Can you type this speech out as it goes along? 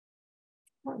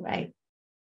All right.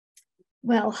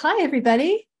 Well, hi,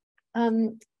 everybody.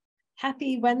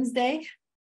 Happy Wednesday.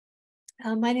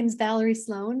 My name is Valerie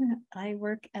Sloan. I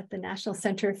work at the National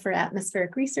Center for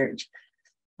Atmospheric Research.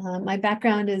 My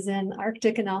background is in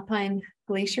Arctic and Alpine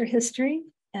glacier history,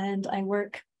 and I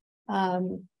work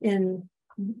in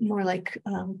more like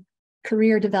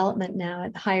career development now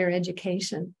at higher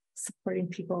education, supporting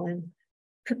people in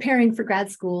preparing for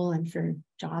grad school and for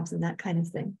jobs and that kind of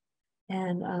thing.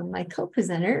 And my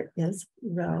co-presenter is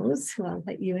Rose, who I'll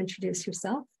let you introduce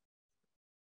yourself.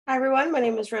 Hi, everyone. My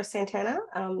name is Rose Santana.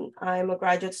 I'm a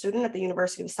graduate student at the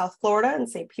University of South Florida in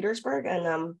St. Petersburg,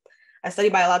 and I study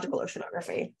biological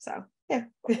oceanography. So, yeah.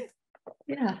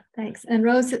 Yeah, thanks. And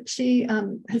Rose, she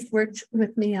has worked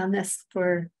with me on this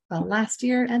for last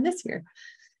year and this year.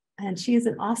 And she's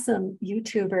an awesome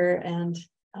YouTuber and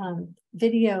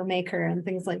video maker and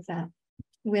things like that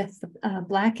with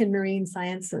Black and Marine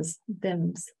Sciences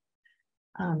BIMS.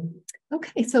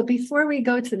 Okay, so before we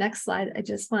go to the next slide, I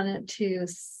just wanted to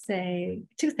say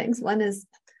two things. One is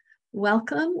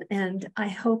welcome, and I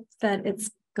hope that it's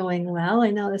going well.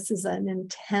 I know this is an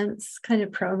intense kind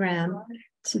of program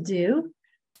to do,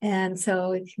 and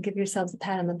so you can give yourselves a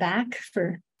pat on the back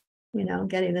for,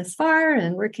 getting this far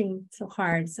and working so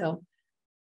hard. So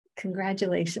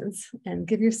congratulations, and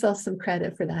give yourself some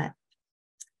credit for that.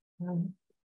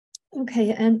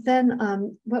 Okay, and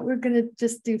then what we're going to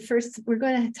just do first, we're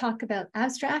going to talk about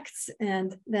abstracts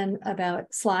and then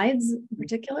about slides in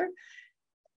particular.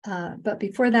 But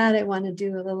before that, I want to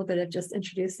do a little bit of just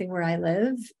introducing where I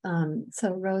live.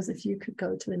 So Rose, if you could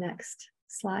go to the next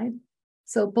slide.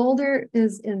 So Boulder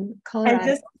is in Colorado.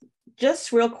 And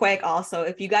just real quick also,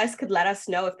 if you guys could let us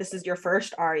know if this is your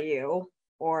first REU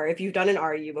or if you've done an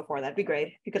REU before, that'd be great.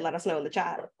 If you could let us know in the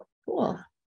chat. Cool.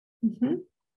 Mm-hmm.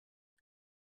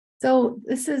 So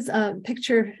this is a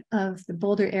picture of the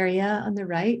Boulder area on the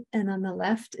right, and on the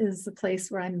left is the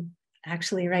place where I'm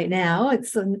actually right now.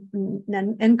 It's an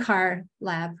NCAR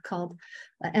lab called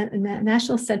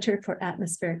National Center for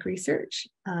Atmospheric Research.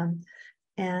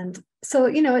 And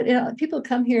so, people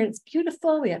come here, it's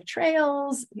beautiful. We have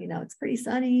trails, it's pretty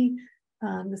sunny,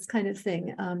 this kind of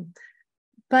thing.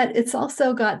 But it's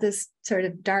also got this sort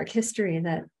of dark history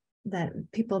that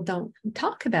people don't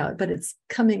talk about, but it's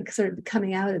sort of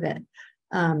coming out of it.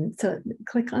 So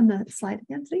click on the slide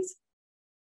again, please.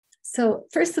 So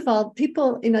first of all,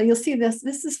 people, you'll see this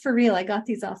is for real. I got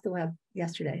these off the web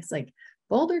yesterday. It's like,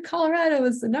 Boulder, Colorado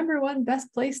is the #1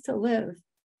 best place to live.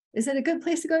 Is it a good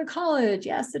place to go to college?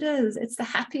 Yes, it is. It's the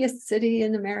happiest city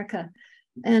in America.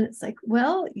 And it's like,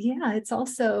 well, yeah, it's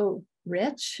also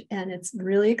rich and it's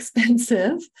really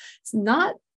expensive. It's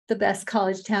not the best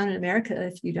college town in America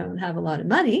if you don't have a lot of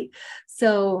money.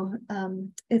 So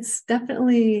it's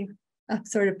definitely a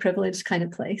sort of privileged kind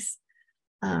of place.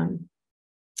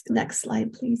 Next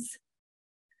slide, please.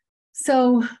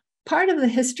 So part of the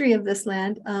history of this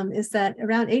land is that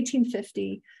around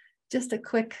 1850, just a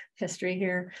quick history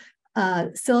here,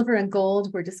 silver and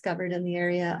gold were discovered in the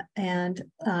area, and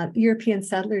European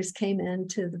settlers came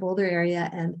into the Boulder area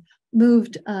and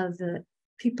moved the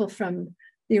people from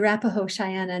the Arapaho,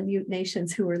 Cheyenne, and Ute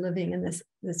nations who were living in this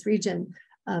region,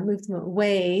 moved them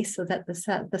away so that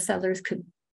the settlers could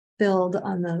build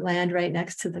on the land right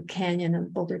next to the canyon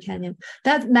of Boulder Canyon.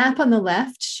 That map on the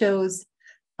left shows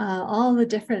all the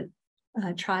different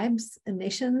tribes and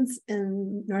nations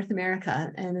in North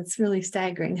America, and it's really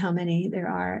staggering how many there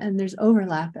are, and there's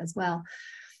overlap as well.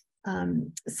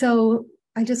 So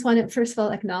I just want to first of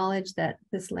all acknowledge that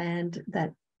this land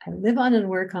that I live on and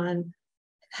work on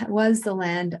was the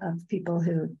land of people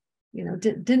who,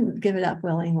 didn't give it up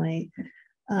willingly.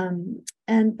 And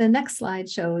the next slide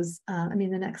shows, the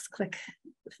next click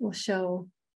will show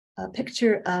a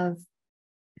picture of,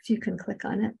 if you can click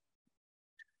on it.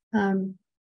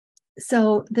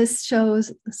 So this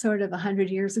shows sort of 100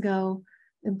 years ago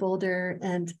in Boulder,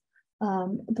 and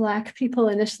Black people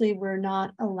initially were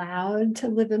not allowed to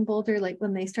live in Boulder. Like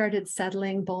when they started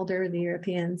settling Boulder, the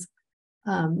Europeans,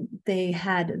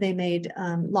 they made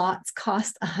lots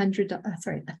cost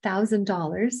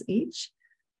 $1,000 each,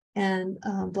 and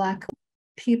Black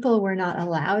people were not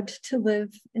allowed to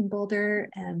live in Boulder,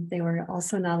 and they were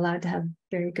also not allowed to have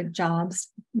very good jobs.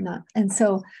 And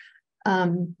so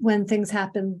when things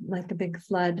happened, like a big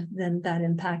flood, then that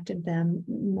impacted them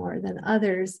more than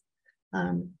others.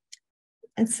 And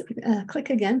so, click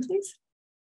again, please.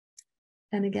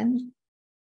 And again.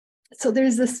 So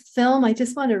there's this film I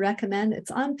just want to recommend.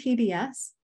 It's on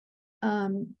PBS,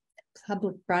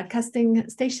 public broadcasting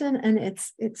station, and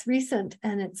it's recent,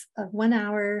 and it's a 1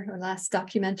 hour or less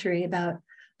documentary about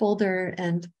Boulder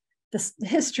and the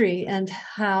history and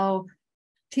how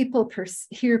people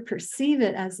here perceive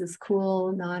it as this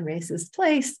cool, non-racist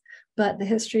place, but the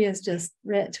history is just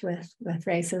rich with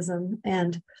racism,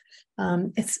 and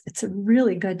it's a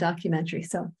really good documentary.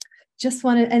 So just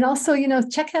wanted, and also, you know,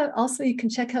 check out, also you can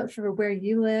check out for where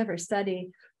you live or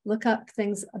study, look up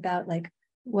things about like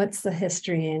what's the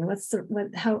history and what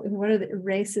are the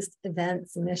racist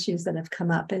events and issues that have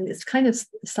come up, and it's kind of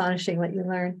astonishing what you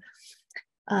learn.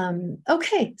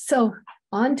 Okay, so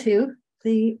on to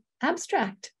the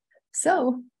abstract.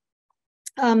 So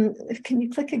can you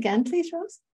click again, please,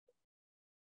 Rose?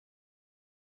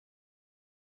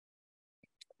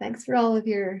 Thanks for all of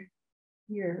your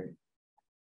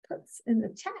puts in the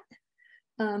chat.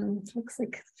 Looks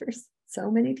like there's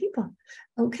so many people.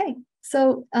 Okay,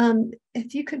 so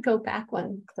if you could go back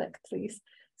one click, please.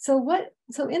 So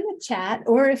in the chat,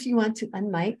 or if you want to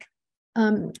unmic,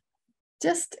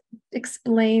 just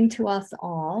explain to us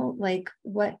all like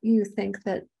what you think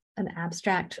that an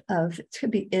abstract of, it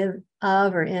could be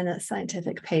of or in a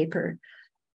scientific paper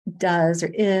does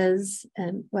or is,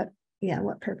 and what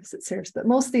purpose it serves, but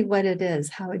mostly what it is.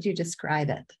 How would you describe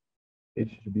it? It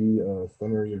should be a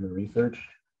summary of the research,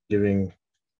 giving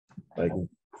like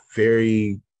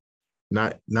very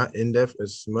not in-depth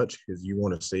as much, because you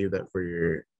want to save that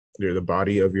for the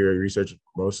body of your research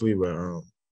mostly, but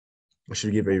I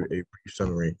should give a brief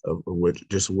summary of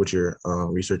what your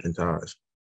research entails.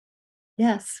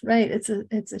 Yes, right.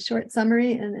 It's a short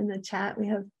summary, and in the chat we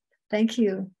have, thank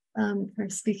you for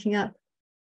speaking up.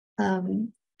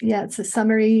 Yeah, it's a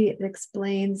summary. It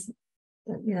explains,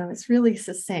 you know, it's really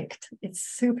succinct. It's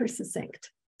super succinct.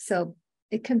 So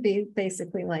it can be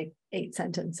basically like 8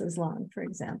 sentences long, for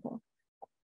example.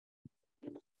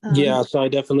 Yeah, so I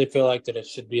definitely feel like that it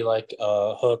should be like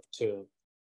a hook to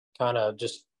kind of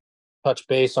just touch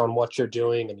base on what you're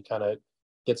doing and kind of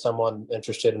get someone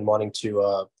interested in wanting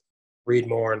to read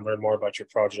more and learn more about your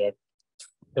project.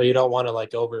 So you don't want to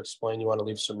like over explain, you want to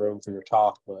leave some room for your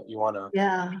talk, but you want to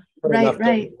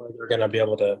right. Where they're going to be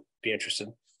able to be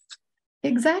interested.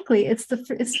 Exactly. It's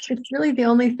really the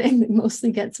only thing that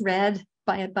mostly gets read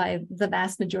by the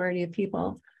vast majority of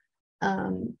people.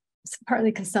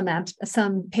 Partly because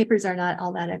some papers are not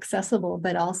all that accessible,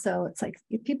 but also it's like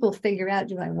if people figure out,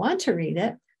 do I want to read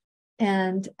it?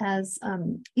 And as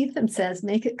Ethan says,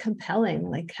 make it compelling,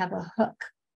 like have a hook.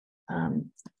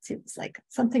 It's like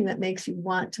something that makes you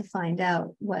want to find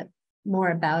out more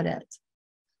about it.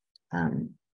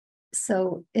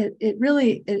 So it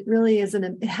really is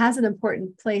it has an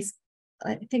important place.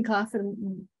 I think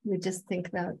often we just think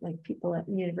about like people at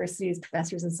universities,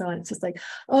 professors and so on. It's just like,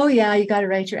 oh yeah, you got to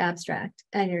write your abstract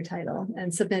and your title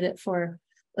and submit it for,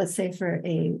 let's say, for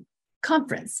a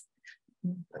conference.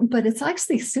 But it's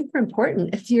actually super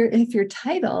important if your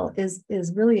title is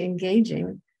really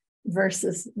engaging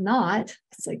versus not.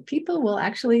 It's like people will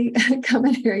actually come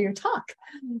and hear your talk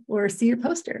or see your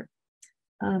poster.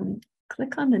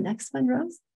 Click on the next one,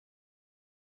 Rose.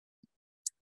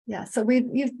 Yeah, so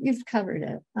you've covered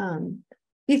it.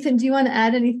 Ethan, do you want to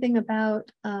add anything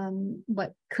about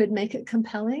what could make it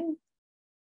compelling?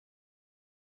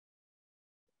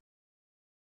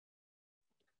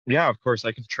 Yeah, of course,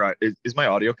 I can try. Is my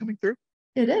audio coming through?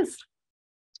 It is.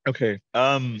 Okay.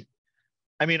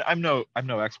 I mean, I'm no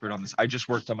expert on this. I just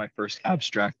worked on my first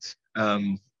abstract,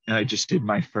 and I just did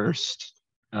my first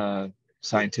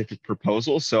scientific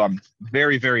proposal, so I'm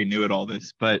very, very new at all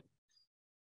this. But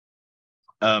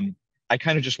I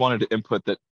kind of just wanted to input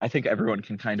that I think everyone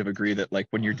can kind of agree that like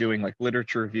when you're doing like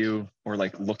literature review or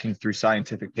like looking through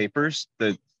scientific papers,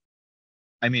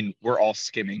 I mean, we're all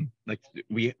skimming. Like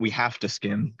we have to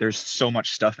skim. There's so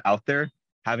much stuff out there.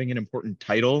 Having an important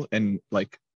title and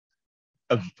like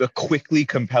a quickly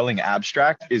compelling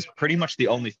abstract is pretty much the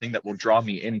only thing that will draw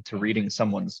me into reading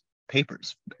someone's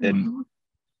papers. And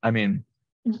I mean,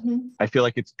 I feel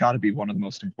like it's got to be one of the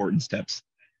most important steps.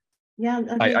 Yeah,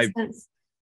 that makes sense.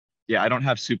 Yeah, I don't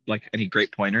have like any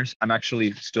great pointers. I'm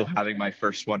actually still having my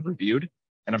first one reviewed,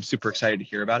 and I'm super excited to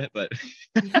hear about it. But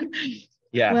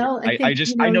yeah, well,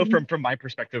 I know from my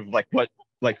perspective, like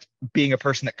being a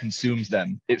person that consumes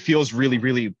them, it feels really,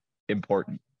 really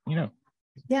important, you know.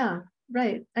 Yeah,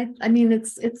 right. I mean,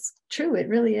 it's true. It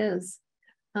really is.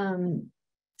 And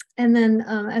then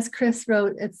as Chris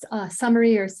wrote, it's a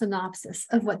summary or synopsis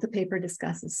of what the paper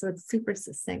discusses. So it's super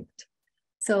succinct.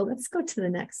 So let's go to the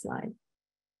next slide.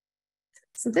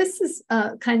 So this is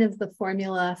kind of the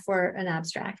formula for an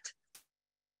abstract.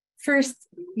 First,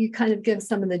 you kind of give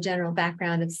some of the general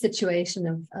background of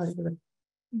situation of the,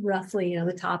 roughly,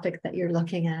 the topic that you're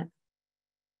looking at.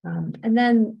 And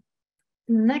then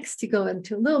next you go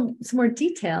into some more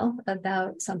detail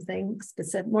about something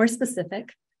more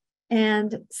specific.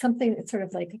 and something that's sort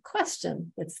of like a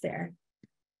question that's there.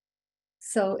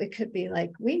 So it could be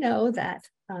like, we know that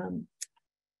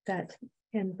that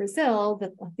in Brazil,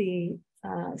 that the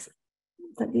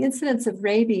incidence of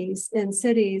rabies in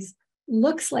cities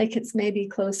looks like it's maybe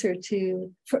closer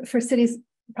to, for cities,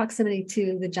 proximity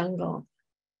to the jungle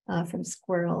from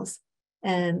squirrels.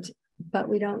 But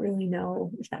we don't really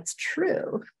know if that's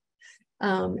true.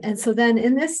 And so then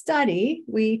in this study,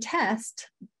 we test,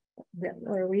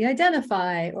 or we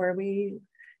identify, or we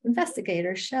investigate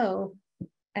or show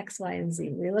X, Y, and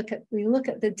Z. We look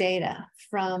at the data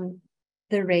from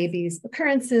the rabies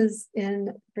occurrences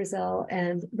in Brazil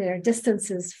and their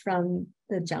distances from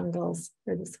the jungles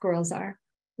where the squirrels are,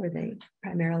 where they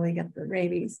primarily get the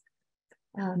rabies.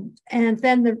 And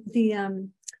then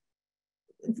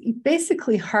you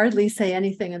basically hardly say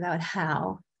anything about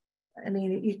how. I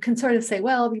mean, you can sort of say,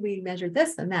 well, we measured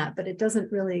this and that, but it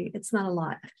doesn't really, it's not a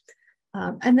lot.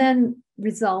 And then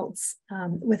results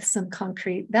with some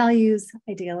concrete values,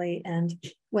 ideally, and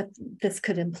what this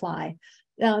could imply.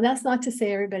 Now, that's not to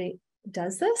say everybody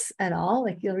does this at all.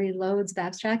 Like, you'll read loads of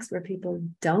abstracts where people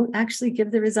don't actually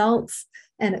give the results.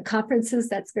 And at conferences,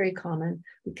 that's very common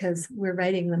because we're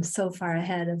writing them so far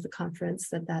ahead of the conference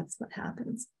that that's what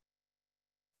happens.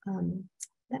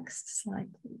 Next slide,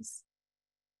 please.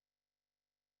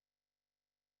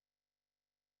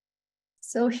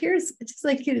 So here's, I'd just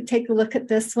like you to take a look at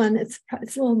this one. It's a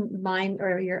little, mind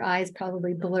or your eyes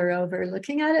probably blur over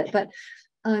looking at it, but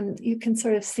you can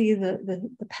sort of see the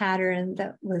pattern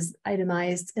that was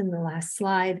itemized in the last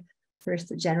slide. First,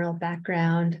 the general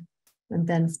background, and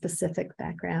then specific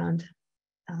background.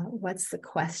 What's the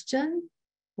question?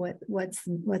 What's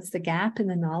the gap in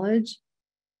the knowledge?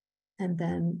 And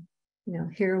then,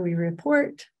 here we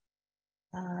report.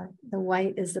 The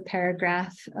white is the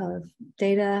paragraph of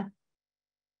data.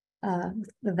 The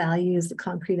value is the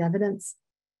concrete evidence.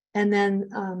 And then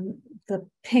the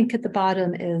pink at the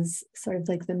bottom is sort of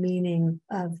like the meaning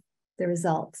of the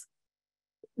results.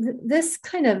 This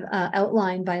kind of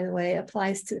outline, by the way,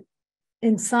 applies to,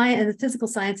 in science and the physical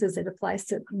sciences, it applies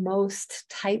to most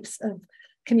types of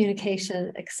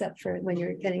communication, except for when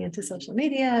you're getting into social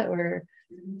media or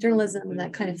journalism and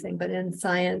that kind of thing. But in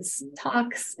science,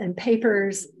 talks and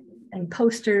papers and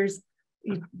posters,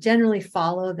 you generally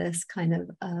follow this kind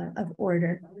of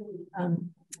order.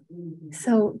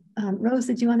 Rose,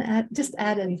 did you want to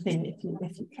add anything if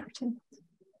you care to?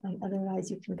 Otherwise,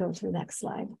 you can go to the next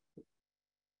slide.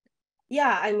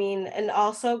 Yeah, I mean, and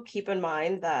also keep in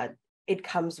mind that it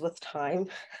comes with time.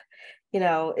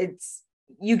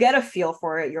 You get a feel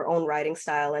for it, your own writing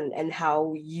style and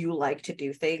how you like to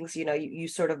do things. You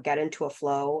sort of get into a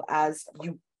flow as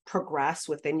you progress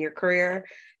within your career.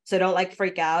 So don't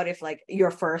freak out if your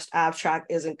first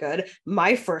abstract isn't good.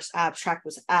 My first abstract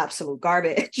was absolute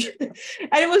garbage. And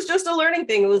it was just a learning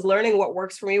thing. It was learning what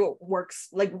works for me, what works,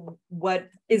 what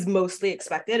is mostly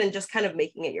expected, and just kind of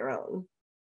making it your own.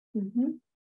 Mm-hmm.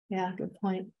 Yeah, good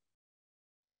point.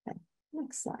 Okay,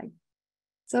 next slide.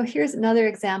 So here's another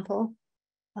example.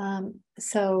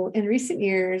 So in recent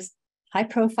years,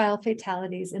 high-profile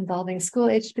fatalities involving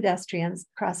school-aged pedestrians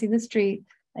crossing the street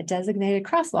at designated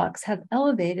crosswalks have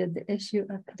elevated the issue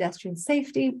of pedestrian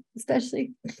safety,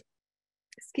 especially,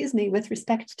 with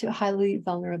respect to highly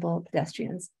vulnerable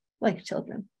pedestrians like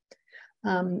children.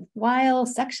 While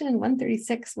Section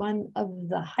 136(1) of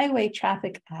the Highway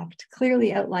Traffic Act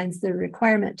clearly outlines the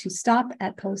requirement to stop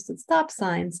at posted stop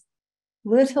signs,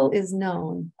 little is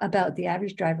known about the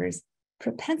average driver's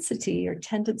propensity or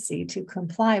tendency to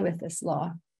comply with this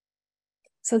law.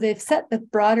 So they've set the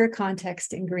broader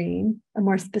context in green, a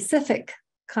more specific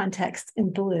context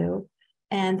in blue,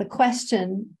 and the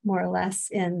question more or less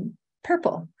in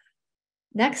purple.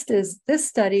 Next is this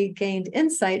study gained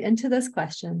insight into this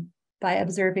question by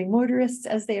observing motorists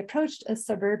as they approached a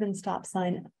suburban stop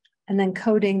sign and then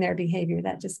coding their behavior.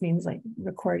 That just means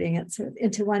recording it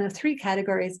into one of three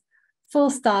categories: full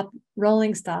stop,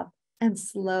 rolling stop, and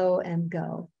slow and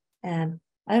go. And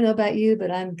I don't know about you,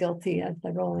 but I'm guilty of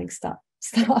the rolling stop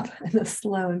and the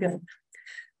slow and go.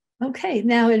 Okay,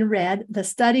 now in red, the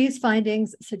study's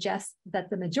findings suggest that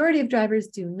the majority of drivers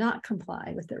do not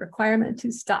comply with the requirement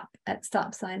to stop at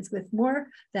stop signs, with more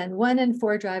than 1 in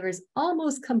 4 drivers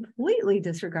almost completely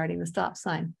disregarding the stop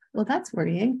sign. Well, that's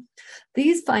worrying.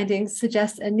 These findings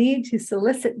suggest a need to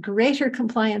solicit greater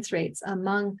compliance rates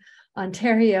among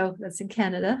Ontario, that's in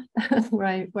Canada,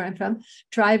 where I'm from,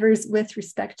 drivers with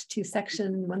respect to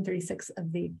Section 136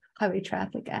 of the Highway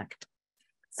Traffic Act.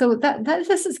 So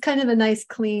this is kind of a nice,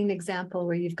 clean example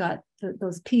where you've got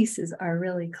those pieces are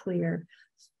really clear.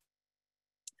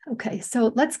 Okay,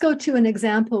 so let's go to an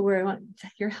example where I want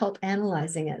your help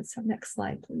analyzing it. So next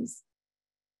slide, please.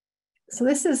 So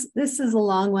this is a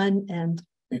long one, and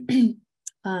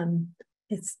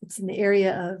it's in the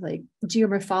area of like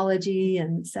geomorphology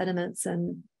and sediments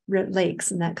and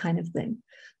lakes and that kind of thing.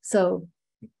 So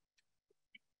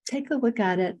take a look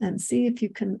at it and see if you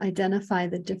can identify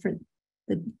the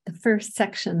first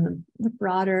section, the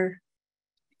broader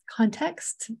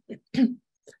context.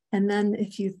 And then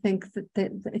if you think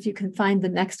that if you can find the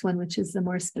next one, which is the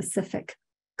more specific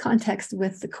context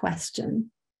with the question.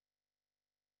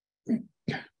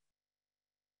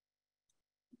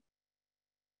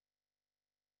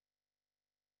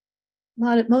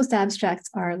 Most abstracts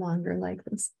are longer like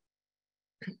this.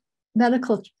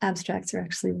 Medical abstracts are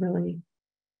actually really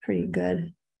pretty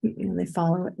good. They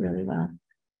follow it really well.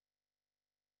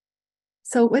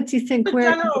 So what do you think? The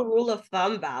general rule of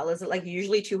thumb, Val, is it like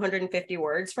usually 250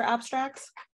 words for abstracts?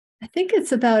 I think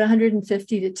it's about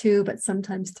 150 to 2, but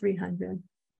sometimes 300.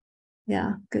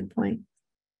 Yeah, good point.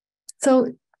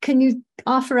 So can you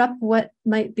offer up what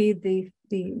might be the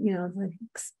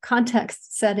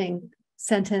context setting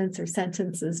sentence or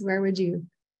sentences? Where would you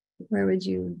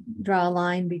draw a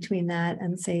line between that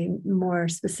and say more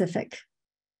specific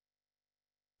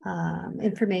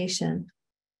information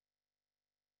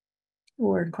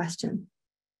or question?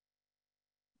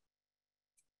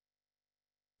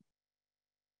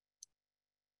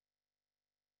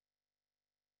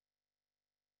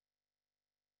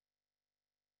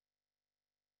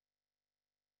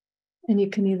 And you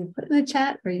can either put in the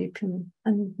chat or you can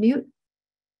unmute.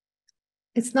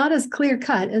 It's not as clear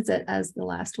cut, is it, as the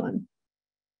last one?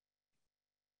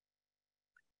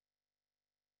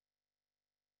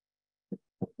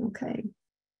 Okay,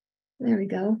 there we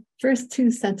go. First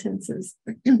two sentences.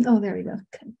 Oh, there we go.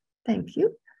 Okay, thank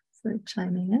you for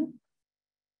chiming in.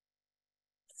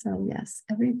 So yes,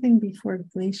 everything before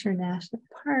Glacier National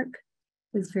Park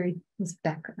is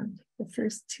background. The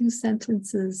first two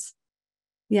sentences,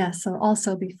 yeah, so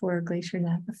also before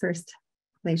the first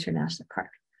Glacier National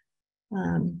Park.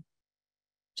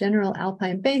 General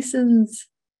alpine basins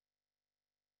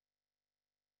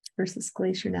versus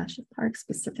Glacier National Park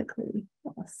specifically.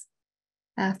 Yes.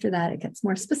 After that, it gets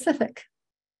more specific.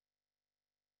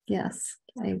 Yes,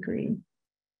 I agree.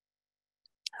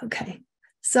 Okay,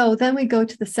 so then we go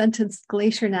to the sentence,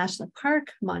 Glacier National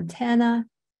Park, Montana,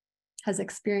 has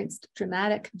experienced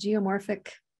dramatic geomorphic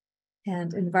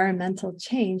and environmental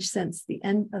change since the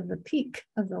end of the peak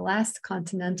of the last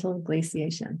continental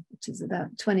glaciation, which is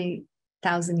about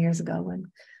 20,000 years ago,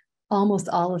 when almost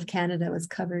all of Canada was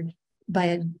covered by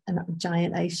a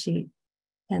giant ice sheet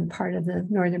and part of the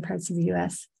northern parts of the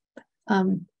US,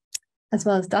 as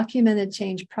well as documented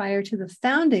change prior to the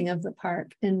founding of the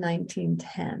park in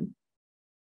 1910.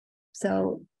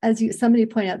 So as somebody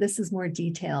pointed out, this is more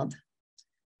detailed.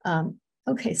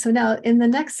 Okay, so now in the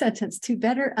next sentence, to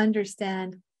better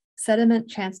understand sediment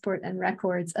transport and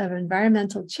records of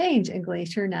environmental change in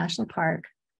Glacier National Park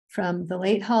from the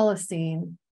late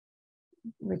Holocene,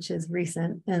 which is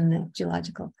recent in the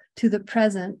geological, to the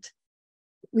present,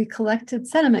 we collected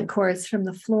sediment cores from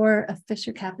the floor of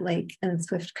Fisher Cap Lake and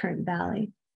Swift Current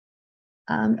Valley.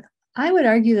 I would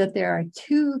argue that there are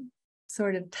two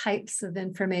sort of types of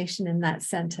information in that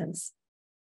sentence.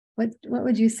 What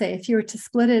would you say if you were to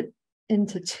split it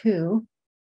into two?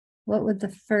 What would the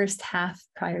first half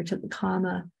prior to the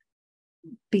comma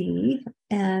be,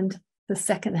 and the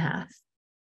second half?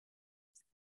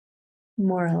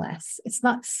 More or less. It's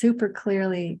not super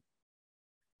clearly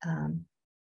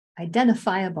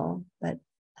identifiable, but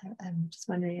I'm just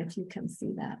wondering if you can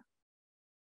see that.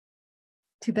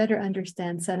 To better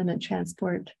understand sediment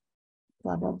transport,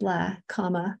 blah, blah, blah,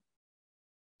 comma,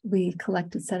 we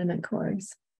collected sediment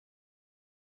cores.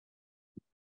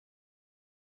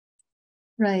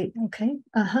 Right, okay,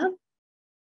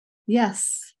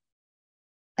 yes.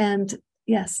 And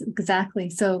yes, exactly.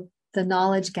 So the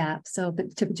knowledge gap. So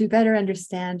but to better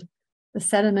understand the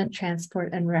sediment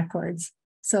transport and records.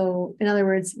 So in other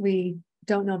words, we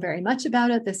don't know very much about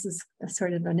it. This is a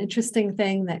sort of an interesting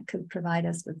thing that could provide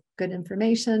us with good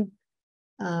information.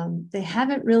 They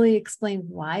haven't really explained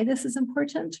why this is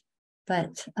important,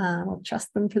 but I'll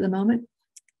trust them for the moment.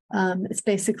 It's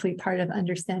basically part of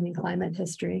understanding climate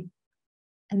history.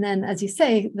 And then, as you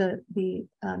say, the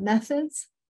methods,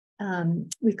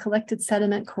 we collected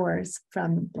sediment cores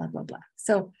from blah, blah, blah.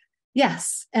 So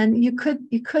yes, and you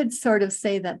could sort of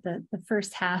say that the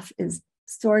first half is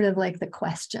sort of like the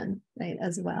question, right,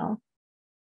 as well.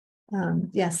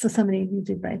 Yes, so you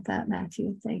did write that,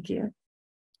 Matthew, thank you.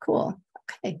 Cool,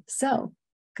 okay, so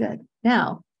good.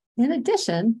 Now, in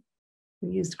addition,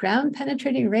 we used ground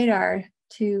penetrating radar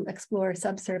to explore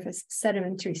subsurface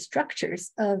sedimentary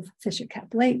structures of Fisher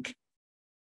Cap Lake,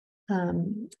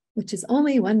 which is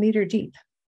only 1 meter deep.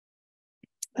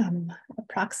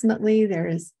 Approximately, there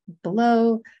is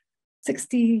below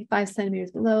 65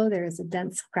 centimeters below, there is a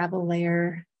dense gravel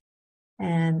layer,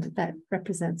 and that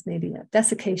represents maybe a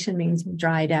desiccation, means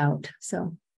dried out.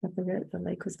 So the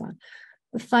lake was gone.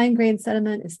 The fine grained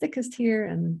sediment is thickest here,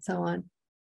 and so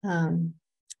on.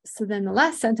 So then the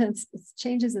last sentence is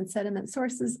changes in sediment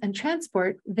sources and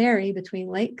transport vary between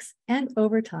lakes and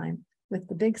over time with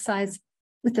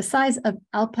the size of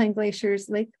alpine glaciers,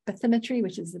 lake bathymetry,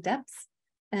 which is the depths,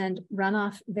 and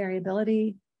runoff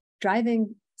variability,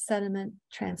 driving sediment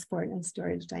transport and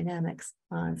storage dynamics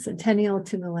on centennial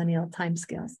to millennial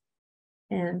timescales.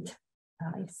 And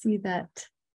I see that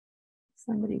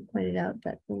somebody pointed out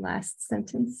that the last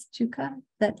sentence, Chuka,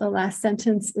 that the last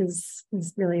sentence is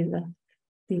really the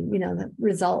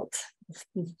result,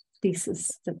 the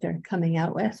thesis that they're coming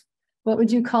out with. What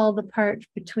would you call the part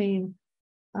between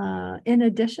in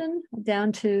addition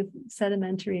down to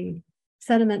sediment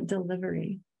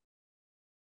delivery?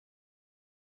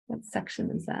 What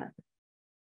section is that?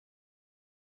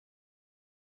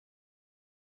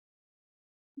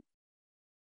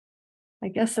 I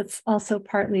guess it's also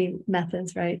partly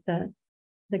methods, right? The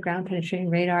ground penetrating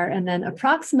radar, and then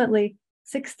approximately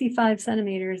 65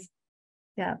 centimeters.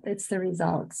 Yeah, it's the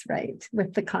results, right?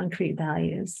 With the concrete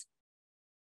values.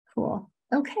 Cool.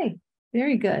 Okay,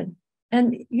 very good.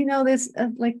 And there's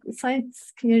like the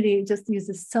science community just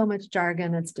uses so much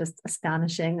jargon. It's just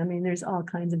astonishing. I mean, there's all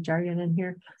kinds of jargon in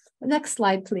here. The next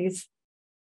slide, please.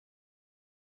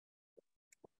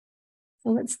 So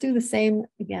let's do the same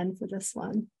again for this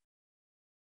one.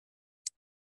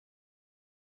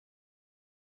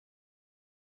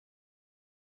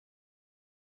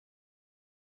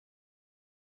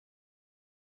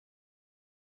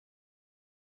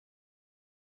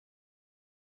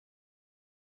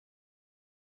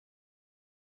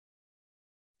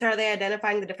 So are they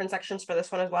identifying the different sections for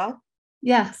this one as well?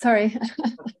 Yeah, sorry.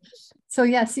 So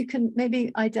yes, you can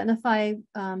maybe identify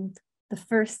the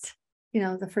first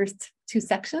two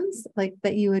sections, like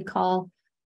that you would call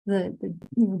the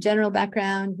general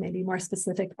background, maybe more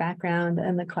specific background,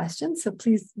 and the question. So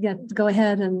please, go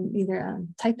ahead and either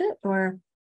type it or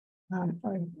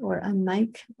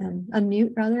unmic and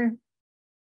unmute rather.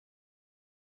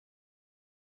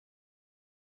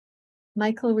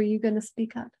 Michael, were you going to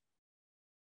speak up?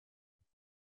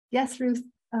 Yes, Ruth.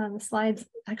 The slides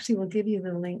actually will give you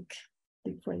the link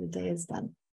before the day is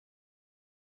done.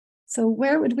 So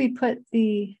where would we put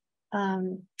the,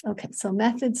 okay, so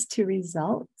methods to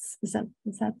results. Is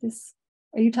that this?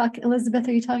 Are you talking, Elizabeth,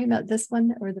 are you talking about this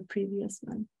one or the previous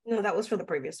one? No, that was for the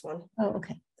previous one. Oh,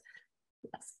 okay.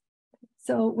 Yes.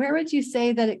 So where would you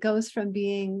say that it goes from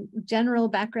being general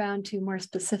background to more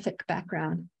specific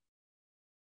background?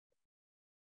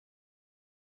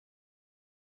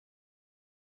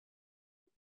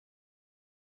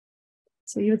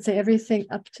 So you would say everything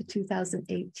up to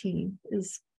 2018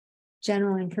 is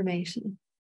general information.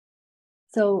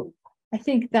 So I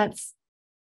think that's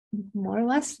more or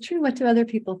less true. What do other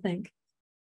people think?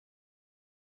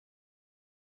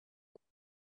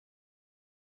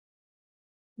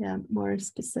 Yeah, more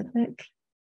specific.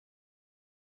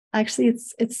 Actually,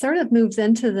 it sort of moves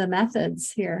into the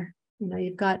methods here.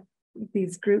 You've got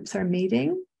these groups are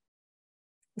meeting.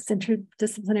 This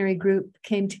interdisciplinary group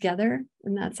came together,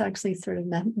 and that's actually sort of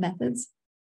methods.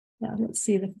 Now let's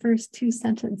see the first two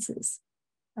sentences.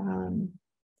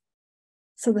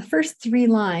 So the first 3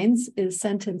 lines is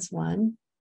sentence 1,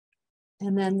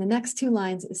 and then the next 2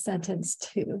 lines is sentence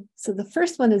 2. So the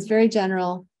first one is very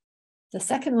general. The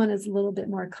second one is a little bit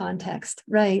more context.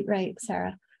 Right,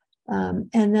 Sarah. And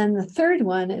then the third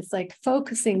one is like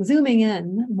zooming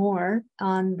in more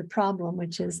on the problem,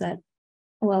 which is that,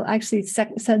 well, actually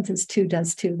sentence 2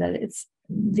 does too, that it's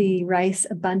the rice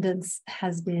abundance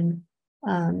has been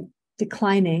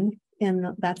declining, and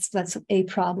that's a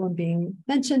problem being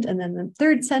mentioned. And then the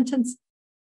third sentence,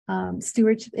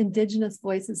 stewardship, indigenous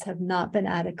voices have not been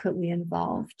adequately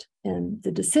involved in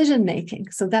the decision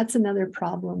making. So that's another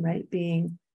problem, right,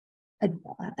 being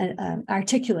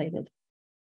articulated.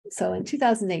 So in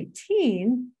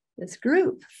 2018, this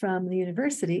group from the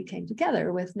university came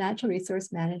together with natural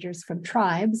resource managers from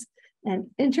tribes and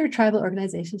intertribal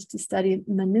organizations to study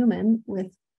Manuman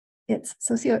with its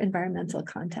socio-environmental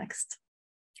context.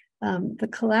 The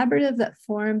collaborative that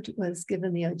formed was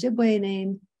given the Ojibwe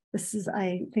name. This is,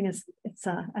 I think it's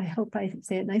I hope I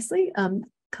say it nicely,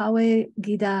 Kawe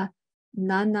Gida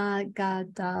Nana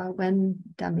Gada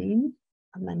Wendamin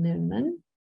Manuman,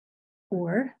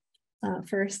 or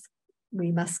first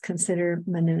we must consider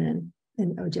Manunan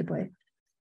in Ojibwe.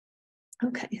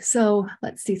 Okay, so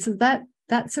let's see. So that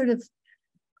sort of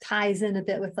ties in a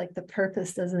bit with like the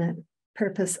purpose, doesn't it?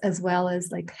 Purpose as well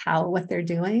as like what they're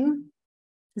doing.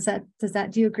 Do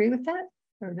you agree with that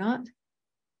or not?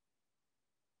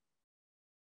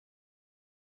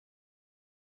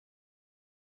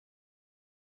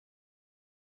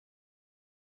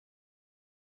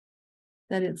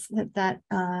 That it's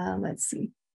let's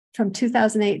see, from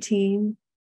 2018,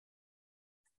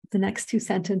 the next two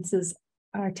sentences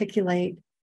articulate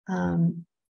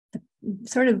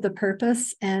sort of the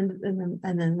purpose and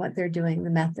then what they're doing, the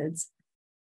methods.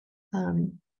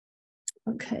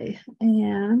 Okay,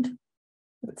 and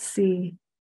let's see.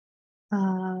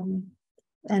 And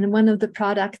one of the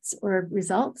products or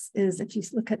results is, if you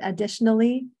look at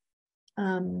additionally,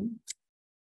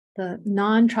 the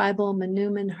non-tribal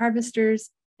Manuman harvesters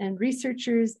and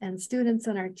researchers and students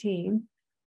on our team,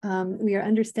 we are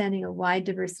understanding a wide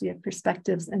diversity of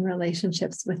perspectives and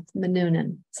relationships with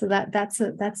Manunan. So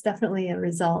that's definitely a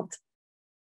result.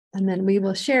 And then we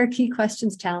will share key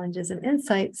questions, challenges, and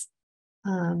insights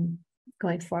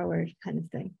going forward, kind of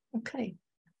thing. Okay,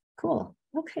 cool.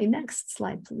 Okay, next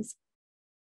slide, please.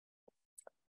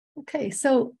 Okay,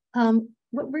 so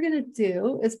what we're going to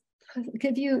do is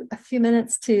give you a few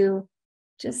minutes to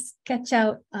just sketch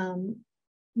out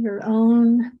your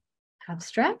own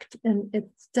abstract, and it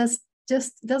just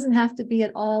doesn't have to be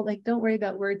at all, like, don't worry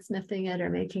about wordsmithing it or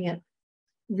making it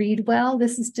read well.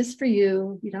 This is just for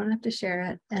you. You don't have to share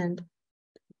it. And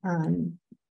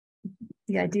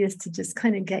the idea is to just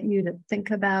kind of get you to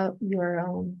think about your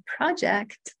own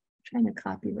project. I'm trying to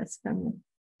copy this from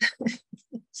the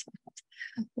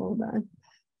chat. Hold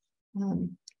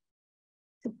on.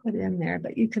 To put it in there,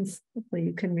 but you can, hopefully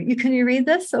you can read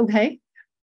this, okay?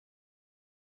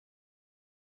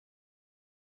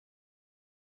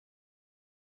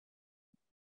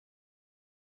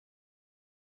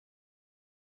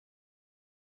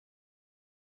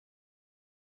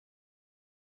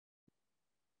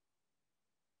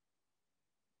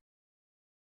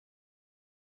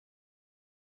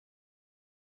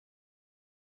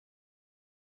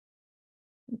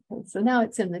 Okay, so now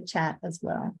it's in the chat as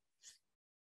well.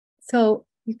 So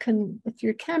you can, if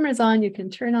your camera's on, you can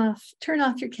turn off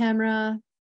your camera,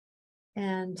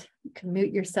 and you can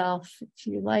mute yourself if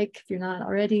you like, if you're not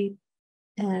already,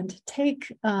 and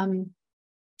take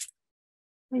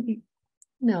maybe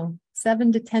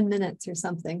 7 to 10 minutes or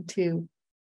something to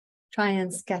try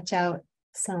and sketch out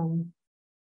some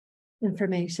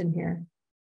information here.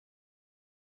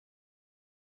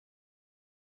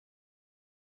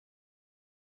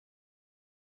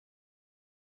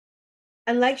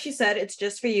 And like she said, it's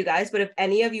just for you guys, but if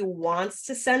any of you wants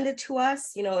to send it to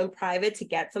us, in private to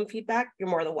get some feedback, you're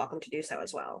more than welcome to do so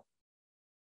as well.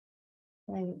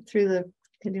 Right, through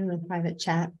the private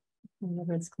chat,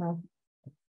 whatever it's called.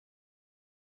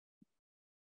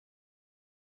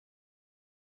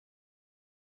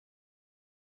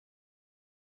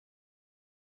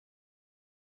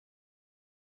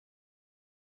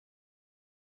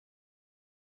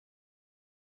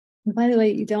 And by the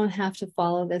way, you don't have to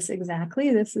follow this exactly.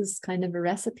 This is kind of a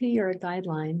recipe or a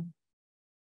guideline.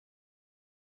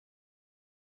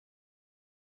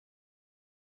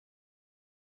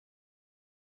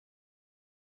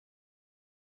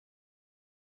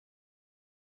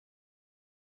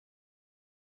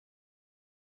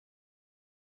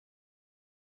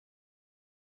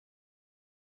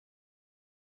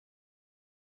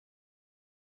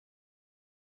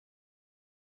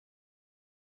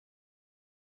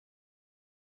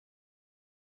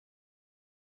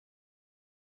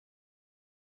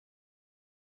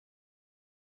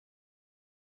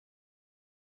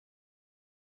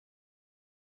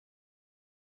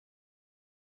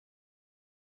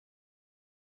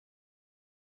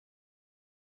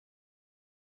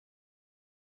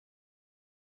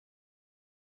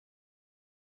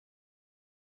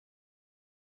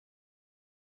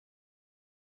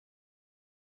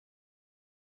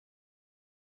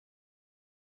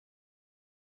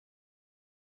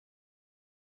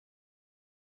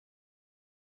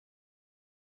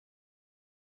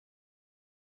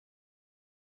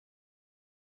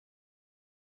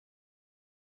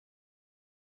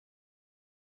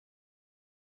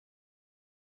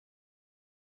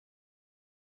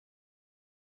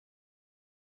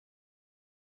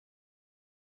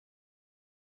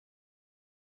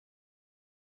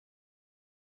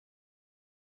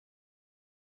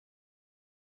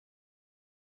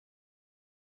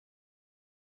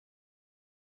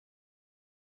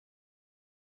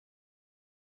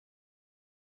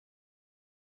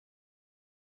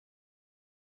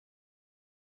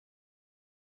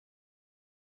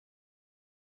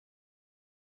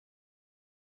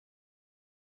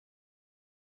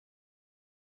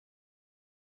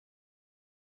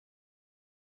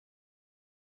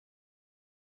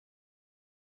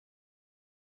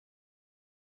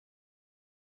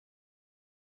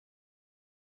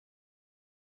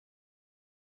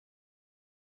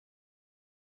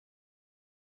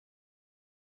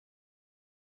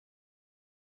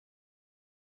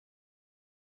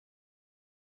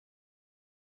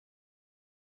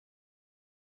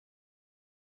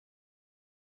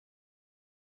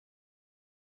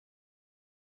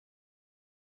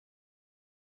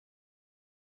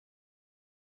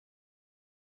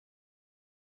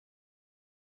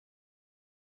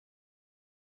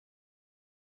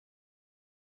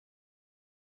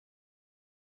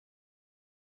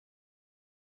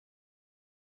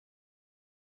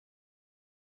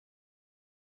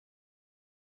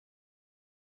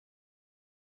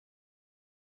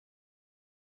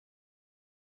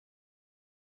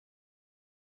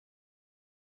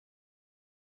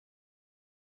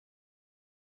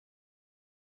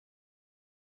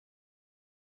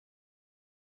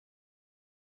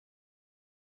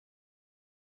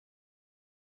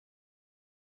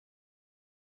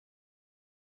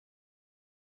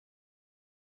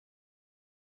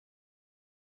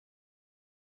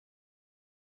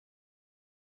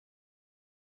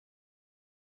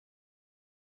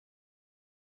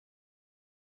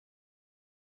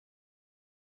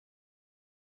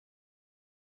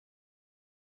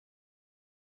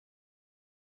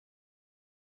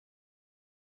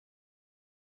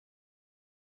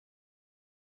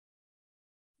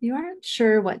 you aren't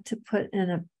sure what to put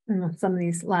in some of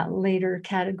these later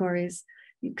categories,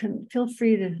 you can feel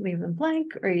free to leave them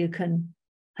blank, or you can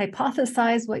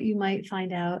hypothesize what you might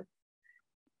find out,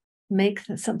 make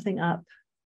something up.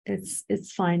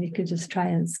 It's fine. You could just try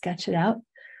and sketch it out.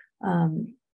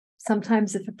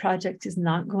 Sometimes if a project is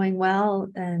not going well,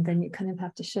 and then you kind of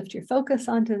have to shift your focus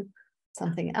onto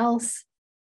something else.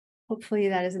 Hopefully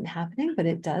that isn't happening, but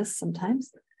it does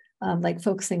sometimes, like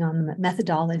focusing on the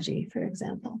methodology, for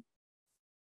example.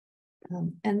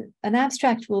 And an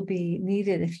abstract will be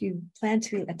needed if you plan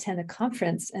to attend a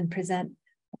conference and present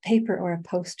a paper or a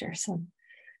poster. So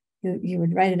you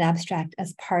would write an abstract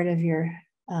as part of your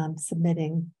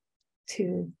submitting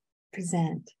to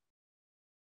present.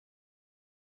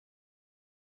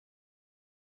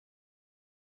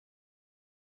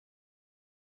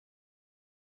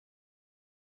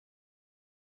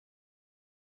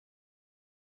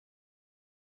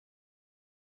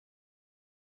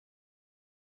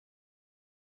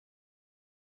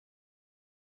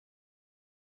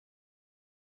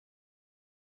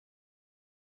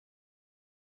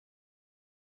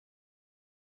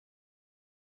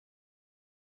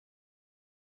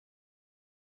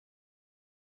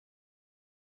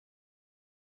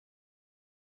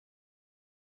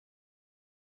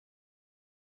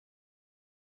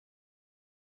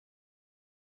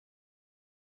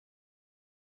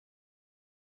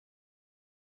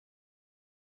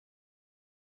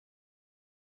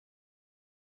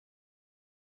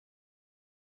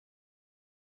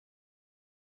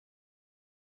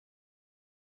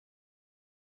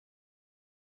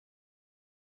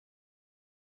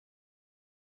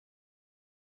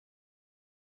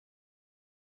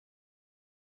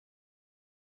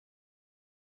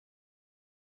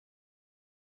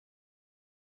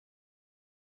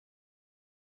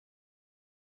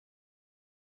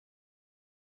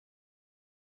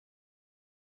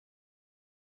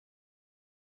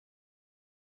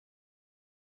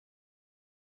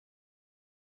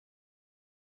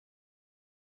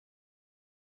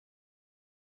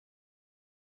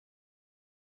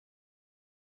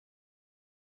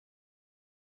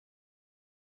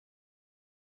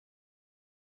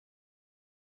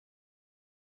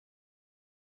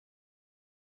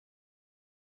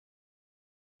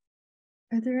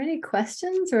 Are there any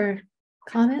questions or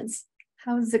comments?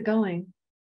 How is it going?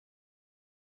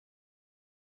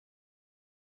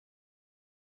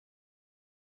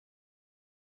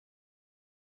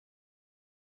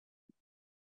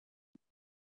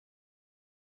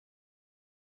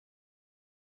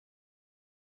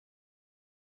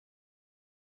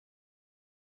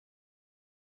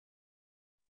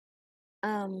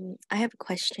 I have a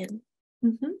question.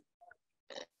 Mm-hmm.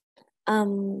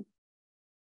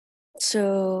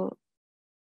 So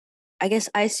I guess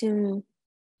I assume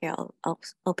here I'll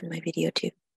open my video too.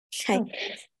 Okay.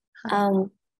 Oh,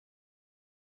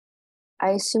 I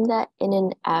assume that in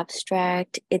an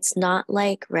abstract, it's not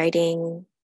like writing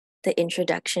the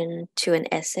introduction to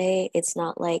an essay. It's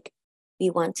not like we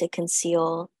want to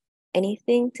conceal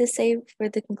anything to say for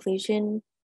the conclusion.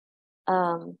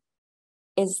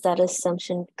 Is that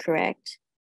assumption correct?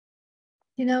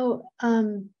 you know,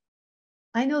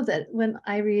 I know that when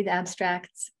I read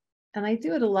abstracts, and I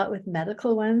do it a lot with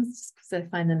medical ones because I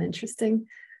find them interesting,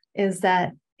 is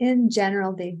that in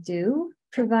general, they do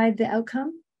provide the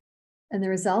outcome and the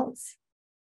results.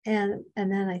 And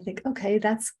then I think, okay,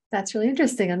 that's really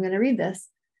interesting. I'm going to read this.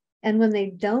 And when they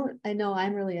don't, I know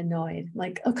I'm really annoyed.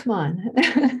 Like, oh, come on.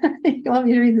 You want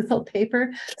me to read this whole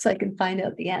paper so I can find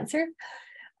out the answer?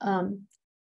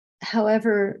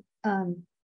 However,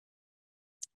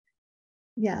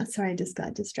 yeah, sorry, I just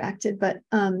got distracted. But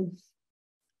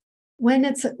when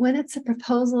it's a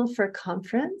proposal for a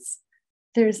conference,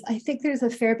 I think there's a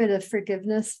fair bit of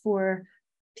forgiveness for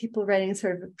people writing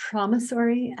sort of a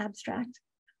promissory abstract.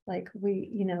 Like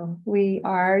we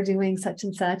are doing such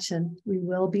and such, and we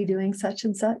will be doing such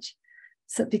and such.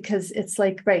 So because it's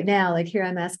like right now, like here,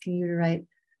 I'm asking you to write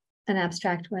an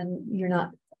abstract when you're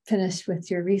not finished with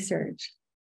your research.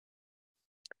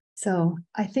 So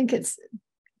I think it's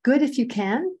good if you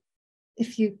can.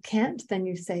 If you can't, then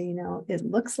you say, it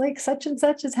looks like such and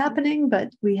such is happening,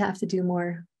 but we have to do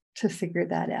more to figure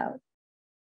that out.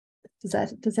 Does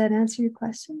that answer your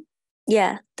question?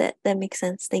 Yeah, that makes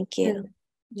sense. Thank you. Good.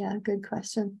 Yeah, good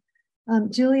question.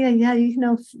 Julia, yeah,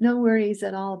 no worries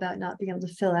at all about not being able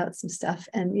to fill out some stuff.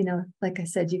 And, like I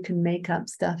said, you can make up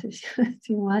stuff if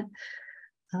you want.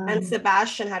 And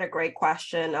Sebastian had a great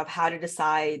question of how to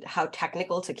decide how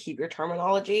technical to keep your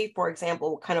terminology. For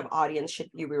example, what kind of audience should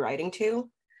you be writing to?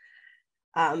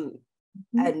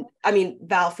 And I mean,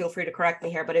 Val, feel free to correct me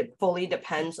here, but it fully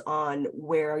depends on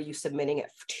where are you submitting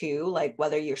it to, like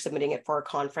whether you're submitting it for a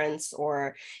conference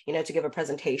or, you know, to give a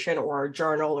presentation or a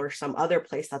journal or some other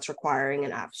place that's requiring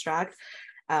an abstract.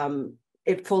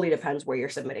 It fully depends where you're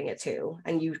submitting it to,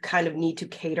 and you kind of need to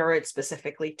cater it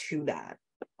specifically to that.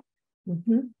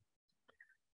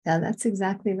 Yeah, that's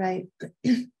exactly right.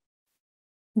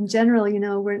 In general, you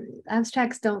know, where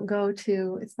abstracts don't go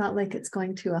to, it's not like it's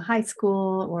going to a high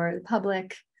school or the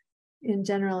public. In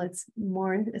general, it's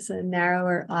a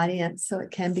narrower audience, so it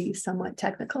can be somewhat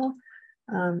technical.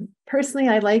 Personally,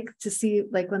 I like to see,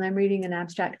 like when I'm reading an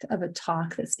abstract of a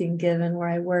talk that's being given where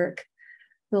I work,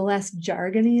 the less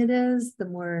jargony it is, the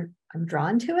more I'm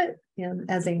drawn to it, you know,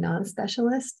 as a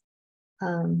non-specialist.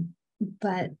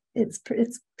 But it's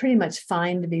pretty much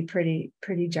fine to be pretty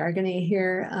jargony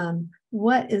here.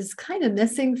 What is kind of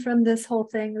missing from this whole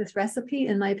thing, this recipe,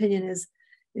 in my opinion, is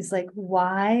like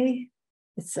why.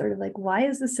 It's sort of like, why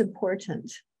is this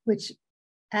important? Which,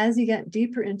 as you get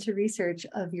deeper into research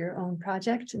of your own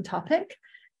project and topic,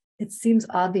 it seems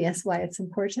obvious why it's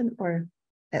important, or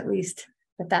at least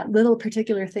that little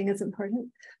particular thing is important.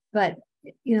 But,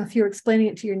 you know, if you're explaining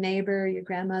it to your neighbor, your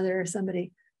grandmother, or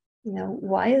somebody, you know,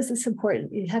 why is this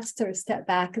important? You have to sort of step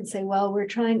back and say, well, we're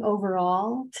trying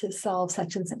overall to solve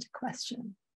such and such a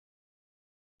question.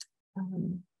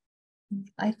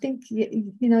 I think,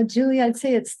 you know, Julie, I'd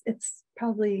say it's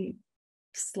probably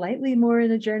slightly more in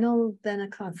a journal than a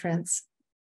conference,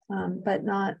 but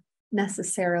not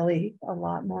necessarily a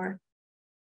lot more.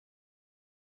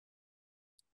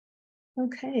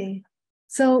 Okay,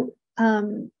 so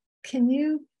can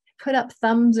you put up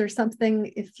thumbs or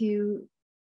something if you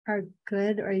are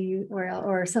good,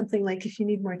 or something like if you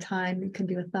need more time, you can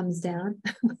do a thumbs down.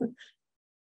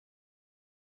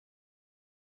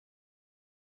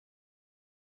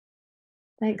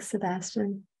 Thanks,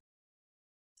 Sebastian.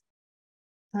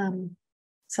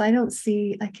 So I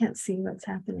can't see what's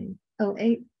happening. Oh,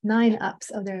 8, 9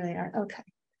 ups. Oh, there they are. Okay.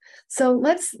 So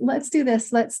let's do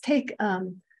this. Let's take a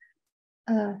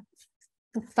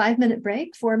 5-minute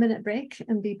break, 4-minute break,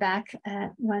 and be back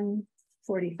at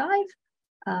 1:45.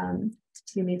 Do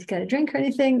you need to get a drink or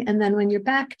anything? And then when you're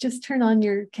back, just turn on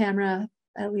your camera,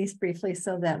 at least briefly,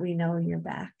 so that we know you're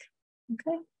back.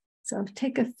 Okay. So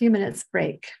take a few minutes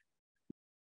break.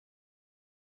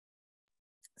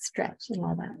 Stretch and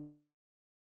all that.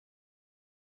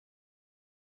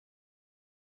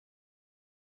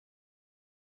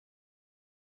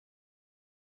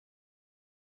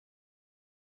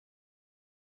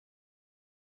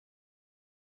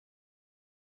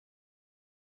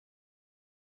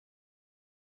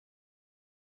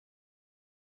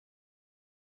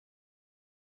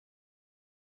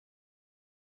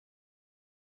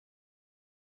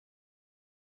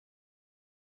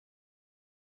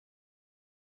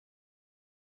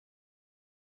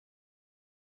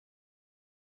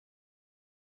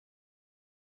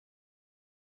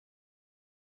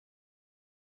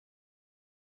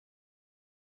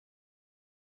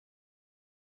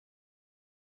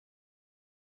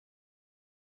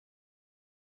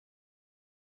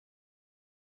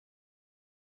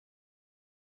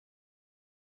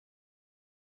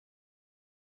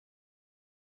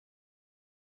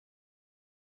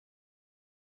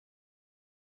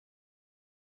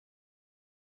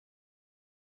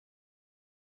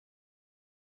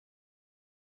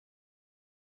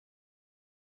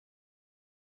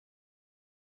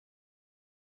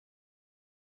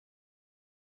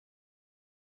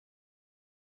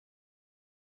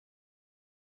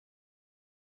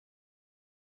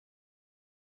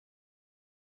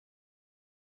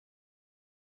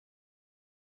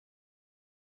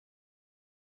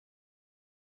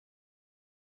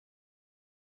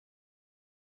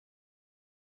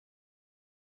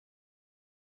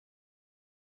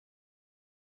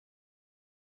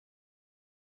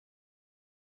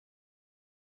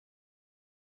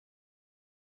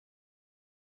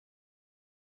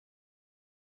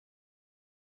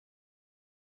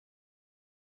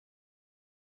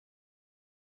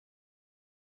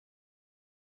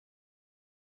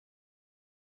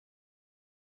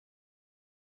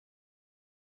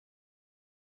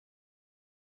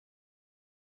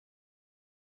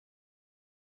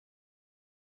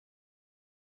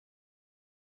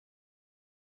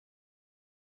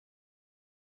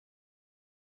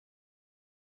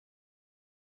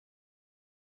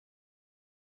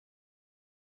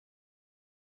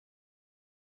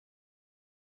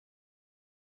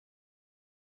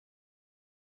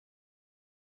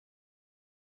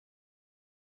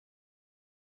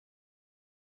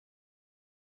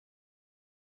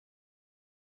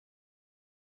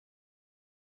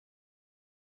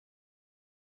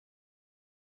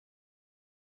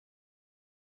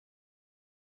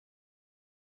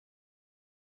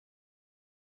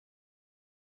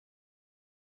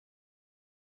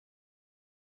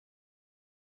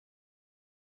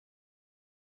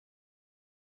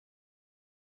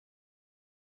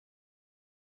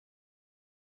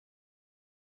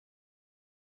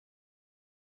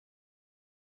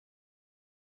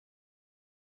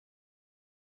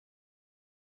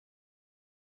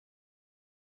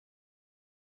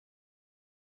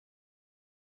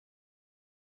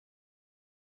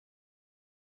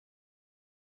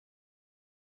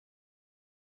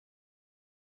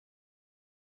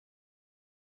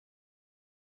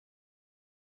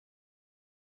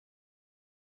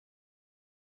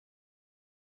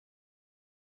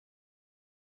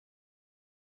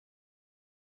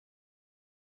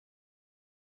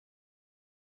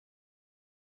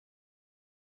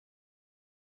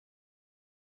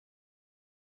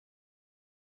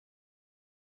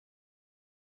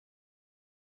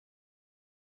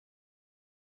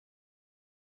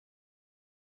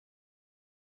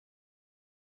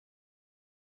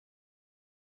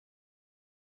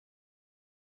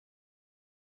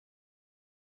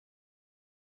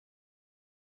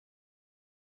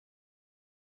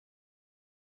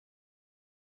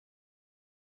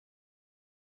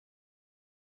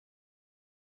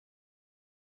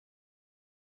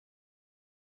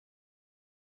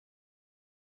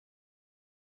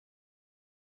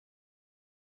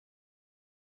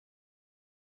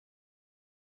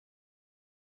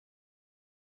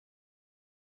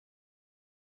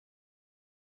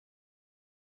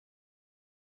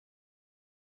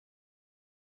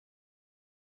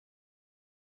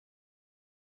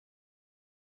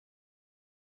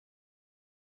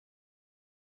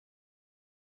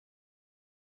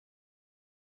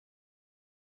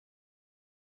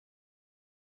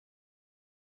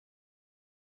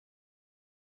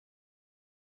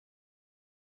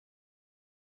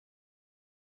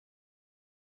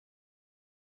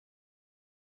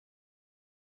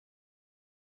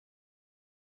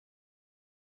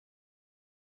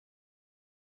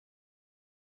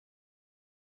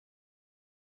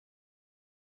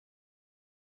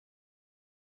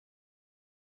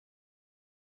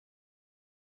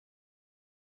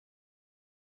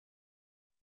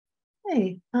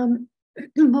 Okay,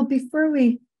 well, before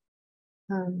we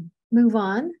move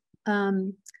on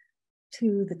to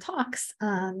the talks,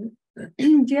 do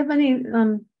you have any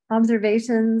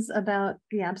observations about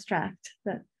the abstract,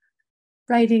 that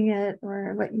writing it,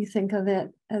 or what you think of it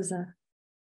as a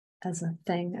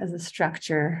thing, as a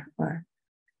structure, or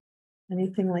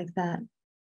anything like that?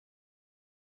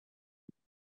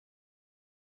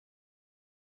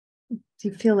 Do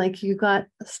you feel like you got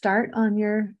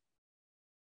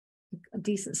a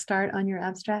decent start on your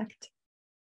abstract?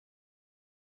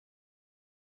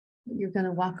 You're going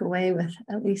to walk away with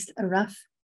at least a rough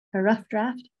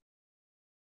draft?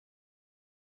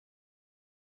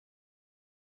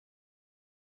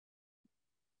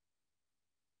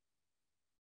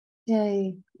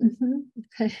 Yay.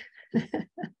 Okay.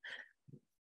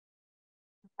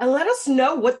 And let us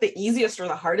know what the easiest or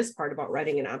the hardest part about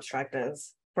writing an abstract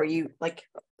is for you, like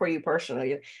for you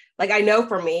personally. Like, I know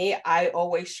for me, I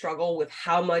always struggle with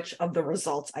how much of the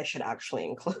results I should actually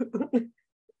include.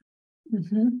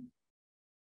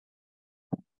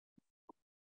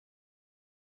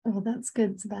 Oh, that's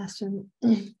good, Sebastian.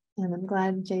 And I'm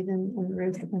glad Jaden and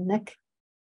Ruth and Nick,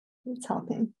 it's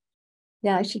helping.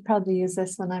 Yeah, I should probably use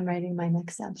this when I'm writing my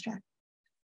next abstract.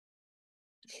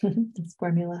 This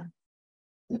formula.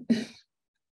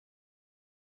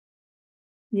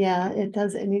 Yeah, it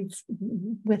does. It needs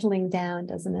whittling down,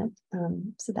 doesn't it,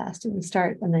 Sebastian? You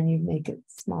start and then you make it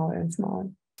smaller and smaller.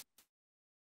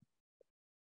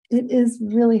 It is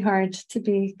really hard to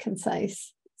be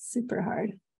concise, super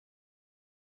hard.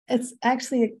 It's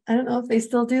actually, I don't know if they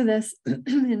still do this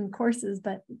in courses,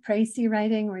 but précis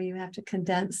writing, where you have to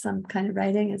condense some kind of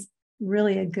writing, is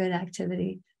really a good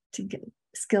activity to get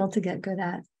skill to get good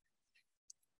at.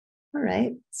 All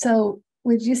right. So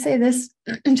would you say this,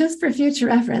 just for future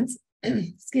reference,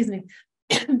 excuse me.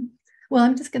 Well,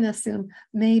 I'm just going to assume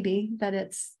maybe that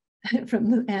it's from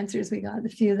the answers we got, the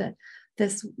few, that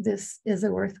this is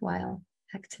a worthwhile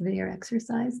activity or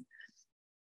exercise.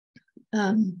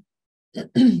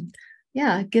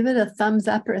 Yeah, give it a thumbs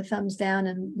up or a thumbs down,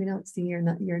 and we don't see your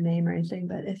name or anything,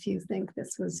 but if you think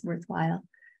this was worthwhile.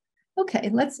 Okay,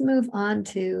 let's move on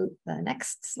to the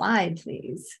next slide,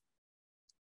 please.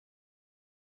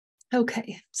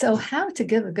 Okay, so how to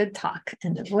give a good talk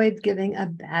and avoid giving a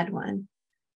bad one.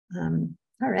 All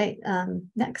right,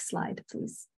 next slide,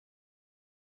 please.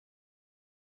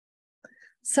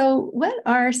 So what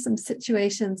are some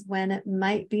situations when it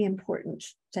might be important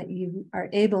that you are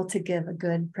able to give a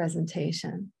good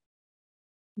presentation?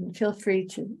 And feel free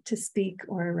to speak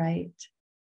or write.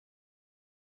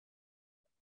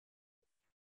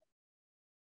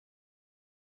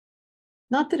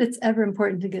 Not that it's ever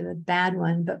important to give a bad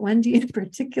one, but when do you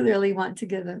particularly want to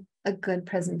give a good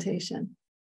presentation?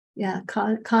 Yeah,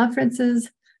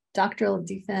 conferences, doctoral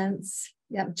defense,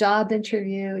 yeah, job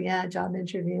interview, yeah, job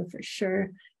interview for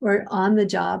sure. Or on the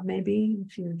job, maybe,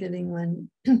 if you're giving one,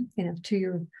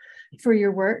 for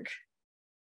your work.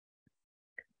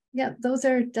 Yeah, those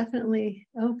are definitely,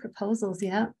 proposals,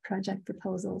 yeah, project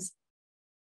proposals.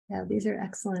 Yeah, these are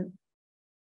excellent.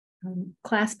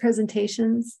 Class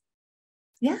presentations.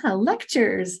 Yeah,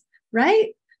 lectures, right?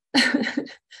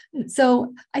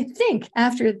 So I think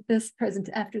after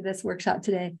this workshop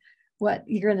today, what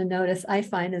you're going to notice, I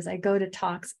find, as I go to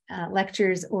talks,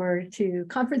 lectures, or to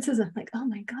conferences, I'm like, oh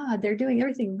my God, they're doing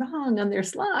everything wrong on their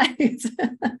slides.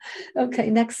 Okay,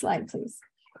 next slide, please.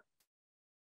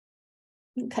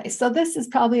 Okay, so this is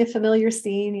probably a familiar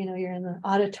scene. You know, you're in the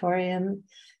auditorium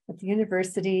at the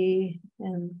university,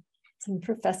 and some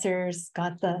professors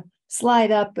got the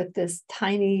slide up with this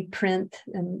tiny print,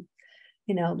 and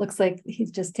you know, it looks like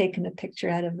he's just taken a picture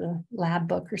out of the lab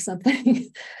book or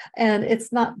something. And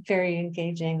it's not very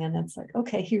engaging. And it's like,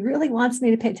 okay, he really wants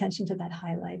me to pay attention to that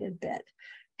highlighted bit.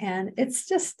 And it's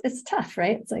tough,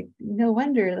 right? It's like, no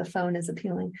wonder the phone is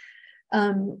appealing.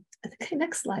 Okay,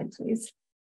 next slide, please.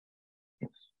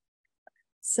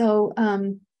 So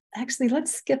actually,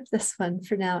 let's skip this one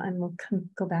for now, and we'll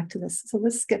go back to this. So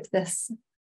let's skip this.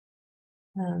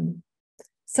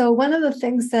 So one of the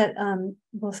things that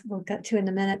we'll get to in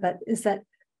a minute, but is that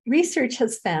research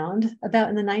has found about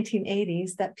in the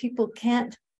 1980s that people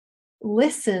can't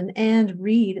listen and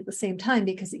read at the same time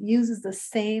because it uses the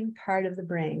same part of the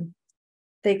brain.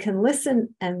 They can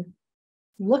listen and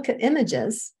look at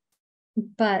images,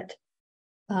 but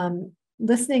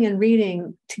listening and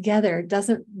reading together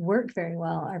doesn't work very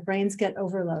well. Our brains get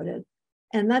overloaded.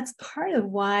 And that's part of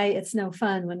why it's no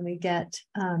fun when we get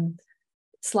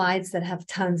slides that have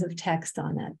tons of text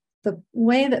on it. The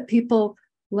way that people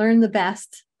learn the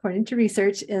best, according to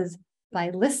research, is by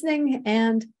listening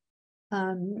and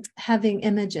having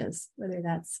images, whether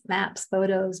that's maps,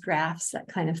 photos, graphs, that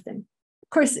kind of thing. Of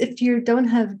course, if you don't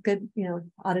have good,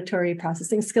 auditory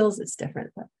processing skills, it's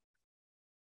different. But,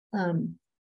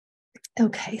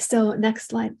 okay, so next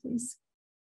slide, please.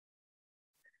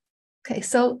 Okay,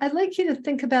 so I'd like you to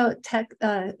think about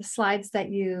slides that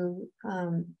you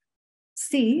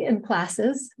see in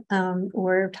classes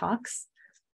or talks,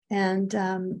 and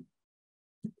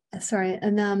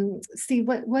see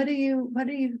what do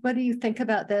you think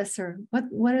about this, or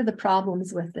what are the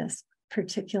problems with this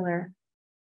particular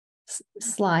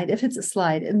slide? If it's a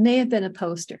slide, it may have been a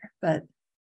poster, but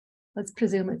let's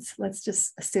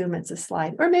just assume it's a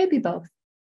slide, or maybe both.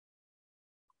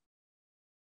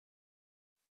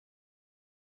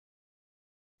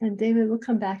 And David, we'll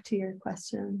come back to your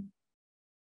question.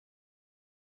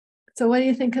 So what do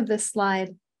you think of this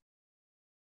slide?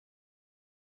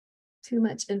 Too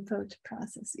much info to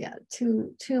process. Yeah,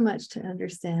 too much to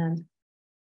understand.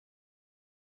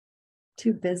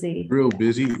 Too busy. Real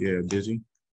busy. Yeah, busy.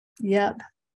 Yep.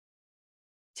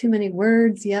 Too many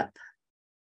words. Yep.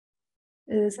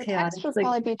 It is The chaotic. text would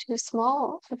probably be too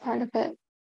small for part of it.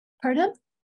 Pardon?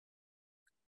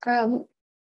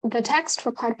 The text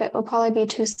for part of it will probably be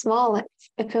too small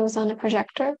if it was on a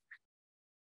projector.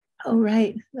 Oh,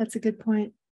 right. That's a good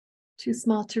point. Too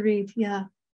small to read. Yeah.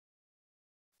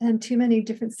 And too many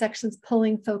different sections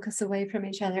pulling focus away from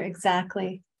each other.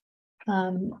 Exactly.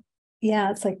 Yeah,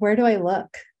 it's like, where do I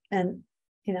look? And,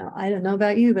 I don't know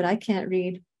about you, but I can't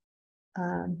read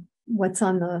what's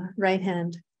on the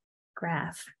right-hand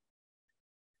graph.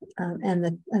 And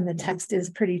the text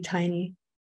is pretty tiny.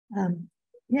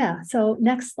 Yeah, so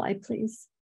next slide, please.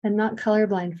 And not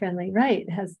colorblind friendly, right?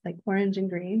 It has like orange and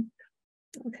green.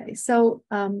 Okay, so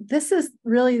this is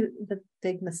really the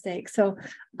big mistake. So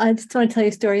I just want to tell you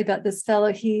a story about this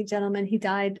fellow, gentleman, he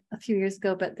died a few years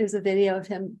ago, but there's a video of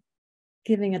him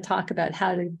giving a talk about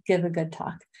how to give a good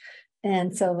talk.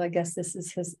 And so I guess this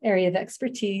is his area of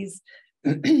expertise.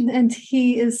 And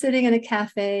he is sitting in a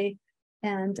cafe,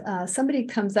 and somebody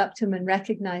comes up to him and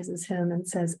recognizes him and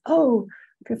says, "Oh,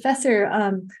 Professor,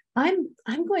 I'm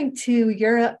going to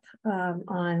Europe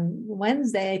on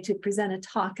Wednesday to present a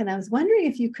talk, and I was wondering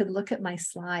if you could look at my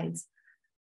slides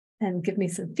and give me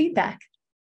some feedback."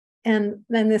 And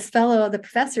then this fellow, the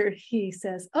professor, he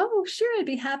says, "Oh, sure, I'd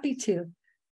be happy to.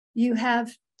 You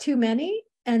have too many,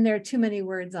 and there are too many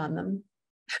words on them."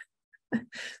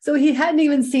 So he hadn't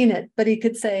even seen it, but he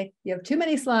could say, you have too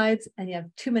many slides and you have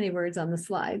too many words on the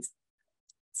slides.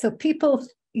 So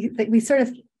we sort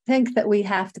of think that we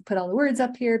have to put all the words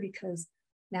up here because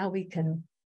now we can,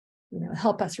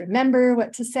 help us remember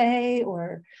what to say,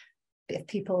 or if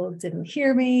people didn't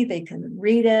hear me, they can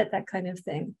read it, that kind of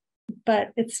thing.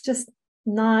 But it's just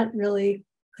not really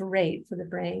great for the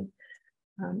brain.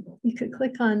 You could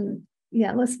click on,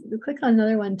 let's click on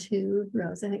another one too,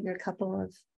 Rose. I think there are a couple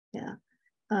of,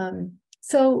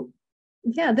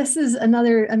 this is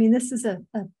another, this is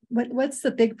what's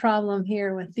the big problem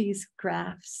here with these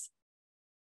graphs?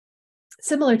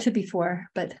 Similar to before,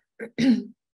 but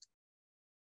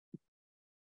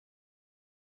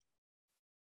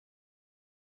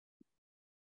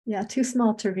yeah, too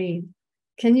small to read.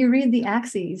 Can you read the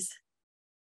axes?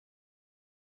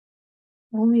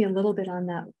 Only a little bit on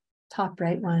that top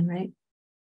right one, right?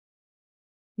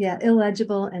 Yeah,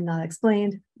 illegible and not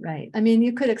explained, right?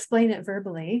 You could explain it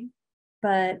verbally,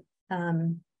 but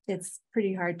it's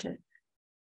pretty hard to,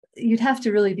 you'd have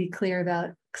to really be clear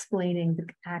about explaining the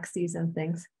axes and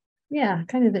things. Yeah,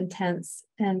 kind of intense.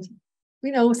 And,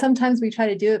 sometimes we try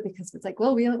to do it because it's like,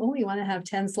 well, we only want to have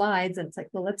 10 slides. And it's like,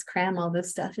 well, let's cram all this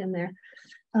stuff in there.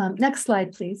 Next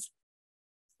slide, please.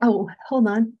 Oh, hold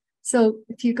on. So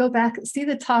if you go back, see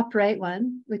the top right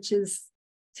one, which is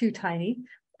too tiny.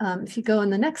 If you go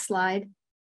on the next slide,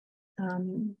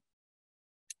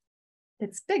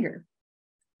 it's bigger.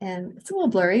 And it's a little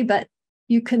blurry, but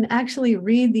you can actually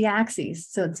read the axes.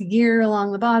 So it's year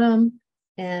along the bottom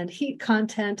and heat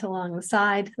content along the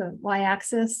side, the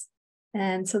y-axis.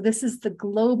 And so this is the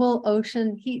global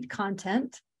ocean heat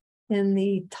content in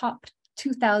the top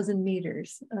 2,000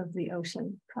 meters of the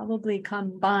ocean, probably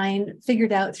combined,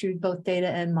 figured out through both data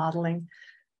and modeling.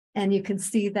 And you can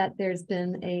see that there's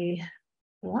been a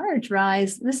large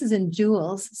rise. This is in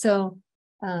joules. So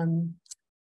I'm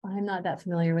not that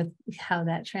familiar with how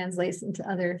that translates into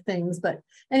other things, but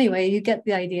anyway, you get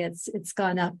the idea. It's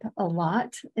gone up a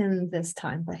lot in this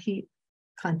time, the heat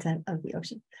content of the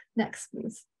ocean. Next,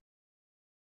 please.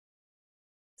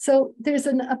 So there's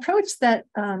an approach that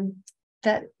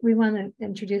that we want to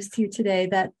introduce to you today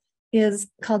that is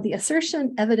called the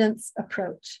assertion evidence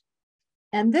approach.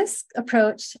 And this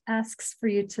approach asks for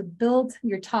you to build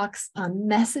your talks on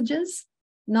messages,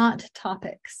 not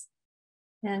topics.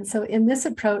 And so in this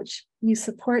approach, you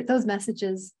support those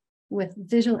messages with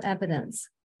visual evidence,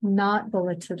 not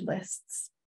bulleted lists.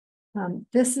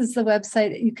 This is the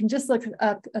website. You can just look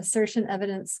up assertion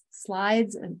evidence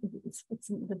slides. And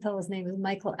the fellow's name is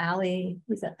Michael Alley.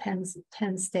 He's at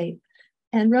Penn State.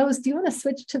 And Rose, do you want to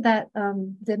switch to that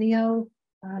Vimeo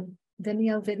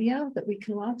video that we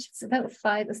can watch? It's about it's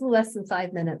a little less than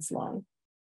 5 minutes long.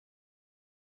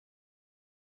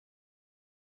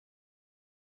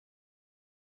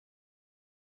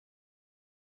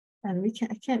 And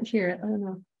I can't hear it. I don't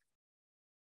know.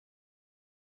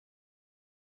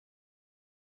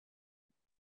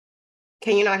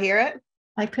 Can you not hear it?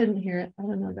 I couldn't hear it. I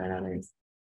don't know about others.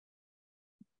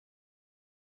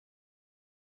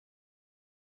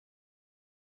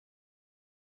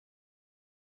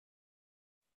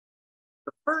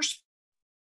 The first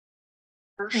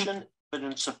assertion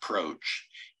evidence approach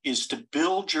is to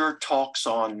build your talks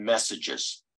on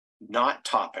messages, not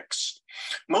topics.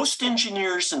 Most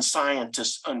engineers and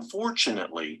scientists,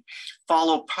 unfortunately,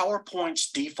 follow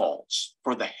PowerPoint's defaults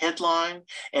for the headline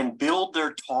and build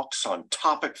their talks on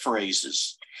topic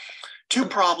phrases. Two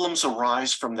problems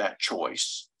arise from that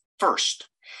choice. First,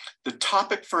 the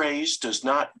topic phrase does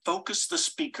not focus the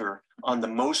speaker on the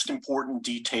most important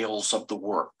details of the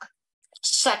work.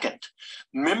 Second,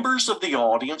 members of the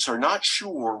audience are not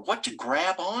sure what to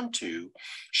grab onto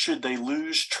should they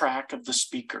lose track of the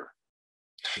speaker.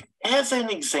 As an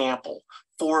example,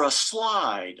 for a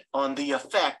slide on the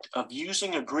effect of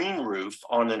using a green roof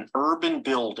on an urban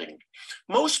building,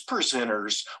 most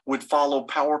presenters would follow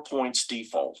PowerPoint's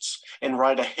defaults and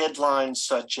write a headline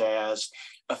such as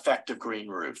effect of green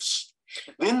roofs.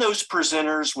 Then those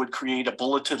presenters would create a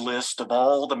bulleted list of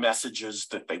all the messages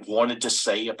that they wanted to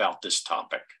say about this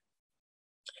topic.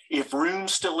 If room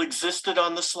still existed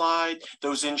on the slide,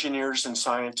 those engineers and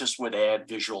scientists would add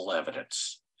visual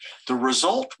evidence. The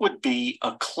result would be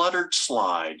a cluttered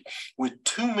slide with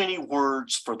too many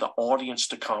words for the audience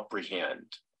to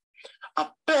comprehend. A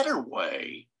better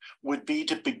way would be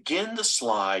to begin the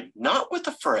slide not with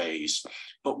a phrase,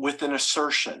 but with an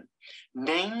assertion,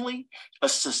 namely a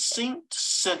succinct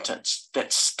sentence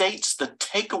that states the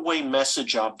takeaway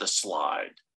message of the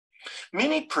slide.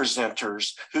 Many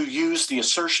presenters who use the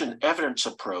assertion evidence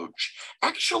approach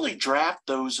actually draft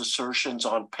those assertions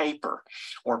on paper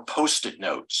or Post-it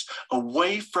notes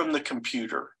away from the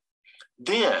computer.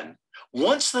 Then,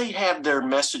 once they have their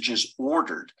messages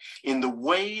ordered in the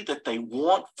way that they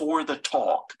want for the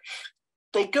talk,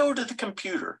 they go to the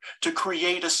computer to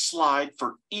create a slide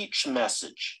for each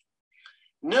message.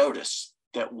 Notice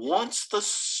that once the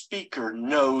speaker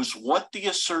knows what the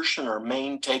assertion or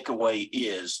main takeaway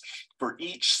is for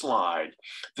each slide,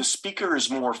 the speaker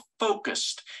is more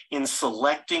focused in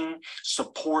selecting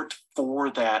support for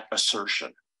that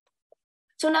assertion.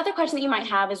 So another question that you might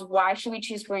have is, why should we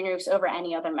choose green roofs over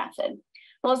any other method?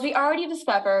 Well, as we already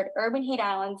discovered, urban heat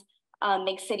islands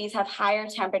make cities have higher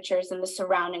temperatures than the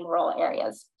surrounding rural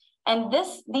areas. And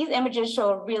these images show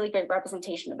a really great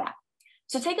representation of that.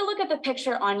 So take a look at the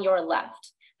picture on your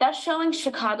left. That's showing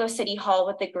Chicago City Hall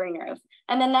with the green roof.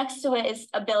 And then next to it is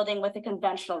a building with a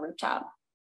conventional rooftop.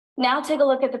 Now take a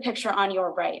look at the picture on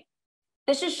your right.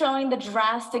 This is showing the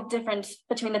drastic difference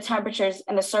between the temperatures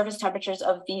and the surface temperatures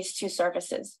of these two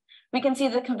surfaces. We can see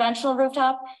the conventional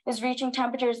rooftop is reaching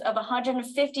temperatures of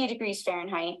 150 degrees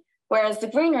Fahrenheit, whereas the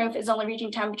green roof is only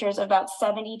reaching temperatures of about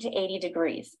 70 to 80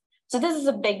 degrees. So this is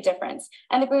a big difference.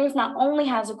 And the green roof not only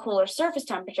has a cooler surface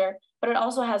temperature, but it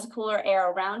also has cooler air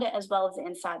around it as well as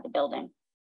inside the building.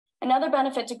 Another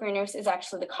benefit to green roofs is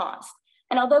actually the cost.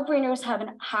 And although green roofs have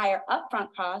a higher upfront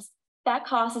cost, that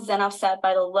cost is then offset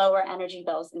by the lower energy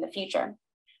bills in the future.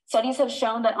 Studies have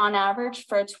shown that on average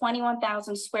for a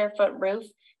 21,000 square foot roof,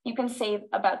 you can save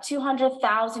about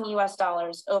 $200,000 US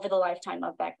over the lifetime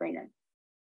of that green roof.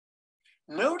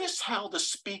 Notice how the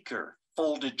speaker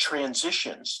folded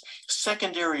transitions,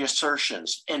 secondary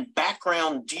assertions, and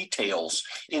background details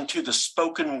into the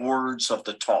spoken words of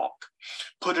the talk.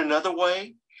 Put another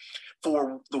way,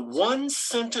 for the one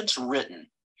sentence written,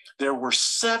 there were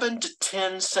 7 to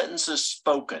 10 sentences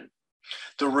spoken.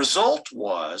 The result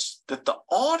was that the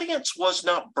audience was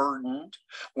not burdened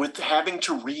with having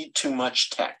to read too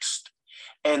much text,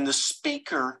 and the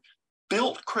speaker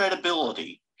built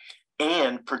credibility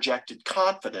and projected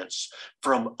confidence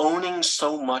from owning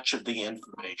so much of the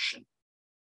information.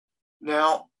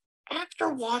 Now, after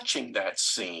watching that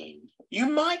scene, you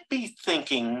might be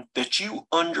thinking that you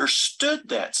understood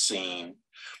that scene,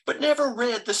 but never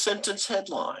read the sentence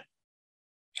headline.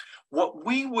 What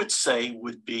we would say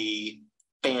would be,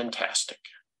 Fantastic.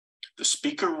 The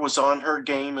speaker was on her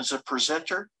game as a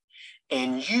presenter,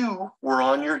 and you were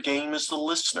on your game as the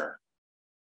listener.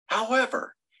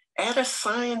 However, at a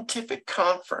scientific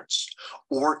conference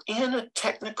or in a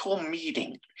technical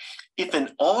meeting, if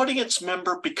an audience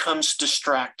member becomes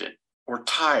distracted or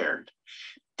tired,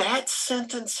 that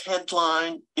sentence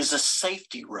headline is a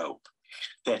safety rope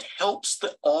that helps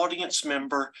the audience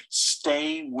member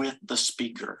stay with the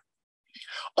speaker.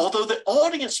 Although the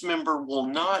audience member will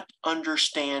not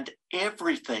understand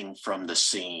everything from the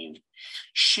scene,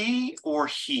 she or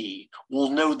he will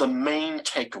know the main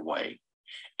takeaway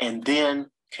and then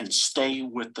can stay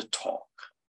with the talk.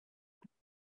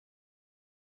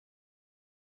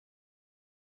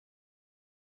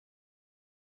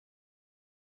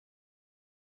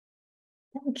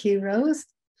 Thank you, Rose.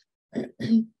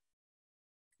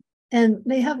 And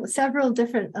they have several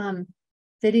different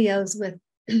videos with,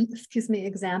 excuse me,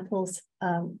 examples,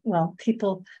 well,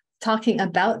 people talking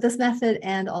about this method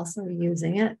and also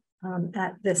using it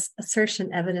at this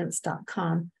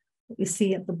assertionevidence.com that you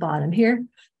see at the bottom here.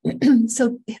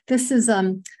 So this is,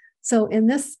 so in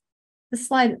this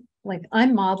slide, like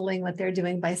I'm modeling what they're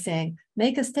doing by saying,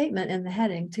 make a statement in the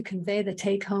heading to convey the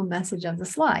take-home message of the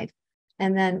slide.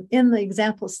 And then in the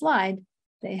example slide,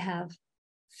 they have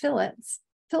fillets.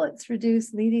 Fillets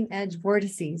reduce leading edge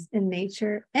vortices in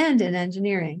nature and in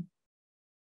engineering.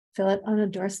 Fillet on a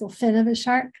dorsal fin of a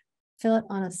shark, fillet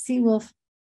on a seawolf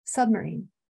submarine.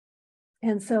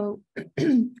 And so,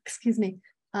 excuse me,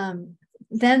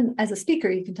 then as a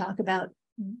speaker, you can talk about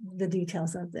the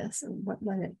details of this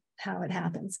and how it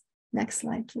happens. Next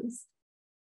slide, please.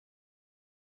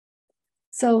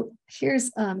 So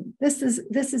here's, this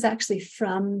is actually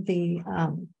from the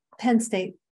Penn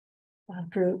State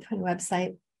group and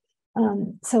website.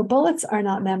 So bullets are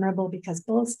not memorable because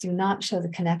bullets do not show the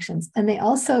connections, and they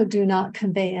also do not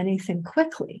convey anything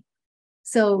quickly.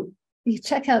 So you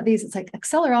check out these, it's like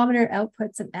accelerometer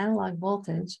outputs an analog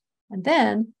voltage, and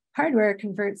then hardware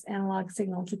converts analog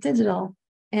signal to digital.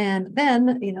 And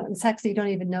then, you know, it's actually, you don't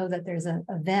even know that there's a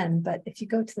then, but if you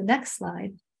go to the next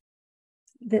slide,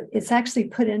 it's actually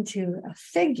put into a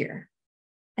figure.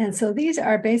 And so these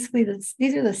are basically,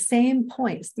 these are the same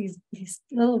points. These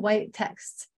little white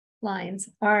text lines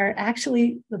are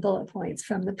actually the bullet points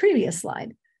from the previous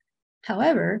slide.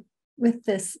 However, with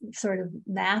this sort of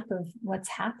map of what's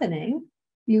happening,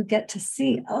 you get to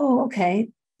see, oh, okay,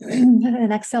 an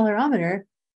accelerometer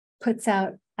puts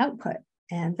out output,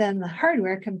 and then the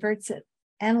hardware converts it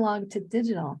analog to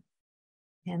digital.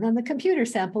 And then the computer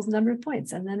samples the number of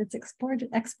points, and then it's exported,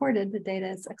 the data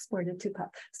is exported to PUB.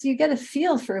 So you get a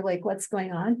feel for like what's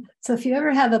going on. So if you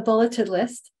ever have a bulleted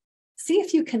list, see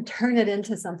if you can turn it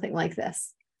into something like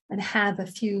this and have a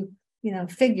few, you know,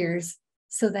 figures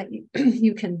so that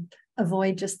you can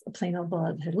avoid just a plain old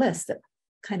bulleted list that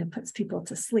kind of puts people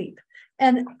to sleep.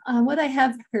 And what I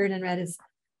have heard and read is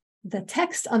the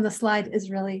text on the slide is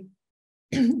really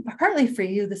partly for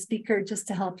you, the speaker, just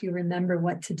to help you remember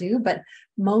what to do, but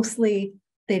mostly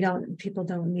people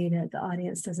don't need it. The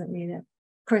audience doesn't need it.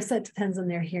 Of course, that depends on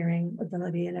their hearing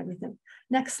ability and everything.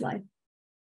 Next slide,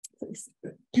 please.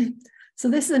 So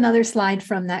this is another slide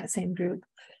from that same group.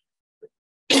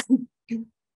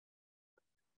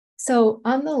 So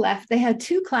on the left, they had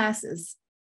two classes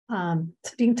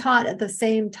being taught at the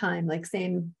same time, like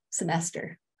same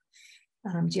semester,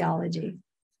 geology.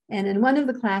 And in one of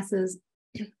the classes,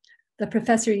 the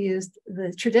professor used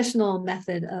the traditional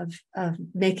method of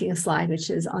making a slide,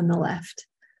 which is on the left.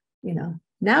 You know,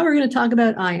 now we're going to talk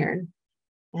about iron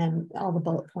and all the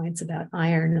bullet points about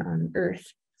iron on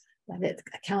Earth, that it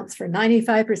accounts for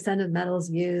 95% of metals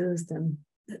used and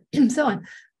so on.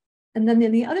 And then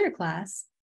in the other class,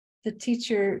 the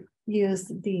teacher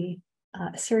used the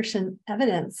assertion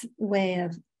evidence way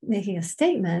of making a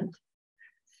statement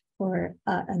or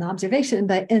an observation,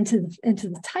 but into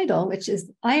the title, which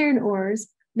is iron ores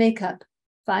make up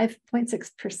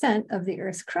 5.6% of the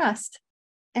Earth's crust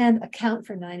and account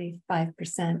for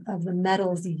 95% of the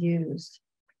metals used.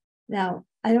 Now,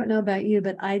 I don't know about you,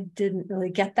 but I didn't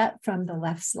really get that from the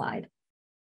left slide.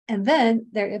 And then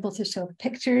they're able to show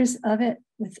pictures of it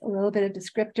with a little bit of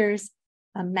descriptors,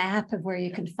 a map of where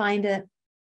you can find it,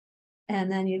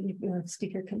 and then the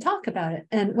speaker can talk about it.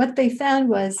 And what they found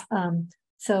was,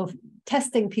 so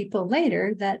testing people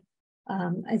later, that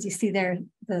as you see there,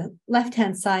 the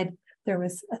left-hand side, there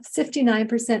was a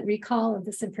 59% recall of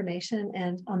this information.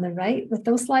 And on the right, with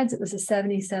those slides, it was a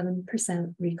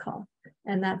 77% recall.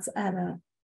 And that's at a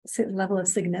level of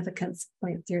significance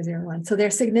 0.001. So they're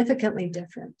significantly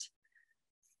different.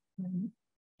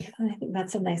 I think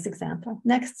that's a nice example.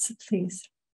 Next, please.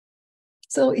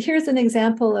 So here's an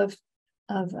example of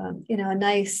you know, a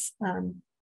nice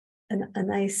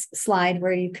slide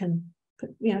where you can,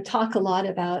 you know, talk a lot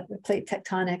about the plate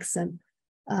tectonics and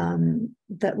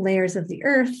the layers of the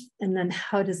earth, and then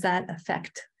how does that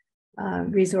affect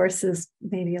resources,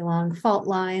 maybe along fault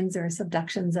lines or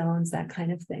subduction zones, that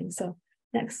kind of thing. So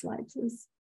next slide, please.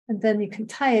 And then you can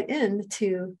tie it in to,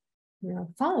 you know,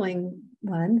 following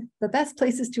one. The best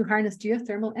places to harness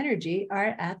geothermal energy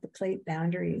are at the plate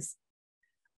boundaries.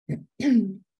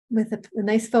 With a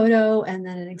nice photo and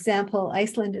then an example,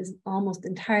 Iceland is almost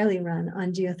entirely run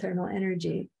on geothermal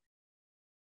energy.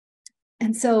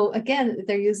 And so again,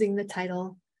 they're using the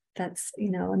title that's, you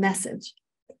know, a message.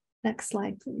 Next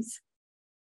slide, please.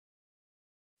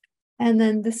 And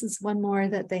then this is one more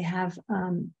that they have.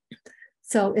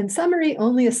 So in summary,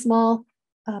 only a small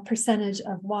percentage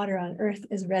of water on Earth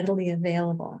is readily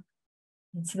available.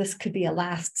 And so this could be a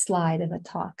last slide of a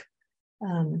talk.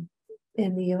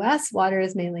 In the US, water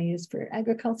is mainly used for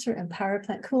agriculture and power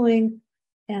plant cooling.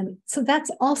 And so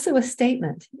that's also a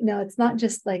statement. You know, it's not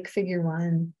just like figure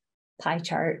one pie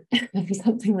chart or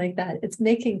something like that. It's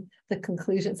making the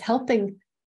conclusions, helping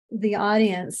the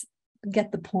audience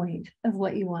get the point of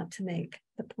what you want to make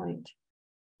the point.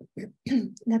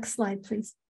 Next slide,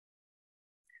 please.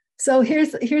 So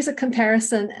here's a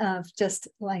comparison of just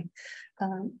like,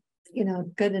 you know,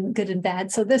 good and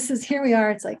bad. So this is, here we are,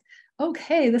 it's like,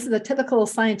 okay, this is a typical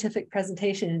scientific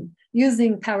presentation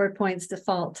using PowerPoint's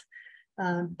default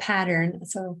pattern.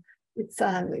 So it's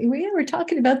we're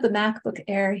talking about the MacBook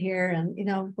Air here, and you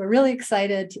know, we're really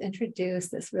excited to introduce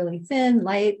this really thin,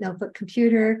 light notebook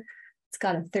computer. It's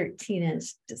got a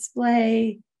 13-inch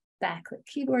display, backlit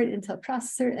keyboard, Intel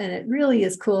processor, and it really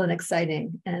is cool and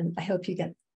exciting. And I hope you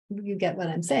get what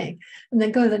I'm saying. And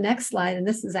then go to the next slide, and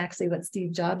this is actually what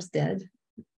Steve Jobs did.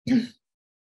 And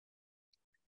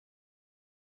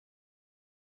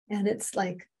it's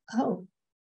like, oh,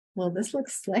 well, this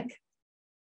looks slick.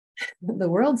 The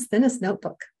world's thinnest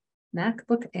notebook,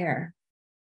 MacBook Air.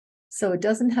 So it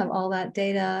doesn't have all that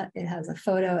data. It has a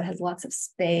photo. It has lots of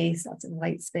space, lots of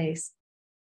white space.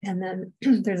 And then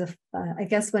there's I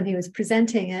guess when he was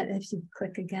presenting it, if you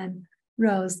click again,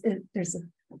 Rose, there's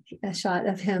a shot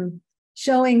of him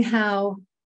showing how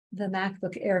the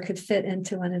MacBook Air could fit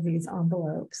into one of these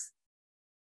envelopes.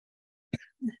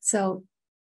 So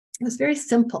it was very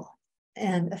simple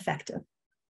and effective.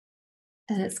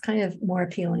 And it's kind of more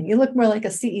appealing. You look more like a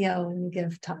CEO when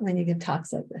you give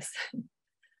talks like this.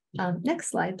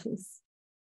 Next slide, please.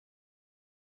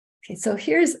 Okay, so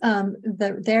here's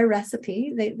their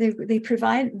recipe. They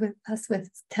provide us with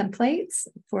templates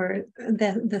for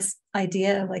this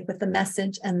idea, like with the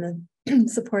message and the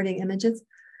supporting images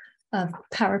of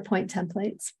PowerPoint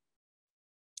templates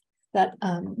that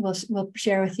we'll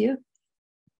share with you.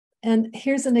 And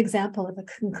here's an example of a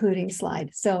concluding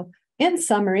slide. So in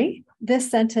summary, this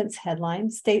sentence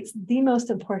headline states the most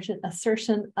important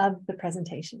assertion of the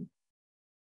presentation.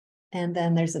 And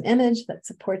then there's an image that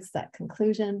supports that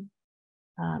conclusion.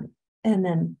 And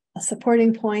then a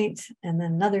supporting point, and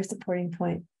then another supporting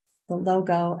point, the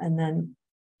logo, and then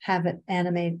have it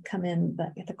animate, come in,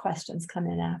 the questions come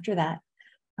in after that.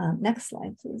 Next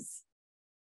slide, please.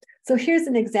 So here's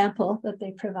an example that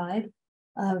they provide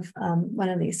of one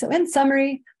of these. So in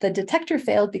summary, the detector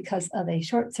failed because of a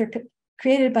short circuit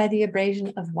created by the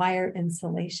abrasion of wire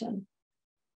insulation.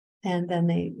 And then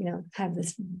they, you know, have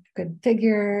this good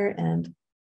figure and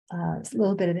a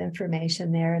little bit of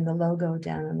information there and the logo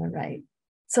down on the right.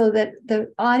 So that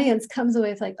the audience comes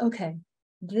away with like, okay,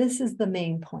 this is the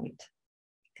main point.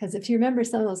 Because if you remember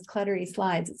some of those cluttery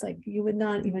slides, it's like you would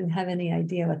not even have any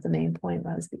idea what the main point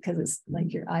was because it's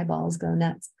like your eyeballs go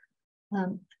nuts.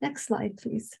 Next slide,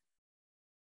 please.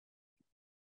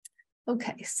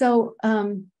 Okay, so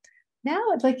now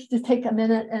I'd like you to take a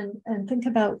minute and think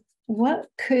about what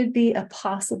could be a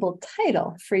possible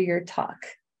title for your talk.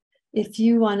 If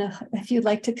you'd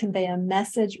like to convey a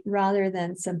message rather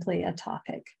than simply a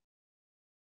topic.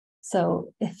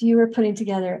 So if you were putting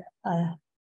together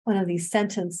one of these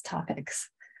sentence topics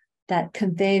that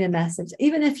conveyed a message,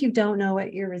 even if you don't know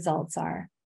what your results are,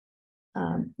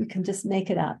 you can just make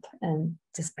it up and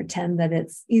just pretend that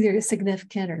it's either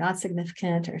significant or not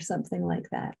significant or something like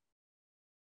that.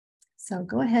 So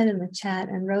go ahead in the chat.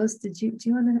 And Rose, do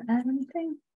you want to add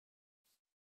anything?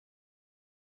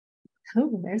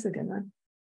 Oh, there's a good one.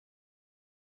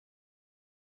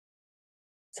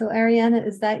 So Ariana,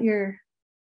 is that your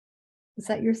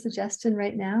suggestion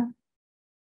right now?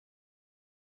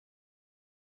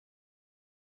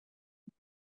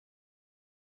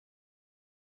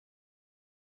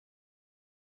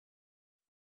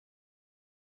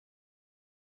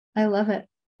 I love it.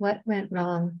 What went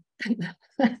wrong?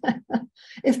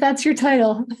 If that's your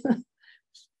title.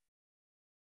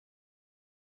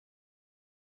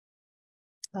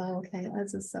 Oh, okay,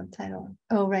 as a subtitle.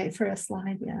 Oh, right, for a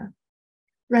slide, yeah.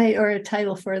 Right, or a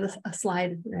title for a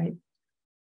slide, right.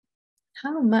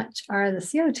 How much are the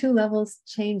CO2 levels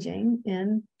changing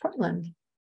in Portland?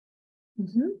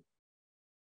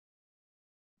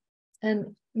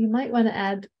 And you might want to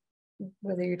add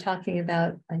whether you're talking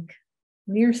about like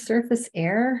near surface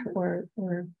air or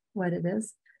what it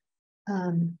is.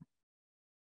 Some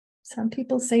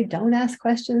people say don't ask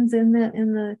questions in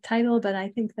the title, but I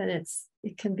think that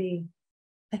it can be,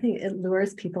 I think it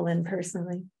lures people in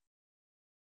personally.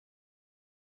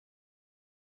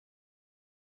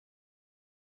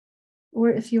 Or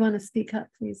if you want to speak up,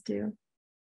 please do.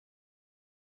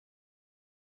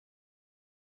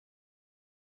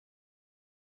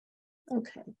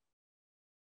 Okay.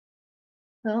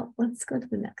 Well, let's go to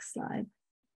the next slide.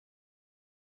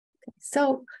 Okay.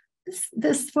 So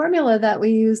this formula that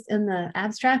we used in the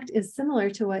abstract is similar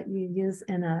to what you use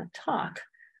in a talk,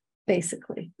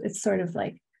 basically. It's sort of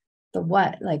like the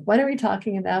what, like what are we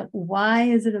talking about? Why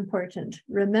is it important?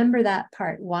 Remember that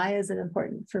part. Why is it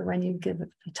important for when you give a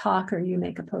talk or you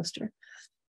make a poster?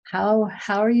 How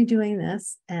are you doing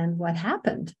this and what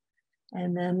happened?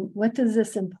 And then what does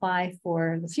this imply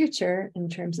for the future in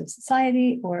terms of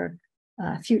society or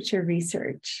future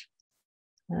research?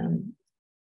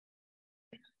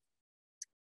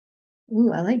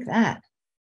 Ooh, I like that.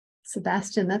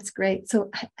 Sebastian, that's great.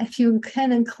 So if you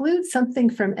can include something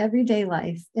from everyday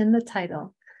life in the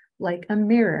title, like a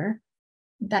mirror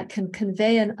that can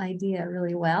convey an idea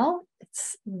really well,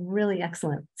 it's really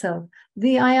excellent. So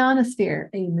the ionosphere,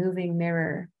 a moving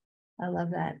mirror. I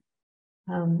love that.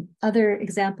 Other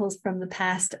examples from the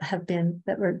past have been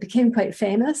became quite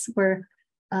famous were,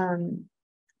 let's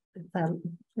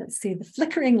see, the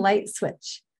flickering light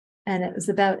switch. And it was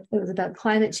about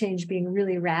climate change being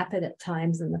really rapid at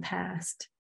times in the past.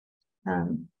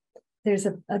 There's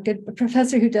a good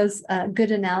professor who does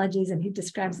good analogies, and he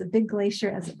describes a big glacier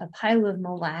as a pile of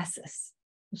molasses,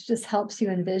 which just helps you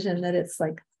envision that it's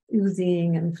like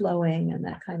oozing and flowing and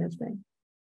that kind of thing.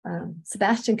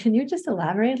 Sebastian, can you just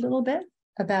elaborate a little bit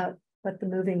about what the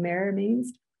moving mirror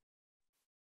means?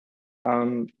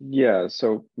 Yeah,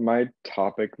 so my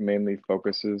topic mainly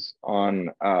focuses on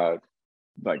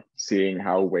like seeing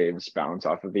how waves bounce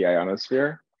off of the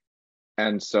ionosphere.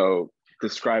 And so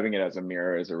describing it as a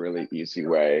mirror is a really easy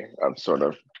way of sort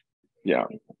of, yeah,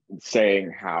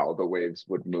 saying how the waves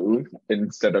would move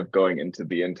instead of going into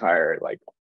the entire, like,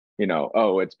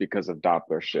 oh, it's because of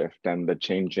Doppler shift and the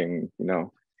changing,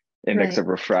 index of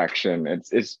refraction.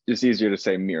 It's just easier to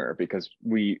say mirror because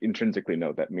we intrinsically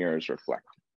know that mirrors reflect.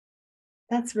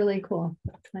 That's really cool.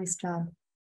 Nice job.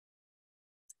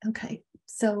 Okay,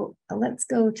 so let's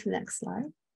go to the next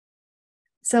slide.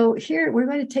 So here we're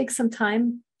going to take some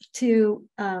time to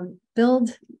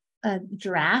build a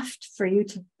draft for you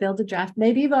to build a draft.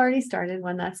 Maybe you've already started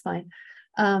one, that's fine.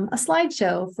 A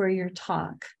slideshow for your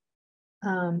talk.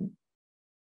 And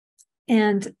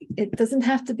it doesn't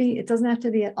have to be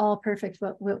at all perfect.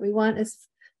 What we want is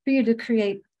for you to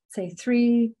create, say,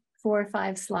 3, 4,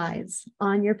 5 slides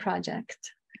on your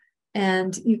project.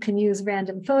 And you can use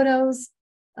random photos,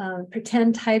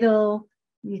 pretend title.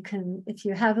 You can, if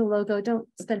you have a logo, don't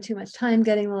spend too much time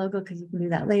getting the logo because you can do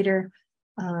that later.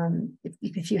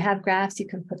 If you have graphs, you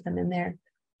can put them in there.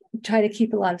 Try to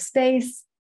keep a lot of space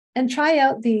and try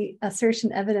out the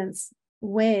assertion evidence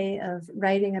way of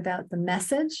writing about the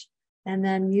message and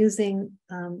then using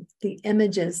the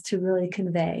images to really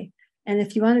convey. And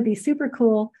if you want to be super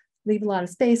cool, leave a lot of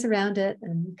space around it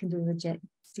and you can do the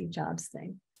Steve Jobs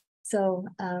thing. So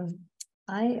what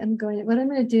I'm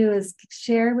going to do is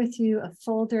share with you a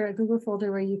folder, a Google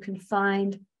folder where you can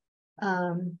find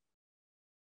 4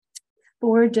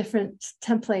 different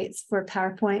templates for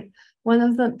PowerPoint.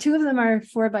 2 of them are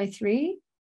 4:3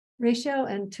 ratio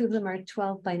and 2 of them are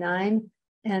 12:9.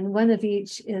 And one of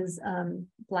each is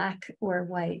black or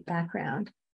white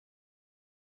background.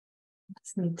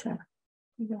 Just need to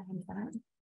grab that.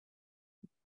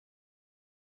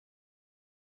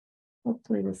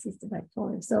 Hopefully this is the right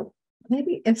folder. So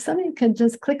maybe if somebody could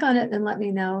just click on it and let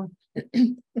me know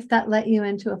if that let you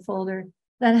into a folder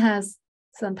that has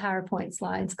some PowerPoint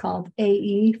slides called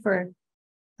AE for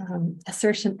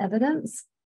assertion evidence.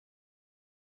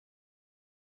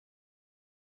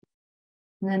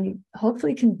 And then you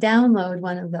hopefully can download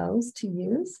one of those to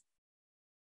use.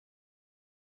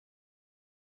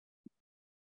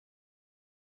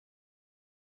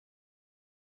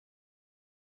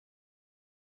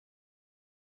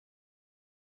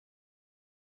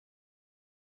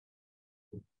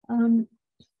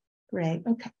 Great.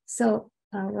 Okay. So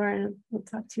Lauren, we'll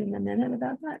talk to you in a minute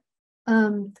about that.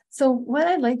 So what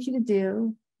I'd like you to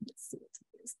do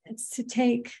is to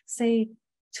take, say,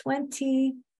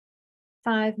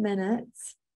 25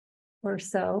 minutes or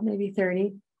so, maybe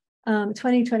 30,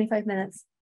 20, 25 minutes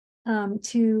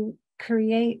to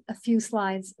create a few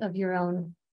slides of your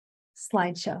own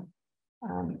slideshow.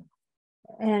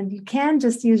 And you can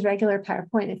just use regular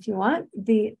PowerPoint if you want.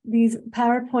 These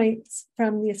PowerPoints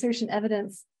from the assertion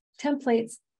evidence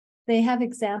templates, they have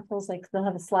examples, like they'll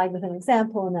have a slide with an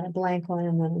example and then a blank one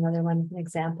and then another one with an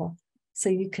example. So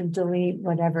you can delete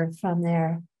whatever from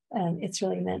there. And it's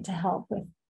really meant to help with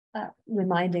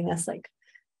reminding us like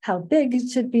how big it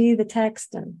should be, the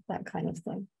text and that kind of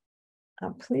thing.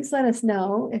 Please let us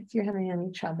know if you're having any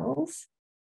troubles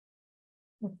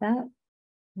with that.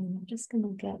 I'm just going to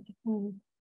get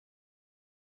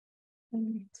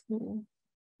into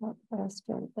what else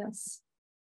for this.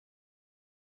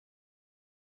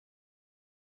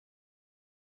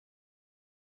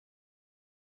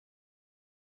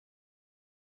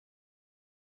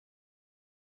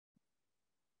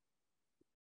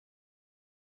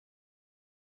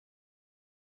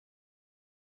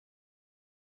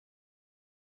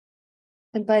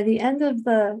 And by the end of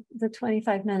the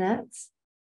 25 minutes,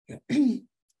 we're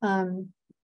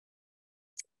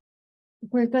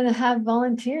going to have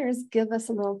volunteers give us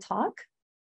a little talk,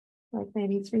 like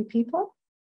maybe 3 people,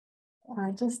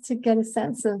 just to get a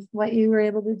sense of what you were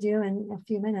able to do in a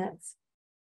few minutes.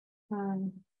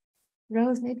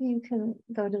 Rose, maybe you can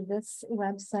go to this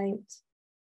website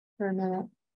for a minute.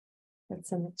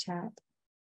 That's in the chat.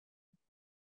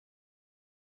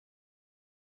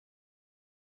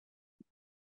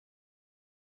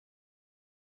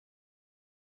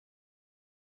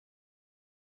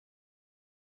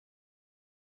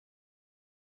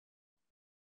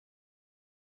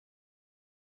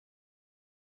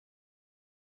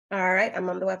 All right, I'm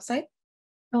on the website.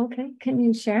 Okay, can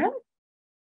you share it?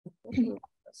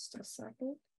 Just a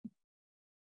second.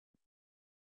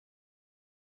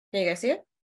 Can you guys see it?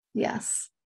 Yes.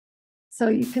 So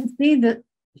you can see that,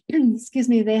 excuse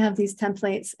me, they have these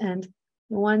templates, and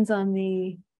the ones on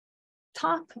the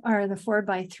top are the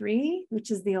 4x3,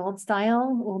 which is the older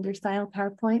style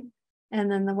PowerPoint. And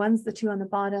then the 2 on the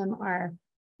bottom are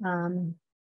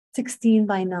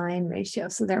 16:9 ratio.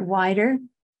 So they're wider.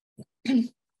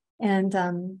 And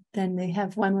then they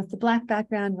have one with the black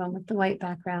background, one with the white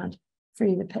background for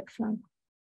you to pick from.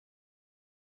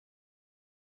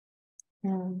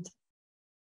 And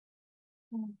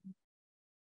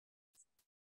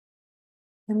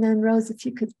then Rose, if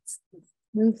you could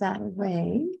move that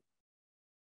away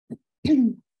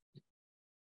and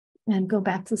go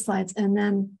back to slides and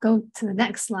then go to the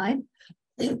next slide.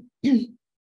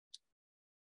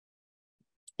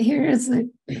 Here is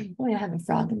the, boy, I have a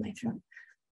frog in my throat.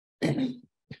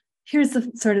 Here's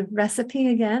the sort of recipe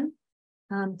again,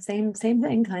 same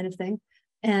thing kind of thing.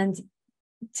 And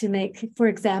to make, for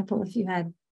example, if you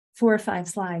had 4 or 5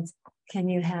 slides, can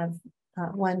you have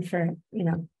one for,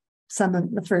 some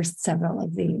of the first several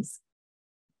of these?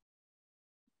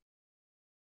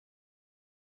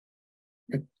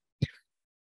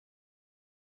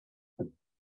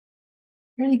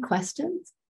 Any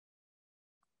questions?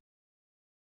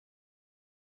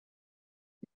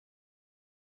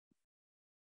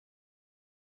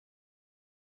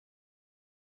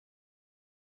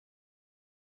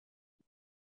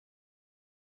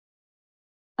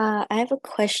 I have a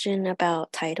question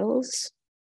about titles.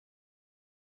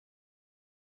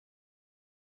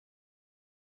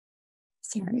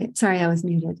 Sorry, I was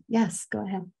muted. Yes, go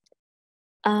ahead.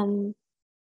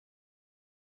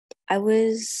 I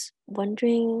was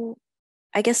wondering,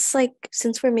 I guess like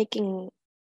since we're making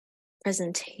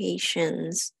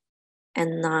presentations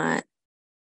and not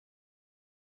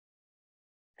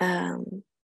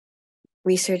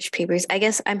research papers, I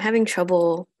guess I'm having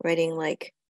trouble writing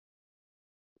like,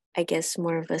 I guess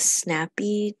more of a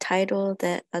snappy title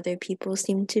that other people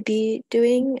seem to be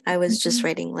doing. I was just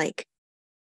writing like,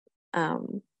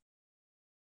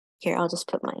 here, I'll just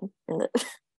put mine in the,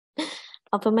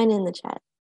 I'll put mine in the chat.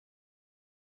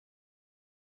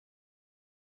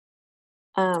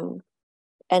 And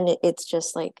it's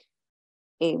just like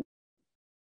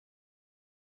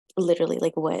literally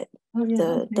like what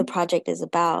the project is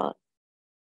about.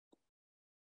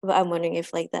 But I'm wondering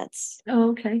if like that's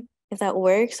if that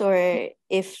works, or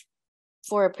if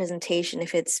for a presentation,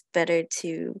 if it's better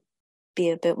to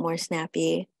be a bit more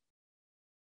snappy.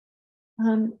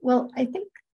 Well, I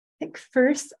think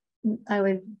first I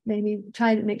would maybe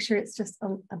try to make sure it's just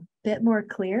a bit more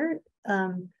clear.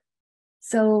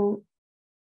 So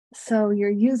you're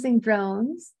using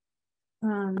drones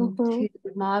to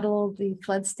model the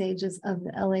flood stages of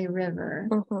the LA River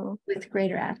with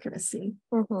greater accuracy.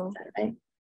 Is that right?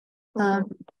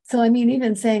 So I mean,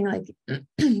 even saying like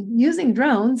using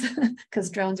drones, because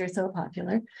drones are so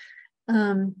popular,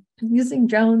 using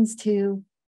drones to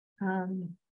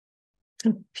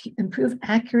improve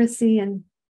accuracy and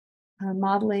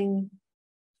modeling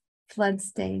flood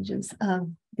stages of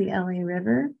the LA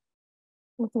River.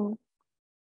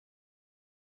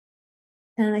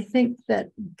 And I think that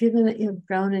given that you have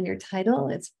drone in your title,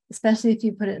 it's especially if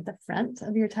you put it at the front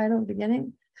of your title at the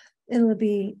beginning, it'll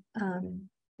be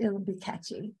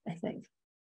catchy, I think.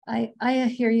 I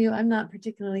hear you. I'm not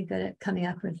particularly good at coming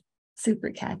up with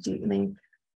super catchy. I mean,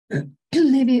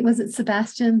 maybe was it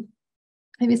Sebastian?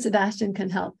 Maybe Sebastian can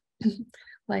help,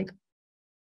 like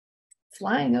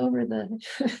flying over the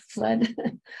flood.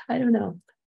 I don't know.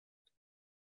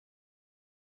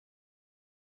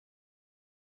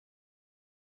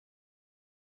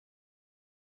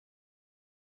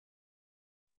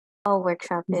 I'll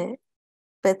workshop it,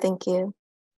 but thank you.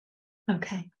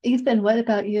 Okay. Ethan, what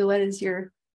about you? What is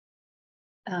your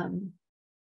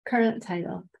current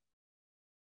title?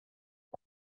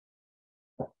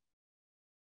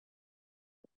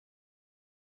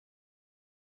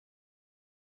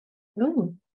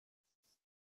 Oh,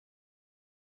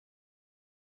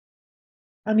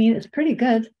 I mean, it's pretty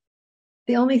good.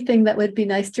 The only thing that would be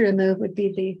nice to remove would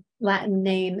be the Latin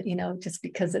name, you know, just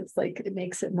because it's like, it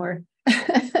makes it more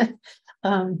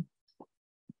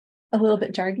a little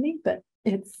bit jargony, but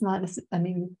it's not, I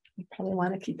mean, you probably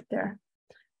want to keep it there.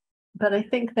 But I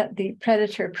think that the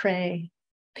predator-prey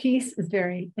piece is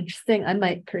very interesting. I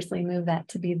might personally move that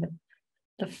to be the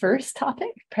first topic,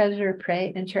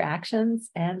 predator-prey interactions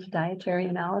and dietary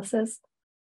analysis.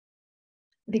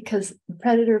 Because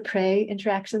predator-prey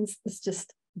interactions is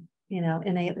just, you know,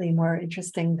 innately more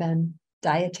interesting than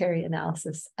dietary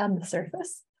analysis on the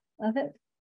surface of it.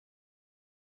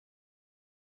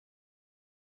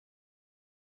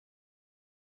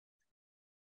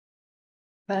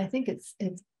 But I think it's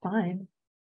fine.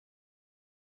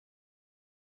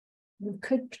 We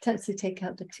could potentially take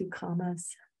out the 2 commas.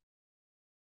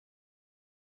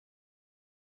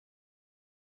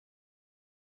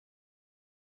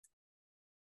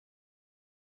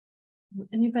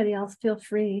 Anybody else, feel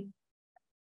free.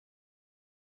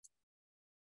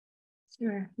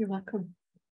 Sure, you're welcome.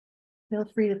 Feel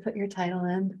free to put your title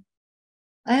in.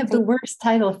 I have the worst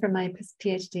title for my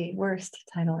PhD, worst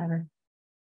title ever.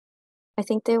 I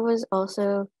think there was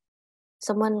also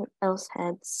someone else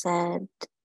had said,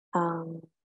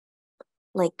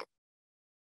 like,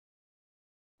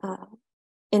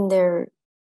 in their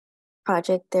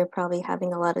project, they're probably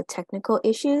having a lot of technical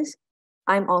issues.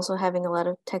 I'm also having a lot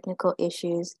of technical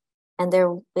issues, and they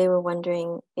were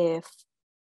wondering if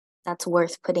that's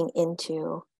worth putting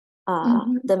into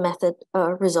the method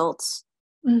results.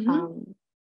 What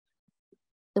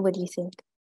do you think?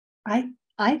 I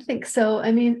think so.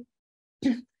 I mean,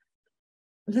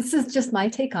 this is just my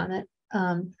take on it.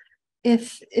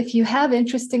 If you have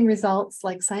interesting results,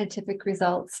 like scientific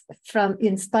results, from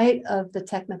in spite of the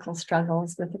technical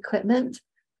struggles with equipment,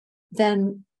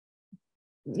 then,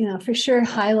 you know, for sure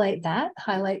highlight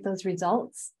those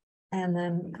results, and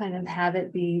then kind of have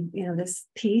it be, you know, this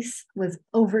piece was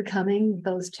overcoming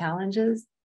those challenges.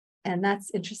 And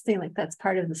that's interesting. Like, that's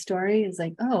part of the story, is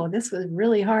like, oh, this was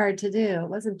really hard to do. It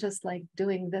wasn't just like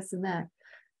doing this and that.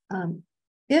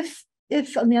 If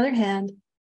on the other hand,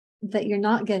 that you're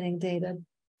not getting data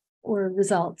or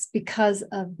results because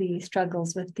of the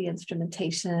struggles with the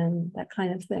instrumentation, that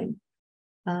kind of thing,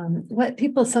 what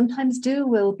people sometimes do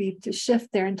will be to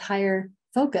shift their entire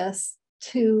focus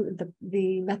to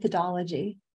the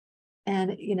methodology.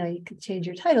 And, you know, you could change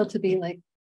your title to be like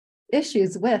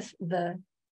issues with the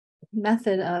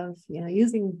method of, you know,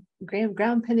 using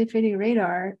ground penetrating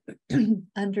radar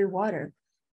underwater.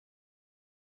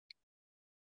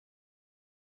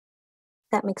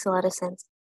 That makes a lot of sense.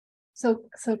 So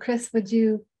Chris, would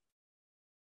you,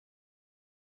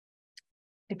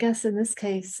 I guess in this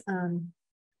case, I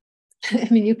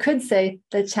mean, you could say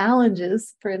the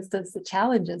challenges, for instance, the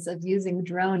challenges of using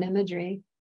drone imagery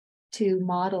to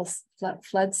model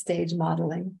flood stage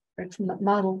modeling, or to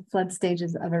model flood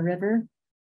stages of a river.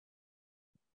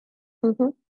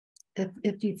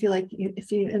 If you feel like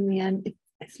if you in the end,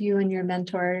 if you and your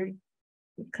mentor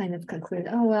kind of conclude,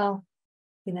 oh, well,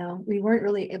 you know, we weren't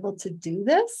really able to do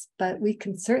this, but we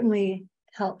can certainly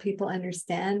help people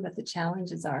understand what the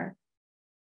challenges are.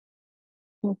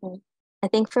 I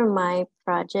think for my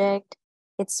project,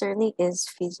 it certainly is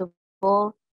feasible,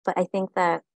 but I think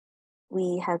that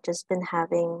we have just been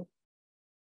having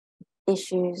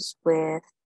issues with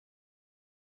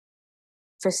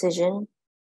precision,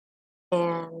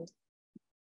 and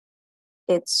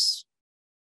it's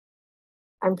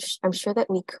I'm sure that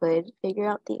we could figure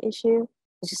out the issue.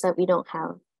 It's just that we don't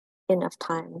have enough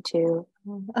time to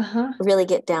really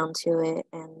get down to it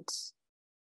and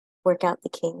work out the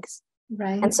kinks.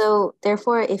 Right. And so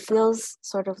therefore it feels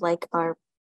sort of like our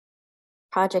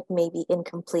project may be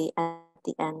incomplete at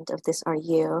the end of this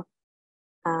RU.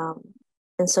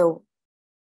 And so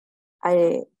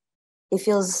it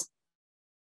feels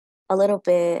a little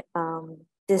bit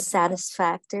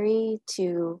dissatisfactory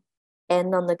to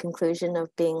end on the conclusion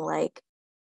of being like,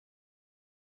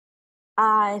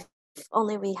 if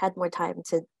only we had more time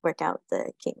to work out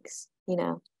the kinks, you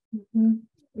know?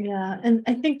 Yeah, and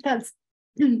I think that's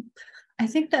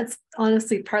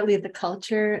honestly partly the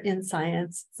culture in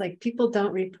science. It's like people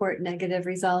don't report negative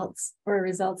results or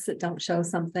results that don't show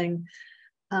something.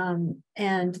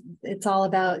 And it's all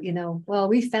about, well,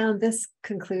 we found this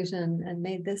conclusion and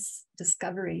made this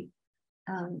discovery.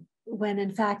 When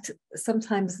in fact,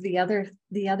 sometimes the other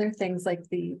things like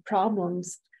the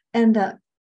problems end up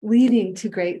leading to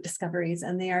great discoveries,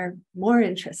 and they are more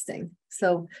interesting.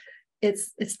 So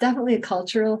it's definitely a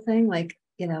cultural thing, like,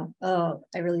 oh,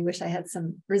 I really wish I had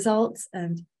some results.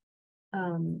 And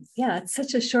yeah, it's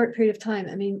such a short period of time.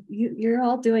 I mean, you're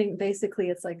all doing, basically,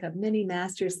 it's like a mini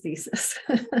master's thesis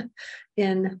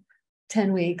in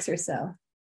 10 weeks or so.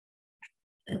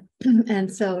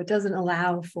 And so it doesn't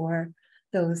allow for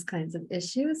those kinds of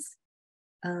issues.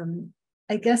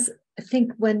 I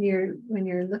think when you're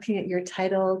looking at your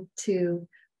title, to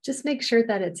just make sure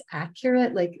that it's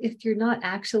accurate. Like if you're not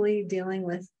actually dealing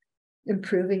with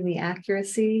improving the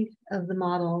accuracy of the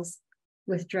models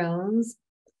with drones,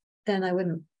 then I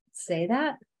wouldn't say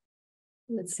that.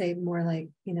 I would say more like,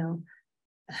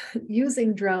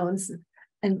 using drones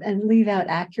and leave out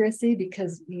accuracy,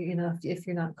 because if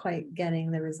you're not quite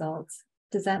getting the results.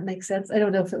 Does that make sense? I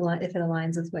don't know if it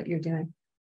aligns with what you're doing.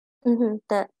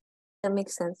 That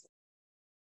makes sense.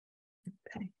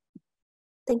 Okay.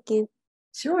 Thank you.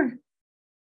 Sure.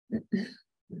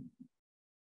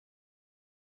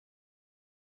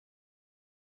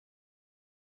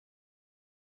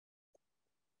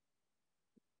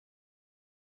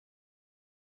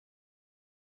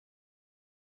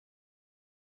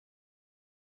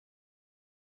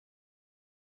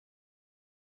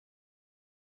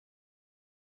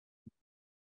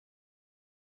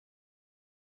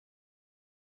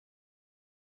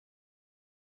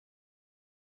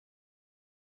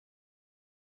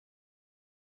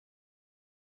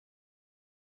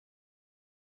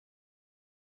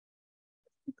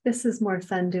 This is more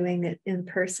fun doing it in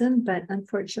person, but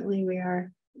unfortunately we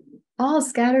are all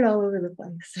scattered all over the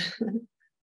place.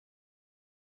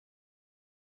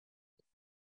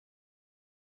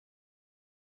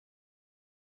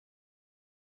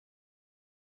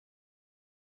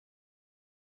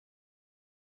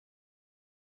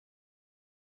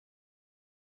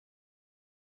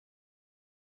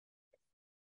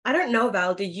 I don't know,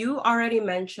 Val, did you already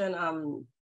mention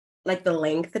like the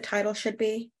length the title should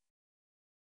be?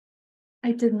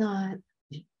 I did not.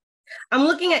 I'm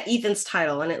looking at Ethan's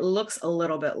title and it looks a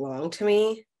little bit long to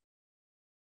me.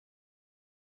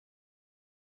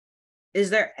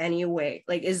 Is there any way,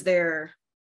 like, is there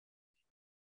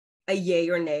a yay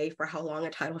or nay for how long a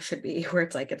title should be, where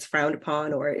it's like it's frowned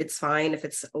upon or it's fine if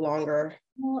it's longer?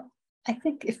 Well, I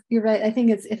think if you're right, I think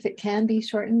it's, if it can be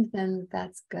shortened, then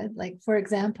that's good. Like, for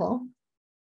example,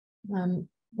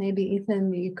 maybe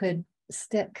Ethan, you could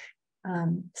stick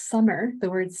summer,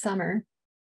 the word summer,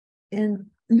 in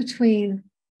between,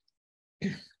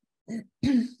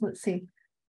 let's see,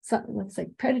 so let's say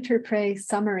predator prey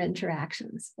summer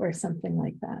interactions or something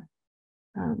like that.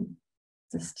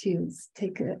 Just to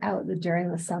take it out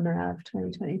during the summer of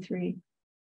 2023.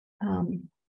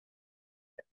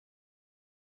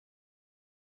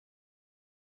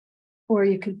 Or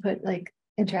you could put like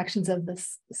interactions of the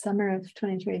summer of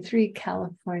 2023,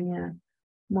 California,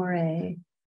 Moray,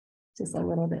 just a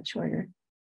little bit shorter.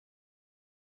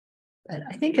 But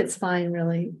I think it's fine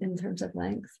really in terms of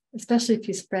length, especially if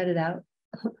you spread it out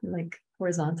like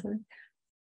horizontally.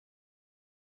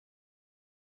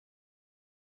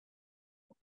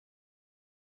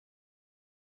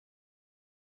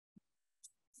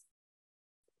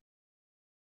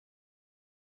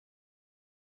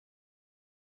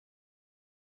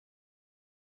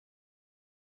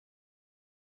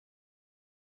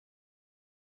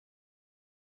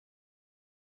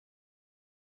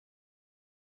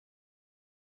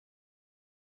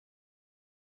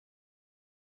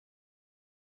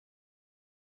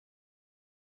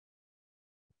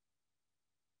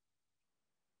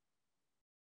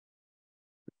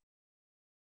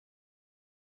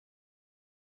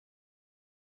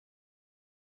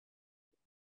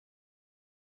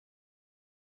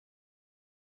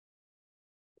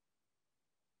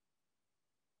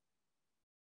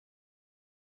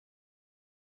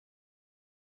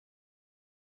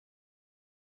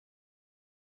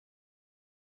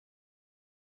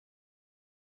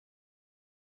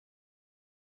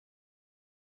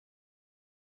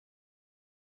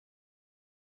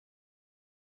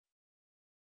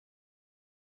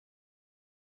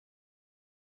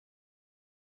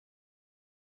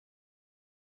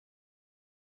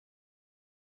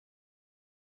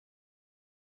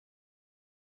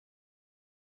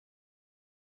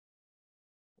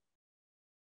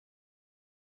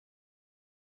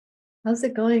 How's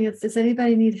it going? Does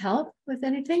anybody need help with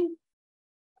anything?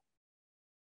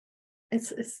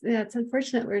 Yeah, it's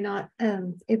unfortunate we're not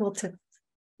able to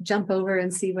jump over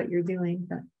and see what you're doing,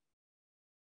 but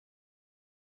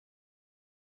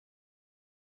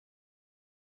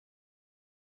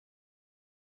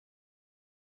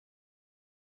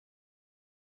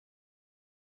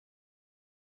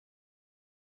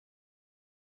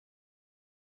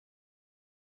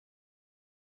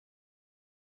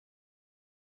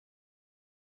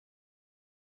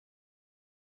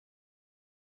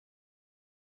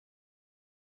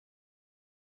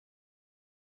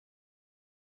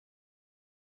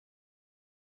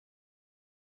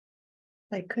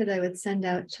if I could, I would send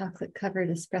out chocolate covered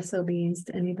espresso beans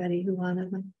to anybody who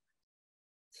wanted them.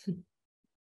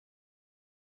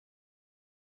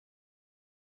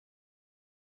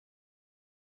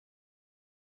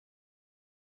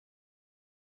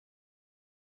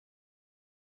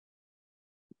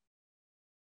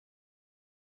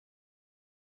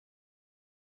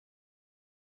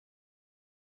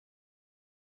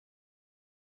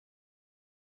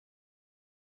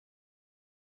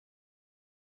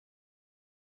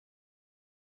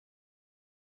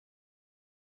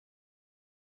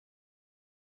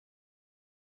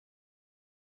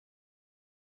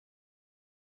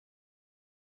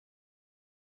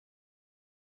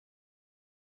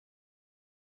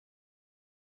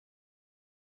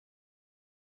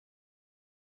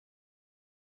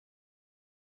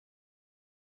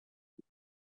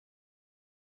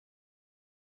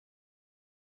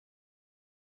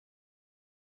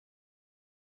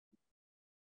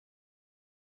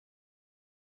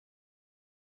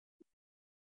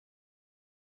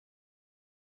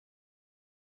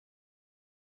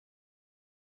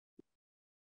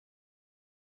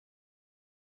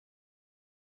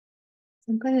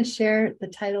 I'm going to share the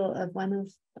title of one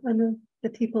of the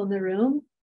people in the room.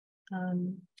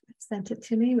 Sent it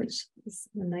to me, which is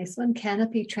a nice one.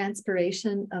 Canopy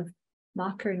Transpiration of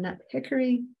Mocker Nut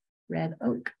Hickory, Red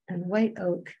Oak, and White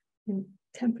Oak in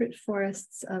temperate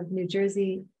forests of New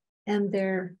Jersey and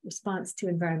their response to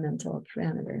environmental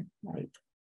parameter light.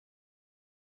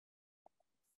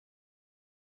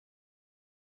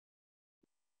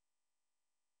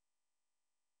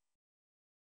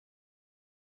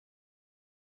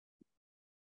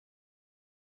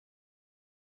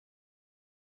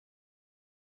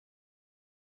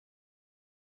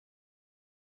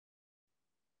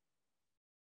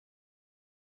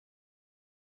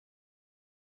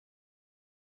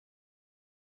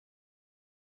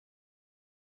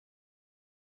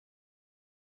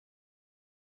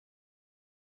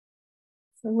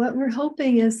 So what we're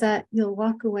hoping is that you'll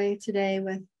walk away today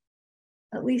with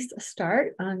at least a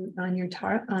start on your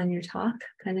talk,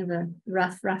 kind of a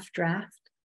rough draft.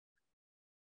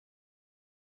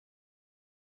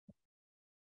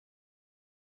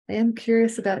 I am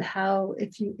curious about how,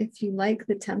 if you like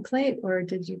the template, or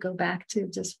did you go back to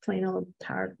just plain old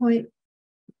PowerPoint?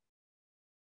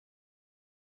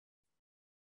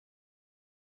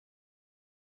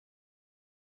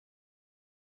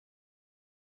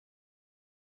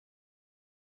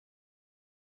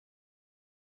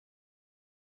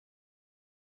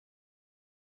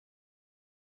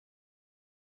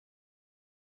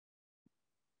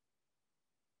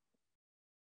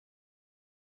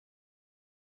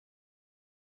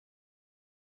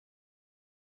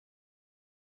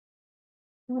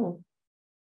 Oh,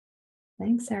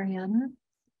 thanks, Ariana.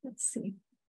 Let's see.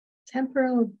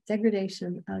 Temporal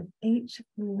degradation of H.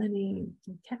 linear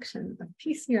detection of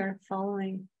PCR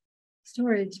following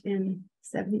storage in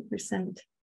 70%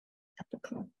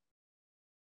 ethical.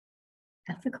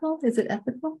 Ethical? Is it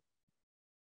ethical?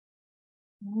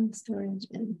 Following storage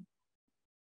in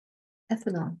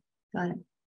ethanol. Got it.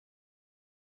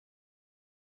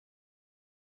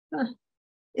 Huh.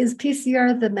 Is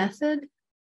PCR the method?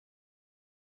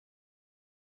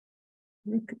 I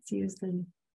think it's used in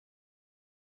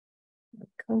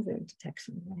COVID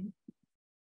detection, right?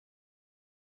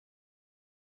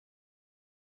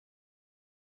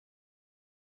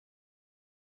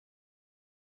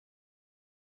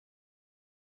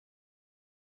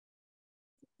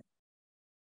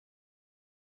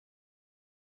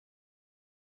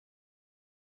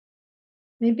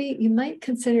 Maybe you might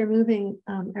consider moving,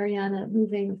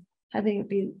 Ariana, having it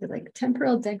be like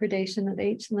temporal degradation of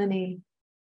H. linear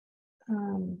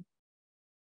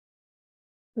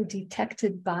were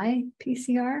detected by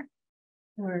PCR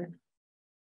or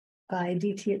by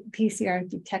PCR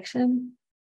detection,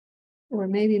 or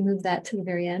maybe move that to the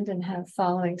very end and have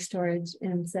following storage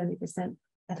in 70%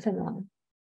 ethanol.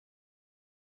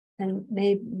 And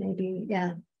maybe,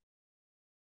 yeah.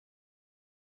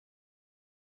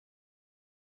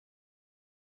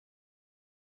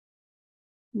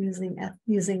 using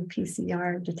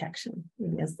PCR detection,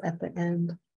 I guess, at the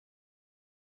end.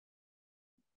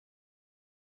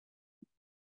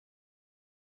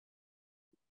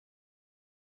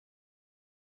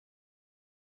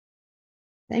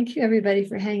 Thank you, everybody,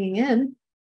 for hanging in.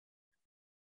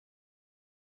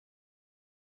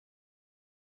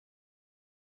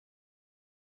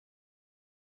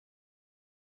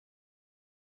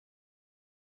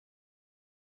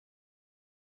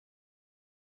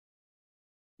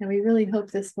 And we really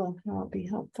hope this will be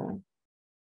helpful.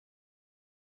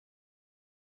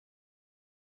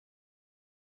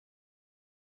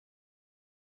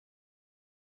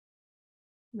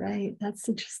 Right, that's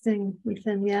interesting,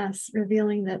 Ethan. Yes,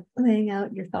 revealing that laying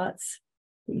out your thoughts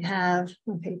that you have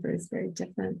on paper is very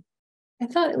different. I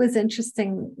thought it was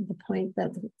interesting, the point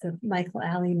that the Michael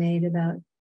Alley made about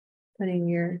putting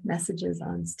your messages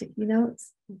on sticky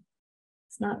notes.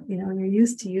 It's not, when you're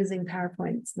used to using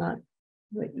PowerPoint, it's not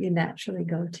what you naturally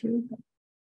go to.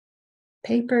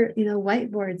 Paper,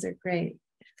 whiteboards are great.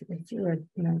 If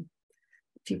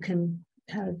you can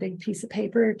have a big piece of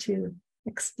paper to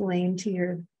explain to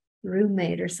your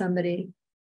roommate or somebody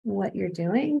what you're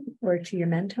doing, or to your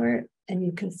mentor,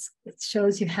 and it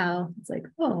shows you how. It's like,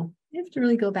 oh, you have to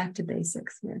really go back to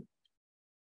basics here.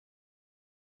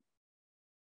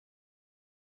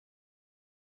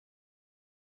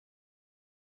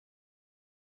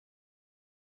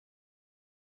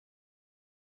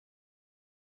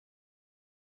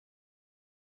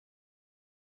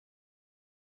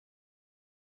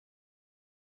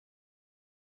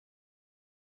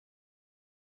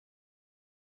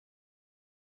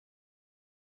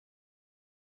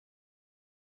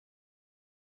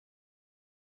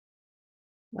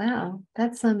 Wow,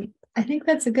 that's I think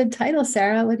that's a good title,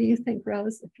 Sarah. What do you think,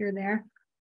 Rose, if you're there?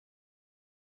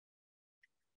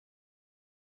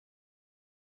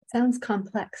 Sounds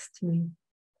complex to me.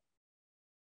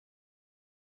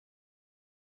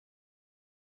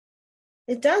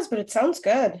 It does, but it sounds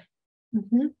good.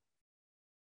 Mm-hmm.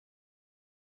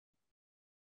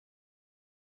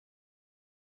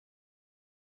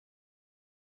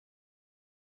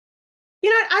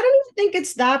 I don't even think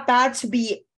it's that bad to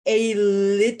be a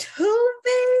little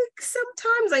vague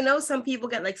sometimes. I know some people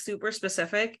get like super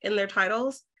specific in their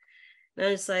titles. And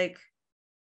it's like,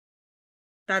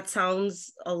 that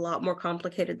sounds a lot more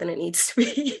complicated than it needs to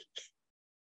be.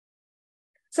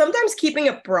 Sometimes keeping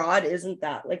it broad isn't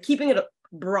that. Like keeping it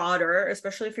broader,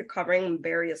 especially if you're covering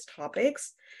various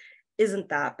topics, isn't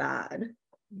that bad.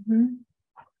 Mm-hmm.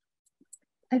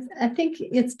 I think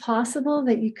it's possible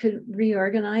that you could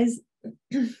reorganize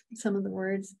some of the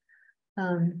words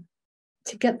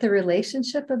to get the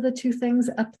relationship of the two things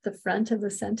up the front of the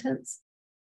sentence.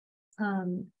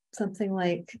 Something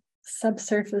like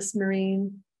subsurface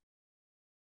marine,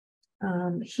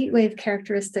 heat wave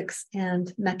characteristics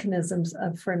and mechanisms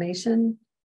of formation,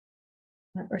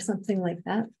 or something like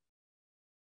that.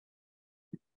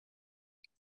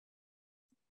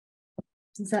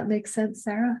 Does that make sense,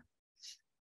 Sarah?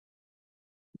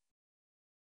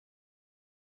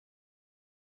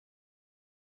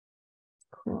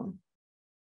 Cool.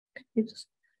 Just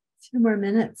 2 more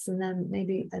minutes, and then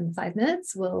maybe in 5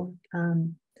 minutes we'll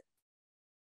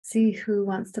see who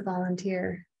wants to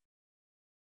volunteer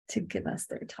to give us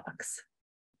their talks.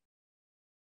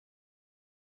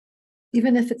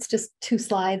 Even if it's just 2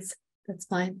 slides, that's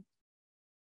fine.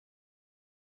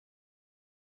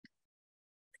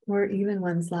 Or even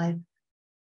 1 slide.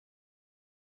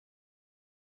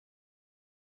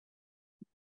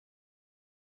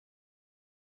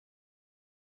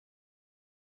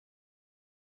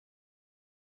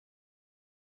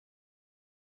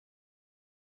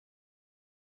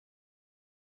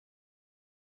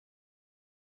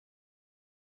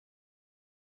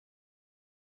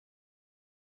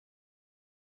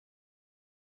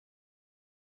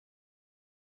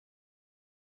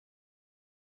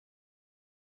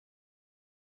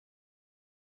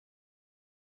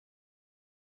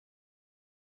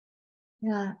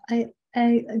 Yeah,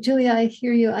 Julia, I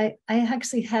hear you. I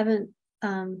actually haven't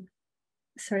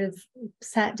sort of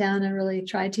sat down and really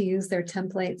tried to use their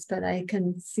templates, but I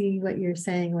can see what you're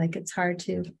saying. Like it's hard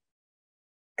to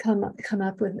come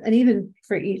up with, and even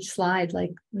for each slide,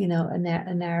 like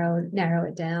narrow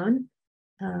it down.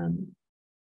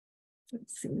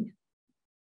 Let's see.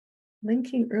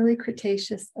 Linking early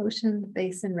Cretaceous ocean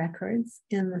basin records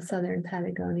in the southern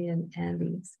Patagonian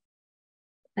Andes.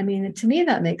 I mean, to me,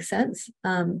 that makes sense.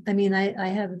 I mean, I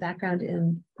have a background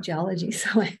in geology,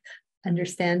 so I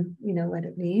understand, what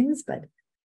it means, but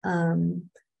can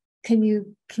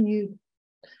you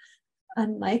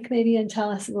unmic maybe and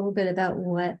tell us a little bit about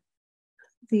what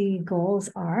the goals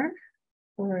are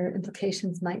or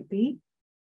implications might be.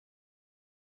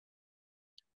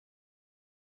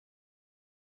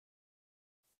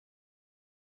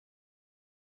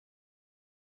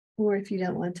 Or if you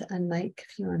don't want to unmic,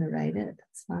 if you want to write it,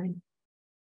 that's fine.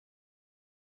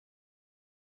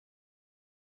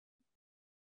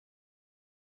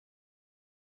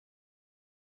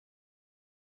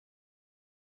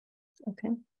 Okay.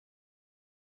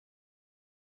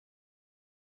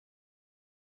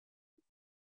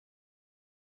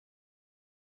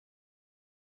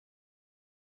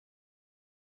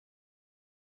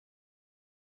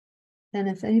 And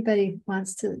if anybody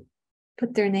wants to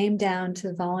put their name down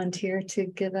to volunteer to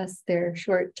give us their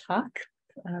short talk,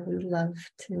 we'd love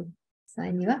to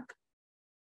sign you up.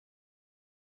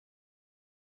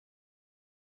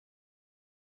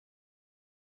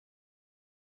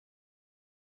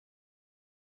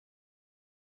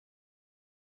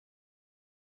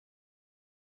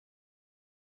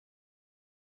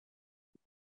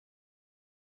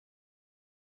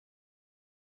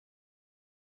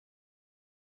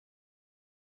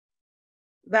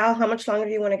 Val, how much longer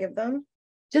do you want to give them?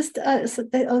 Just so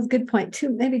that was a good point.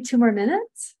 Maybe 2 more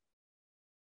minutes.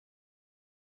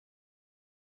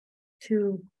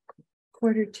 To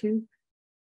 1:45.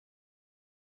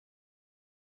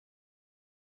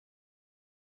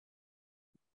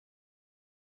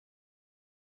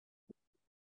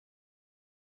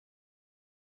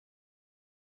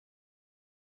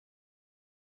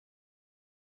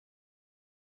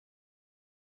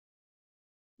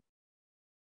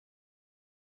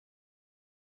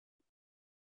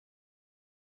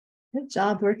 Good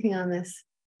job working on this.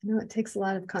 I know it takes a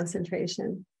lot of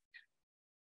concentration.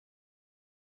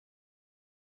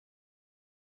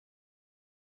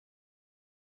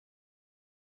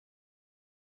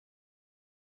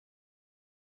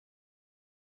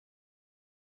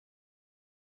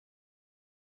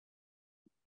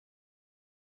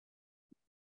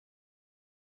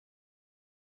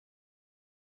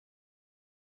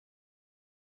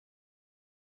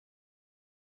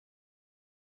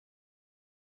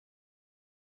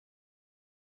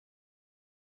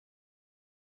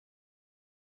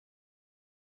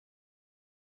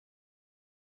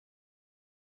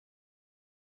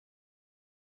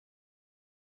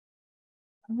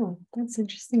 Oh, that's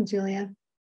interesting, Julia.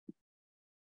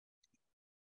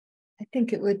 I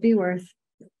think it would be worth,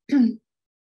 even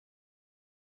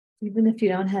if you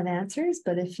don't have answers,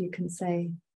 but if you can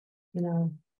say, you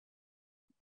know,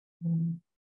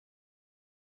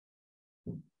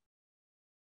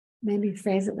 maybe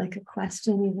phrase it like a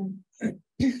question even.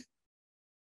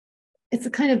 It's a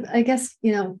kind of, I guess,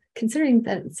 you know, considering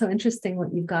that it's so interesting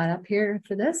what you've got up here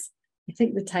for this, I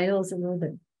think the title is a little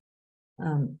bit,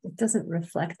 it doesn't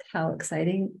reflect how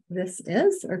exciting this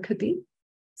is or could be.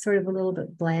 Sort of a little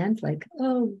bit bland, like,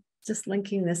 oh, just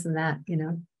linking this and that, you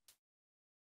know.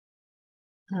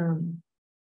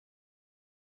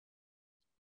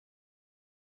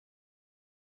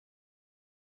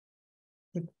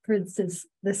 Like, for instance,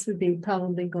 this would be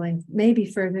probably going maybe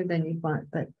further than you'd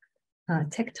want, but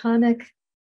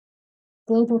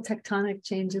global tectonic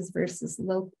changes versus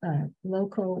local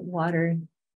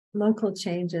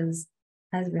changes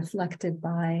as reflected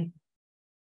by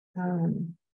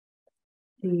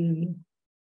the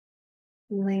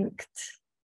linked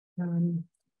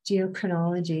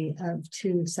geochronology of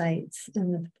 2 sites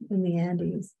in the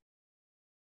Andes.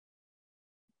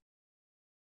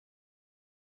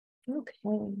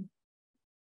 Okay.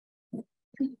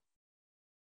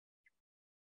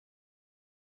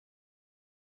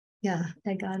 Yeah,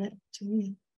 I got it.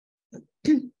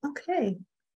 Okay.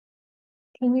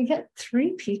 Can we get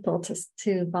 3 people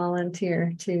to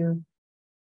volunteer to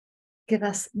give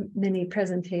us mini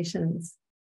presentations?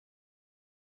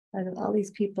 Out of all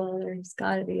these people, there's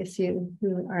got to be a few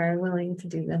who are willing to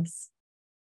do this.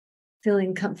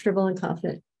 Feeling comfortable and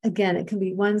confident. Again, it can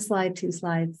be 1 slide, 2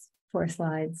 slides, 4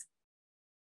 slides.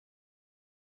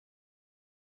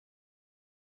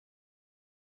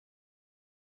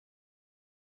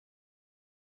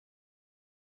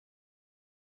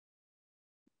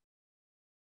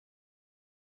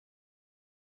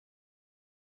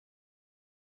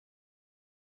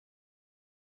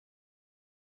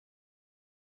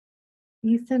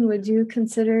 Ethan, would you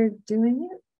consider doing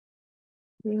it?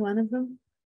 Being one of them?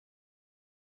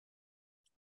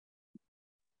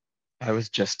 I was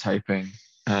just typing.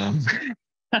 I'm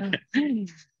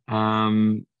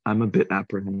a bit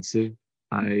apprehensive.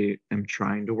 I am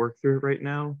trying to work through it right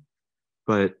now,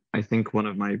 but I think one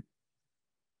of my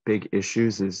big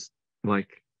issues is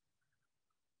like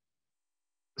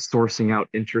sourcing out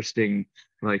interesting,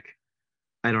 like,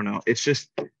 I don't know. It's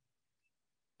just,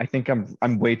 I think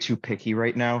I'm way too picky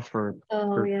right now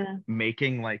Oh, for yeah.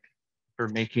 making like for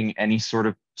making any sort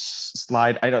of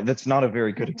slide. I don't, that's not a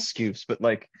very good excuse, but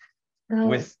like No,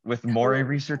 with more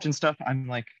research and stuff, I'm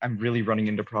really running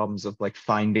into problems of like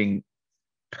finding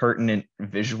pertinent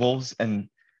visuals and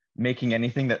making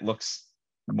anything that looks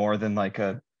more than like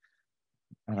a,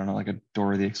 I don't know, like a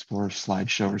Dora the Explorer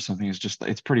slideshow or something is just,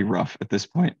 it's pretty rough at this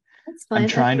point. that's I'm fine.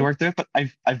 trying to work there, but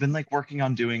I've been like working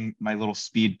on doing my little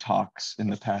speed talks in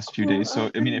the past few days.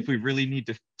 So I mean, if we really need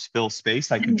to fill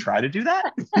space, I can try to do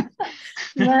that.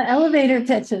 Yeah, elevator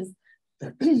pitches.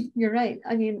 You're right.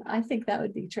 I mean, I think that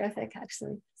would be terrific,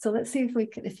 actually. So let's see if we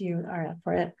can, if you are up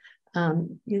for it.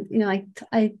 You know,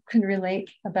 I can relate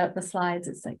about the slides.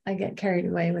 It's like I get carried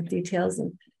away with details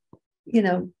and, you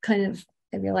know, kind of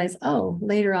I realize, oh,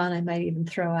 later on I might even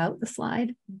throw out the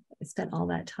slide I spent all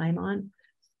that time on.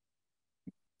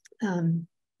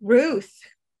 Ruth.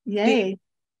 Yay.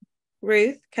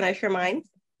 Ruth, can I share mine?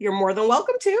 You're more than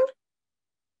welcome to.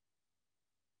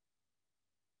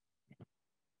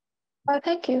 Oh,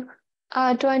 thank you.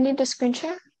 Do I need to screen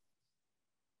share?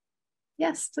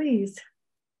 Yes, please.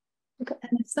 Okay.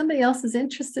 And if somebody else is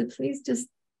interested, please just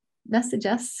message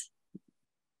us.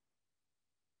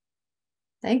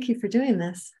 Thank you for doing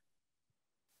this,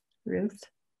 Ruth.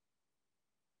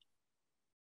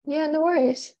 Yeah, no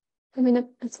worries. I mean,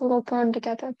 it's a little thrown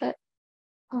together, but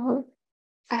I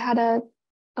had a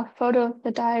photo of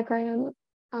the diagram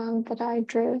that I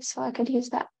drew, so I could use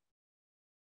that.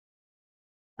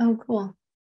 Oh, cool.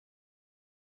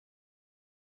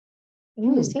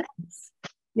 Can you see? Nice.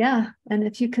 Yeah, and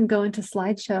if you can go into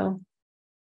slideshow.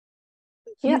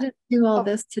 Yeah. You didn't do all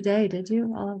this today, did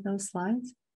you? All of those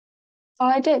slides? Oh,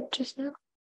 I did just now.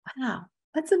 Wow,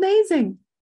 that's amazing.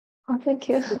 Oh, thank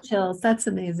you. The chills, that's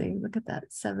amazing. Look at that,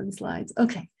 7 slides.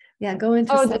 Okay, yeah, go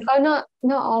into Oh, not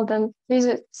all of them. These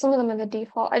are some of them are the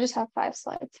default. I just have 5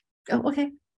 slides. Oh,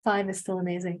 okay, 5 is still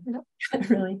amazing. No.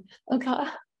 Really? Okay.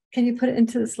 Can you put it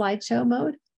into the slideshow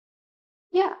mode?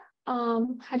 Yeah.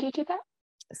 How do you do that?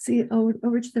 See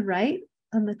over to the right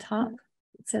on the top.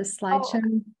 It says slideshow.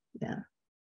 Oh, yeah.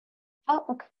 Oh,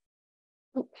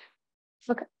 okay.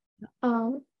 Okay.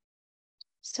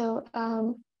 So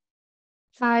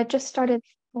I just started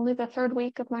only the 3rd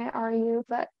week of my REU,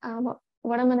 but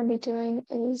what I'm going to be doing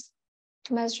is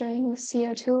measuring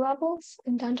CO2 levels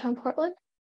in downtown Portland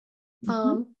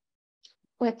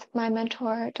with my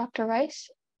mentor, Dr. Rice,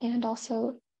 and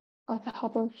also with the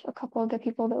help of a couple of the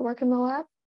people that work in the lab.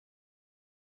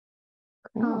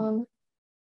 Cool.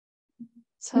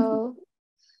 So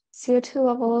CO2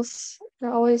 levels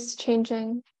are always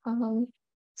changing.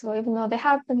 So even though they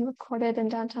have been recorded in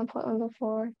downtown Portland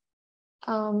before,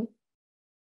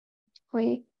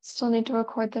 we still need to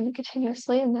record them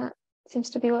continuously, and that seems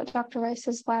to be what Dr.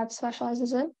 Rice's lab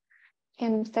specializes in.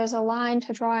 And there's a line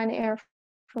to draw in air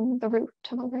from the root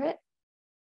to measure it.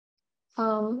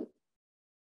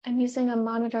 I'm using a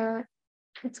monitor.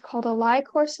 It's called a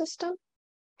LICOR system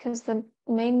because the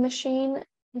main machine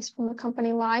is from the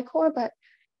company LICOR, but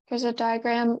here's a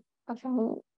diagram of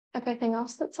everything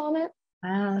else that's on it.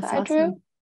 Wow, that's that I drew. awesome.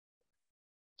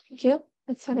 Thank you.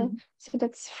 It's sort of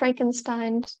it's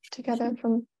Frankenstein together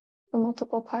from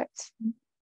multiple parts.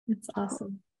 It's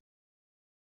awesome.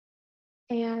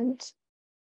 And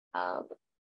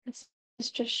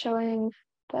it's just showing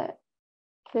that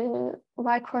the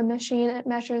LICOR machine, it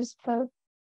measures both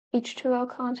H2O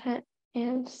content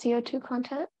and CO2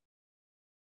 content.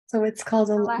 So it's called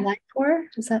a LICOR,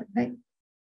 is that right?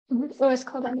 Oh, it's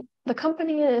called the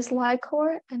company is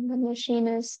LICOR and the machine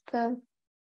is the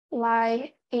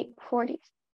Li 840.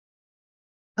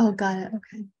 Oh, got it.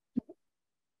 Okay.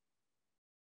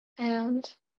 And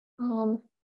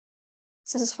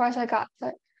this is as far as I got,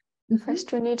 but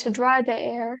first we need to dry the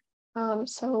air.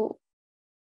 So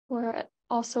we're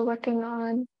also working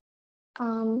on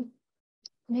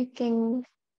making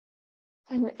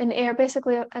an air,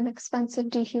 basically an expensive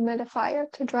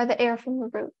dehumidifier to dry the air from the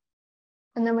root.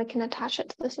 And then we can attach it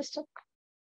to the system.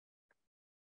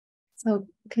 So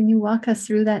can you walk us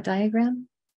through that diagram?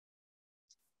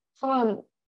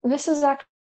 This is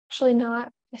actually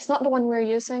it's not the one we're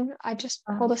using. I just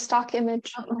pulled a stock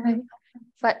image. Okay.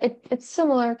 But it's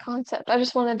similar concept. I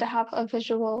just wanted to have a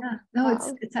visual. Yeah, no,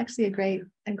 it's actually a great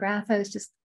graph. I was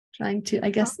just trying to, I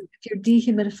guess if you're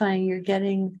dehumidifying,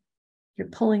 you're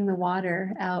pulling the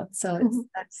water out. So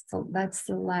that's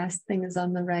the last thing is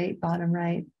on the right, bottom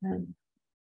right, and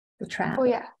the trap. Oh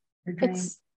yeah.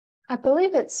 I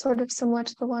believe it's sort of similar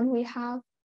to the one we have.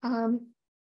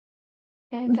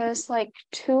 And there's like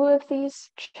 2 of these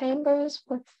chambers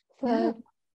with the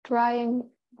drying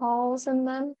balls in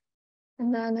them,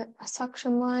 and then a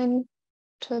suction line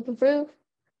to the roof.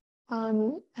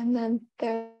 And then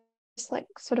there's like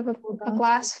sort of a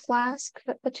glass flask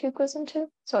that the tube goes into.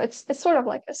 So it's sort of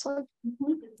like this one.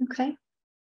 Okay,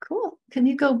 cool. Can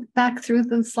you go back through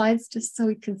the slides just so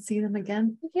we can see them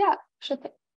again? Yeah, should be.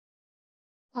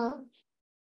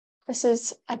 This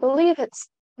is, I believe it's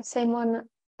the same one,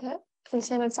 the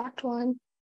same exact one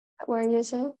that we're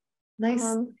using. Nice,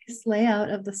 nice layout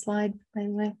of the slide, by the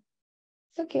way.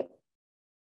 Thank you.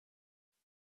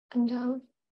 And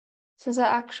this is the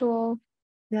actual,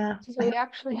 yeah, this is what we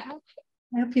actually have.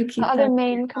 I hope you keep the other that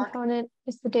main component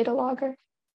is the data logger.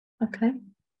 Okay.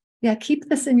 Yeah, keep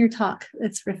this in your talk.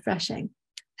 It's refreshing.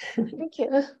 Thank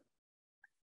you.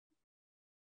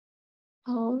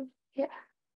 Yeah.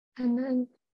 And then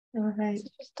all right.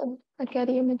 Just a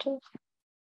Getty images.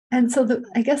 And so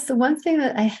I guess the one thing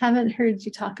that I haven't heard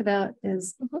you talk about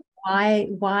is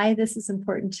why this is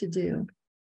important to do.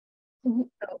 So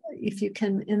if you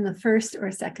can, in the first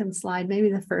or second slide,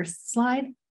 maybe the first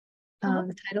slide,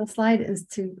 the title slide is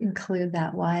to include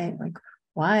that why, like,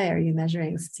 why are you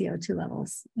measuring CO2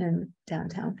 levels in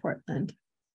downtown Portland?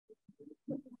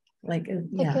 Like,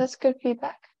 yeah. Okay, that's good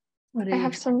feedback. What are I you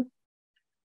have some.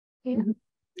 Yeah.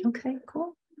 Okay,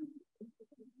 cool.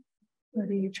 What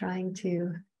are you trying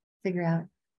to figure out?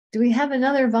 Do we have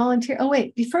another volunteer? Oh,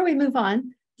 wait, before we move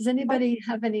on, does anybody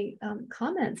have any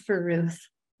comments for Ruth?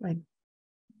 Like,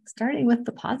 starting with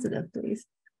the positive, please.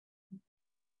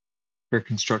 For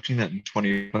constructing that in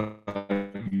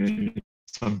 25 minutes,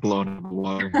 I'm blown out of the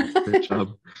water. Great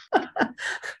job.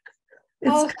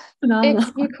 It's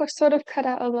phenomenal. You sort of cut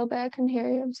out a little bit. I couldn't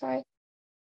hear you. I'm sorry.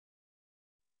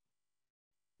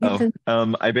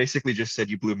 I basically just said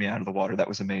you blew me out of the water. That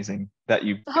was amazing. That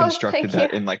you constructed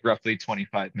that in like roughly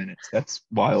 25 minutes. That's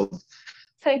wild.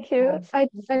 Thank you. I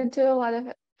do a lot of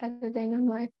editing in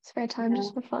my spare time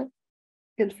just for fun.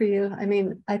 Good for you. I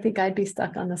mean, I think I'd be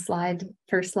stuck on the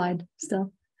first slide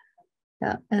still.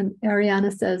 Yeah. And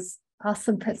Ariana says,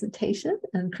 awesome presentation.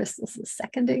 And Crystal says,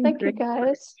 seconding. Thank you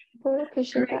guys. Really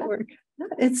appreciate that. Work.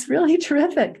 It's really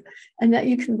terrific. And that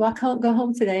you can go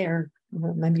home today, or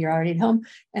maybe you're already home,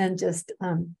 and just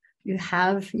you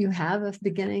have a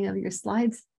beginning of your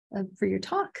slides for your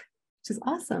talk, which is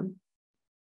awesome.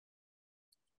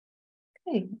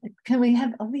 Okay, can we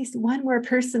have at least one more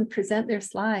person present their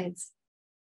slides?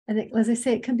 And as I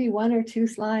say, it can be 1 or 2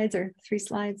 slides or 3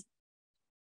 slides.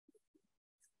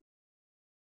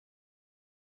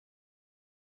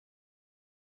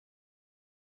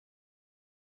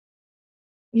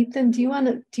 Ethan, do you want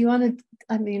to,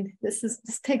 I mean,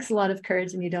 this takes a lot of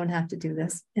courage, and you don't have to do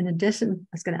this. In addition,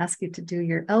 I was going to ask you to do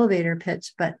your elevator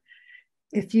pitch, but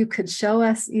if you could show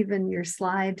us even your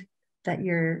slide that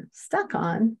you're stuck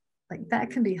on, like that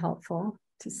can be helpful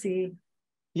to see.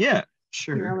 Yeah,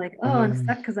 sure. You know, like, oh, I'm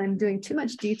stuck because I'm doing too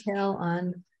much detail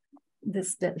on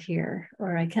this bit here,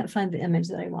 or I can't find the image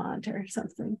that I want or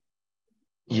something.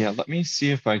 Yeah, let me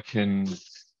see if I can,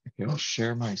 okay, I'll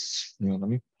share my screen. Let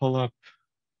me pull up,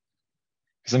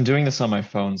 because I'm doing this on my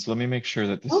phone. So let me make sure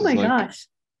that this is like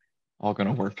all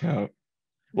gonna work out.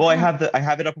 Well, I have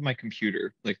it up on my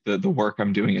computer. Like the work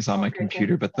I'm doing is on my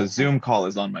computer, but the Zoom call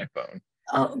is on my phone.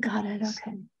 Oh, got it.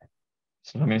 Okay.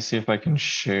 So let me see if I can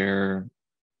share.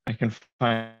 I can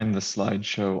find the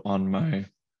slideshow on my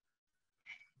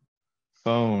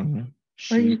phone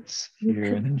sheets here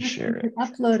and then share it.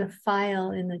 Upload a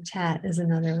file in the chat is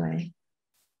another way.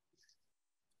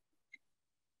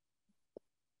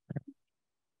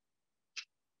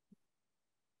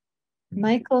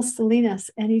 Michael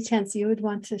Salinas, any chance you would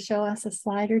want to show us a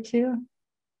slide or two?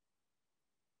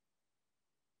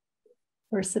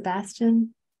 Or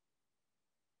Sebastian?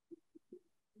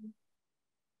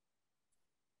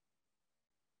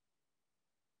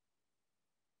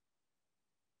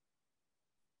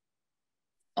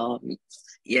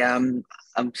 Yeah,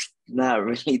 I'm not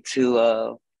really too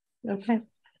okay.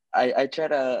 I try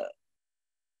to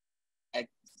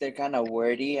they're kind of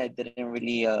wordy. I didn't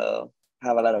really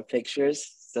have a lot of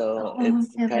pictures, so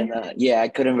it's kind of, yeah, I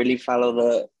couldn't really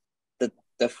follow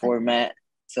the format.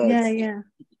 So yeah.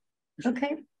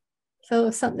 Okay. So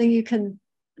something you can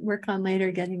work on later,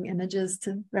 getting images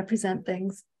to represent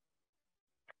things,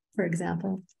 for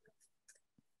example.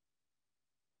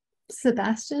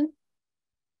 Sebastian?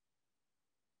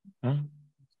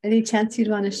 Any chance you'd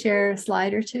want to share a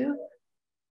slide or two?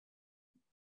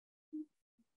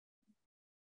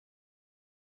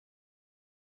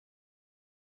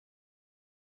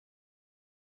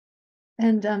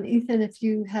 And Ethan, if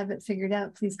you have it figured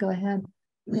out, please go ahead.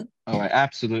 Oh, I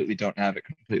absolutely don't have it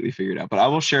completely figured out, but I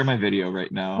will share my video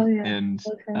right now. And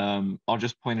I'll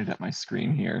just point it at my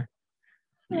screen here.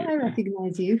 Well, I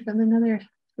recognize you from another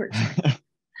workshop.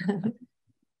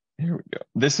 Here we go.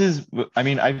 This is, I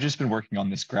mean, I've just been working on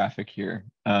this graphic here.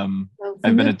 Well,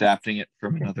 I've been this, adapting it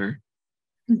from okay. another.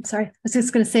 Sorry, I was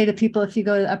just going to say to people, if you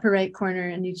go to the upper right corner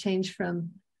and you change from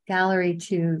gallery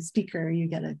to speaker, you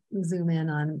get a zoom in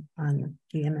on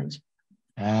the image.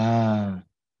 Ah,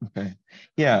 okay.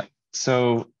 Yeah.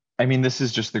 So, I mean, this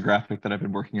is just the graphic that I've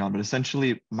been working on, but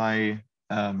essentially my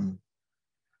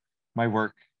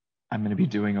work I'm going to be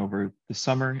doing over the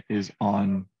summer is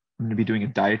on, I'm going to be doing a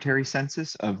dietary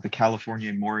census of the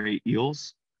California moray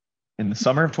eels in the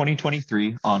summer of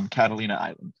 2023 on Catalina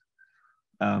Island.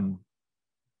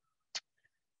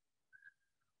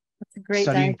 That's a great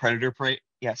Studying predator-prey,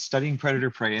 yeah, studying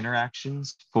predator-prey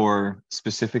interactions for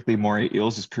specifically moray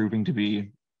eels is proving to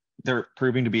be, they're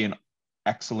proving to be an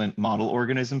excellent model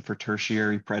organism for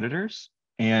tertiary predators.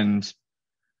 And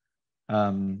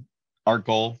our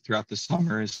goal throughout the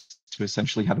summer is to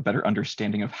essentially have a better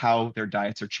understanding of how their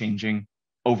diets are changing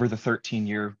over the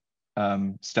 13-year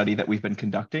study that we've been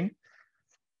conducting.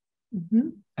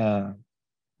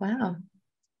 Wow.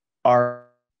 Our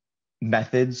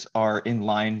methods are in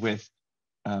line with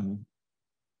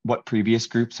what previous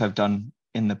groups have done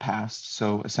in the past.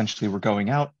 So essentially we're going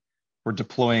out, we're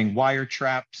deploying wire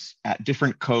traps at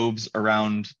different coves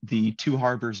around the Two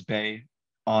Harbors Bay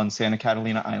on Santa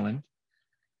Catalina Island.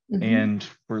 And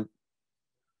we're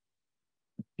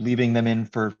leaving them in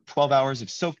for 12 hours of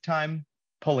soak time,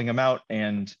 pulling them out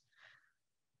and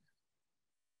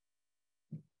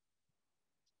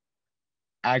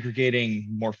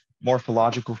aggregating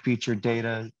morphological feature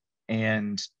data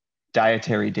and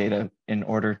dietary data in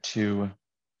order to,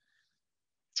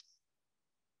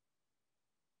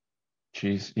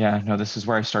 geez, yeah, no, this is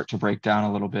where I start to break down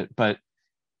a little bit, but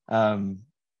here,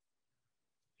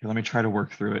 let me try to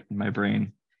work through it in my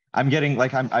brain. I'm getting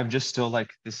like, I'm just still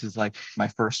like, this is like my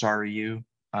first REU.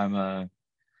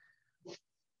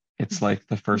 It's like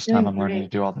the first time I'm learning to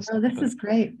do all this. Oh, this is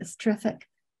great. It's terrific.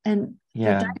 And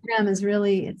yeah, the diagram is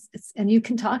really, it's, and you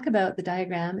can talk about the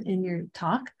diagram in your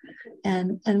talk.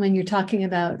 And when you're talking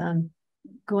about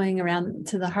going around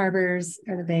to the harbors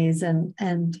or the bays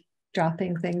and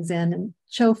dropping things in and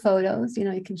show photos, you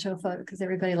know, you can show photos because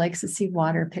everybody likes to see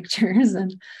water pictures.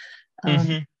 And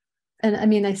and I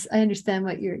mean, I understand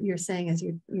what you're saying is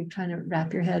you're trying to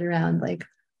wrap your head around like,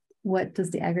 what does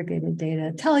the aggregated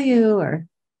data tell you, or,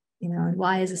 you know, and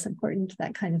why is this important,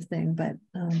 that kind of thing. But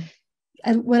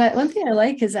and one thing I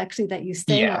like is actually that you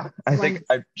stay on. I think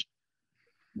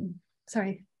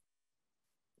sorry.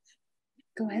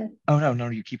 Go ahead. Oh, no,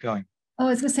 you keep going. Oh, I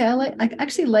was gonna say, I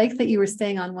actually like that you were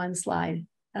staying on one slide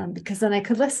because then I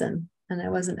could listen and I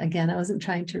wasn't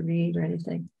trying to read or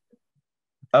anything.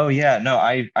 Oh yeah, no,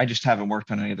 I just haven't worked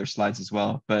on any other slides as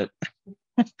well, but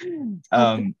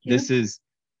this is,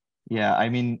 yeah, I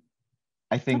mean,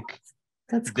 I think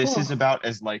that's this cool. is about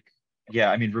as like,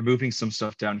 yeah, I mean, removing some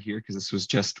stuff down here because this was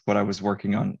just what I was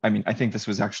working on. I mean, I think this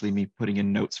was actually me putting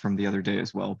in notes from the other day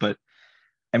as well, but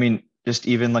I mean, just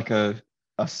even like a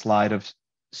slide of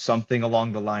something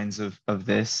along the lines of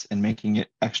this and making it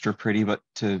extra pretty, but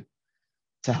to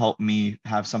help me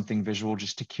have something visual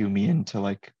just to cue me into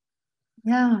like,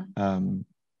 yeah,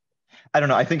 I don't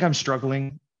know. I think I'm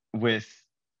struggling with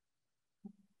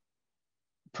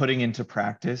putting into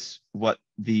practice what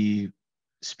the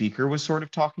speaker was sort of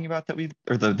talking about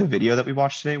or the video that we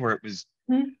watched today, where it was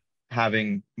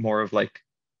having more of like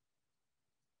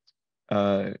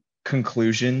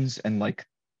conclusions and like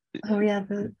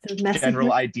the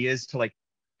general ideas to like,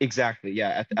 exactly,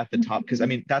 yeah, at the top. Because I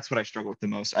mean, that's what I struggle with the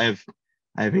most. I have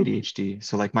ADHD,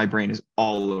 so like my brain is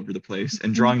all over the place,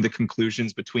 and drawing the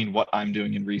conclusions between what I'm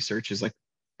doing in research is like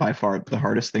by far the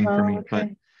hardest thing for me. But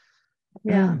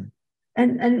yeah,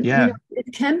 and yeah, you know,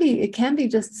 it can be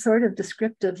just sort of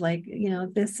descriptive, like, you know,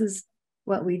 this is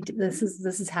what we did, this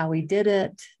is how we did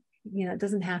it. You know, it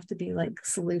doesn't have to be like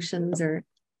solutions or,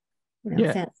 you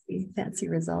know, fancy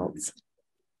results.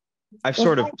 I've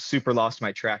sort of super lost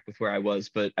my track with where I was,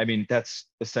 but I mean, that's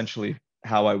essentially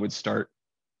how I would start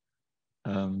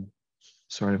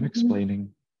sort of explaining.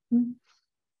 And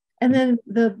then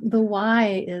the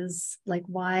why is like,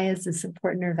 why is this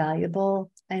important or valuable?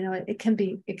 I know it can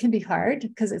be hard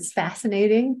because it's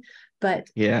fascinating, but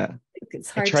yeah,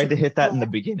 it's hard. I tried to hit that in the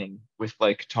beginning with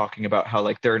like talking about how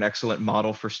like they're an excellent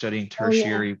model for studying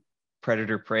tertiary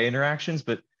predator-prey interactions,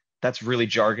 but that's really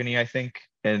jargony, I think.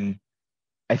 And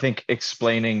I think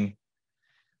explaining,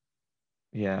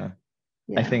 I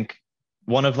think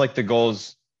one of like the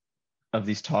goals of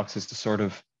these talks is to sort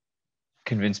of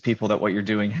convince people that what you're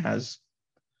doing has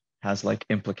like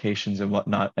implications and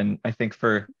whatnot. And I think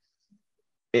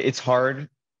it's hard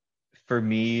for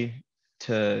me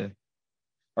to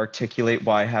articulate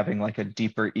why having like a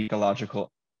deeper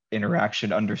ecological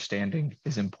interaction understanding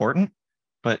is important.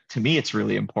 But to me, it's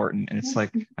really important. And it's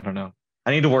like, I don't know.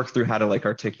 I need to work through how to like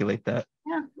articulate that.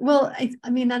 Yeah, well, I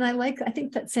mean, and I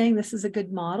think that saying this is a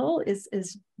good model is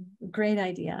a great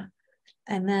idea.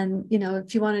 And then, you know,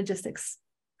 if you want to just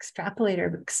extrapolate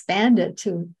or expand it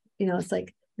to, you know, it's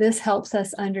like, this helps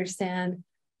us understand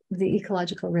the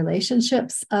ecological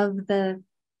relationships of the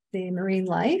marine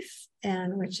life,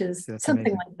 and which is That's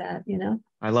something amazing. like that, you know.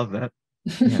 I love that.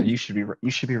 Yeah, you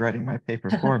should be writing my paper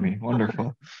for me.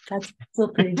 Wonderful. That's still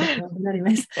pretty difficult, but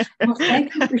anyways. Well,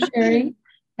 thank you for sharing.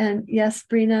 And yes,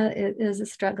 Brina, it is a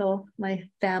struggle. My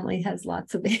family has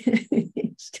lots of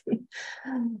ADHD.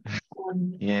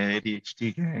 Yeah,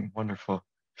 ADHD gang. Wonderful.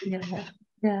 Yeah,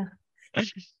 yeah. A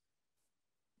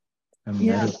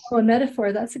Yeah. metaphor. Oh, a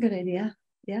metaphor. That's a good idea.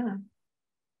 Yeah.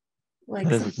 Like,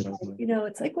 That is a good idea. you know,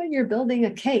 it's like when you're building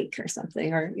a cake or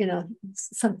something, or, you know,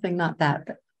 something not that,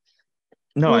 but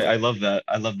No, well, I love that.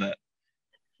 I love that.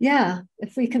 yeah.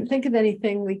 If we can think of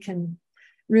anything, we can,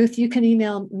 Ruth, you can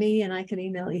email me and I can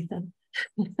email Ethan.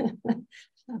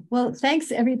 Well,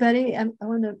 thanks everybody. I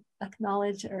want to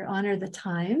acknowledge or honor the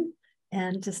time,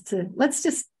 and let's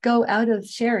just go out of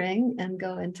sharing and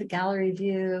go into gallery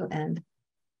view. And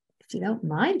if you don't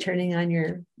mind turning on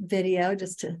your video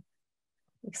just to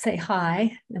say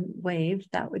hi and wave,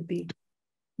 that would be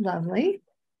lovely.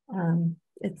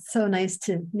 It's so nice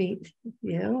to meet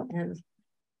you and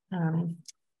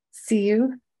see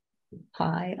you.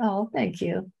 Hi. Oh, thank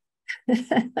you.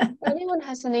 If anyone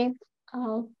has any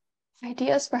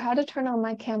ideas for how to turn on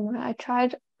my camera, I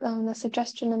tried the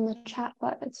suggestion in the chat,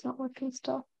 but it's not working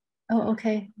still. Oh,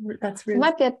 okay. That's rude. It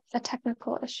might be a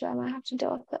technical issue. I might have to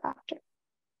deal with it after.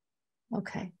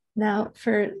 Okay. Now,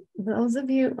 for those of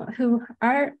you who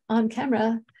are on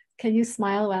camera, can you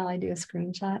smile while I do a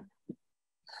screenshot?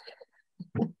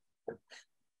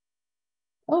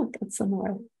 Oh, got some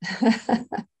more.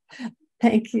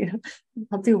 Thank you.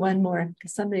 I'll do one more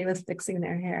because somebody was fixing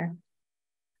their hair.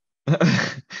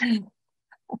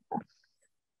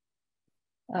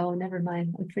 Oh, never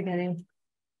mind. I'm forgetting.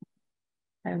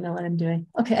 I don't know what I'm doing.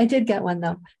 Okay, I did get one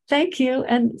though. Thank you.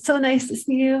 And so nice to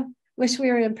see you. Wish we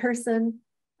were in person.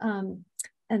 And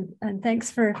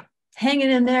thanks for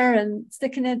hanging in there and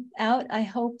sticking it out. I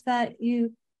hope that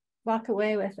you walk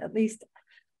away with at least,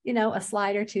 you know, a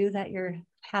slide or two that you're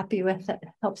happy with, that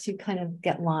helps you kind of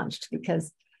get launched,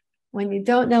 because when you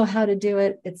don't know how to do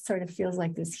it, it sort of feels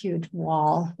like this huge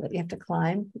wall that you have to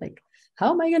climb. Like,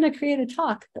 how am I going to create a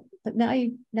talk? But now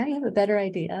you have a better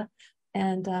idea.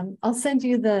 And I'll send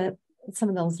you some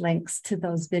of those links to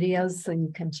those videos so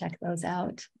you can check those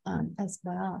out as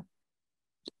well.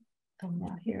 Oh,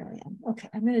 now here I am. Okay,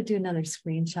 I'm going to do another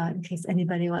screenshot in case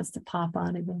anybody wants to pop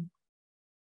on again.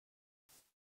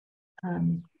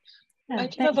 I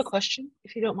do have a question,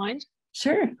 if you don't mind.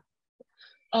 Sure.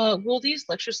 Will these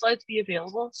lecture slides be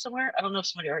available somewhere? I don't know if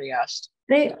somebody already asked.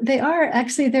 They are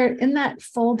actually, they're in that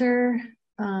folder.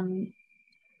 Let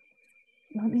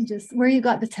me just, where you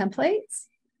got the templates.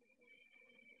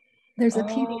 There's a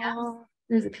PDF.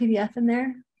 There's a PDF in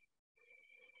there.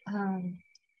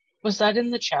 Was that in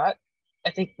the chat?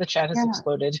 I think the chat has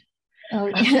exploded. Oh,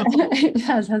 yeah, it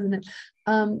has, hasn't it?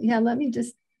 Yeah, let me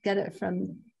just get it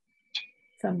from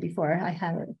before. I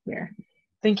have it here.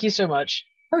 Thank you so much.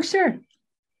 Oh, sure.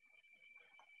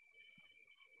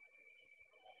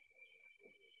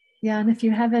 Yeah, and if you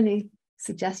have any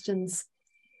suggestions,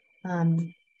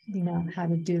 you know, how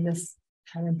to do this,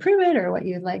 how to improve it, or what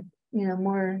you'd like, you know,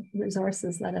 more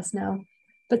resources, let us know.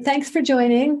 But thanks for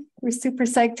joining. We're super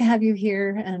psyched to have you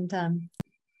here, and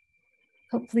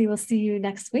hopefully we'll see you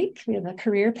next week. We have a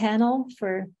career panel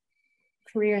for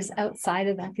careers outside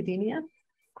of academia,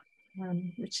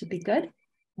 which should be good.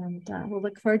 And we'll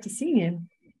look forward to seeing you.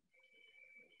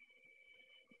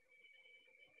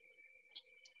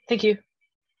 Thank you.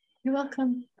 You're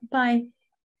welcome. Bye.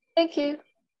 Thank you.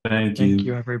 Thank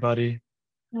you, everybody.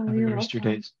 Oh, Have a good rest of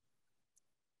your days.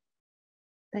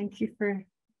 Thank you for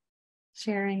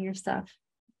sharing your stuff.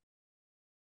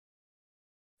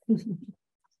 I'm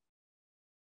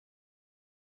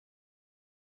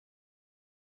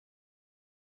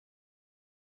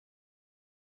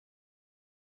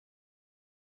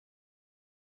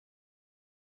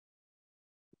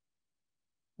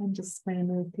just going to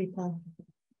move people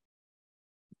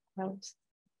out.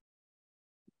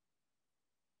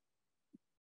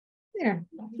 There.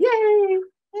 Yay!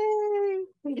 Yay!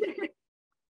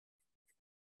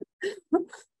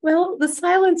 Well, the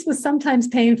silence was sometimes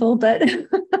painful, but it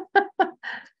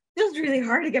feels really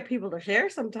hard to get people to share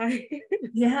sometimes.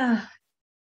 Yeah.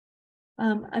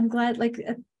 I'm glad, like,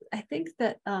 I think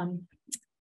that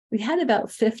we had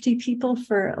about 50 people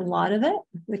for a lot of it,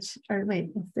 which or wait,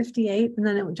 58, and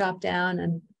then it would drop down.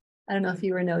 And I don't know if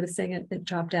you were noticing it, it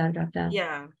dropped down.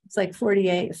 Yeah. It's like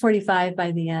 48, 45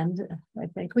 by the end, I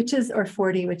think, which is, or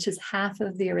 40, which is half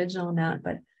of the original amount,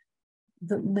 but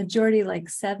the majority, like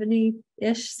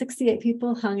 70-ish, 68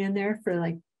 people hung in there for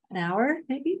like an hour,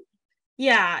 maybe.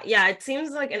 Yeah, it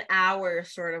seems like an hour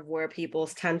sort of where people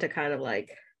tend to kind of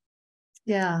like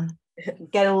Yeah,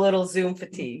 get a little Zoom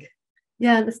fatigue.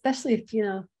 yeah, and especially if, you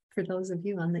know, for those of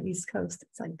you on the East Coast,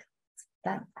 it's like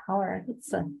that hour,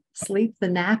 it's a sleep, the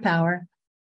nap hour.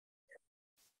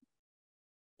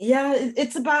 Yeah,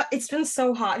 it's been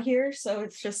so hot here, so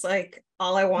it's just like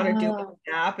all I want to do is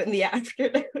nap in the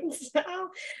afternoons now.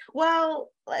 Well,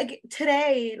 like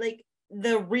today, like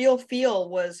the real feel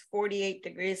was 48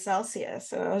 degrees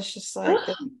Celsius, and I was just like,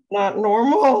 that's not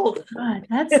normal. God,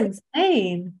 that's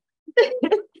insane.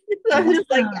 I'm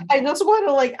just like, I just want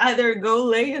to like either go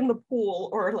lay in the pool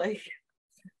or like,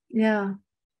 yeah,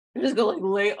 just go like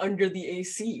lay under the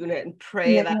AC unit and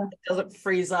pray that it doesn't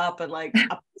freeze up and like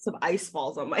some ice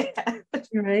falls on my head.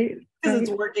 Right. Because it's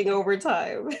working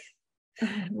overtime.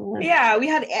 Yeah, we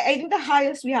had, I think the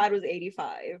highest we had was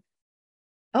 85.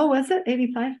 Oh, was it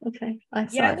 85? Okay.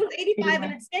 Yeah, it was 85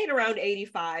 and it stayed around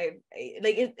 85.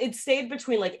 Like it stayed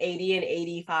between like 80 and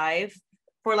 85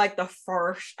 for like the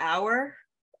first hour.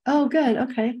 Oh, good.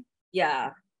 Okay.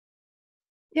 Yeah.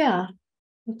 Yeah,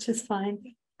 which is fine.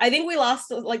 I think we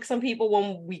lost like some people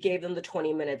when we gave them the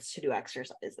 20 minutes to do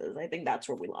exercises. I think that's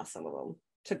where we lost some of them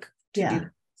to do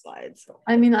slides.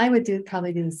 I mean, I would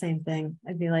probably do the same thing.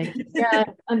 I'd be like, yeah,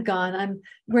 I'm gone.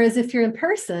 Whereas if you're in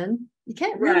person, you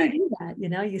can't really do that. You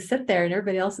know, you sit there and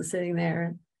everybody else is sitting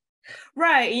there.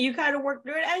 Right. You kind of work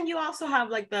through it. And you also have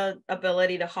like the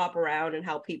ability to hop around and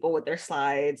help people with their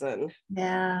slides. And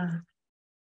yeah,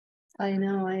 I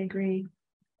know. I agree.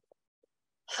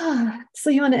 So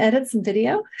you want to edit some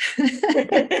video? Am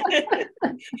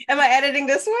I editing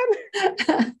this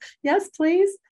one? Yes, please.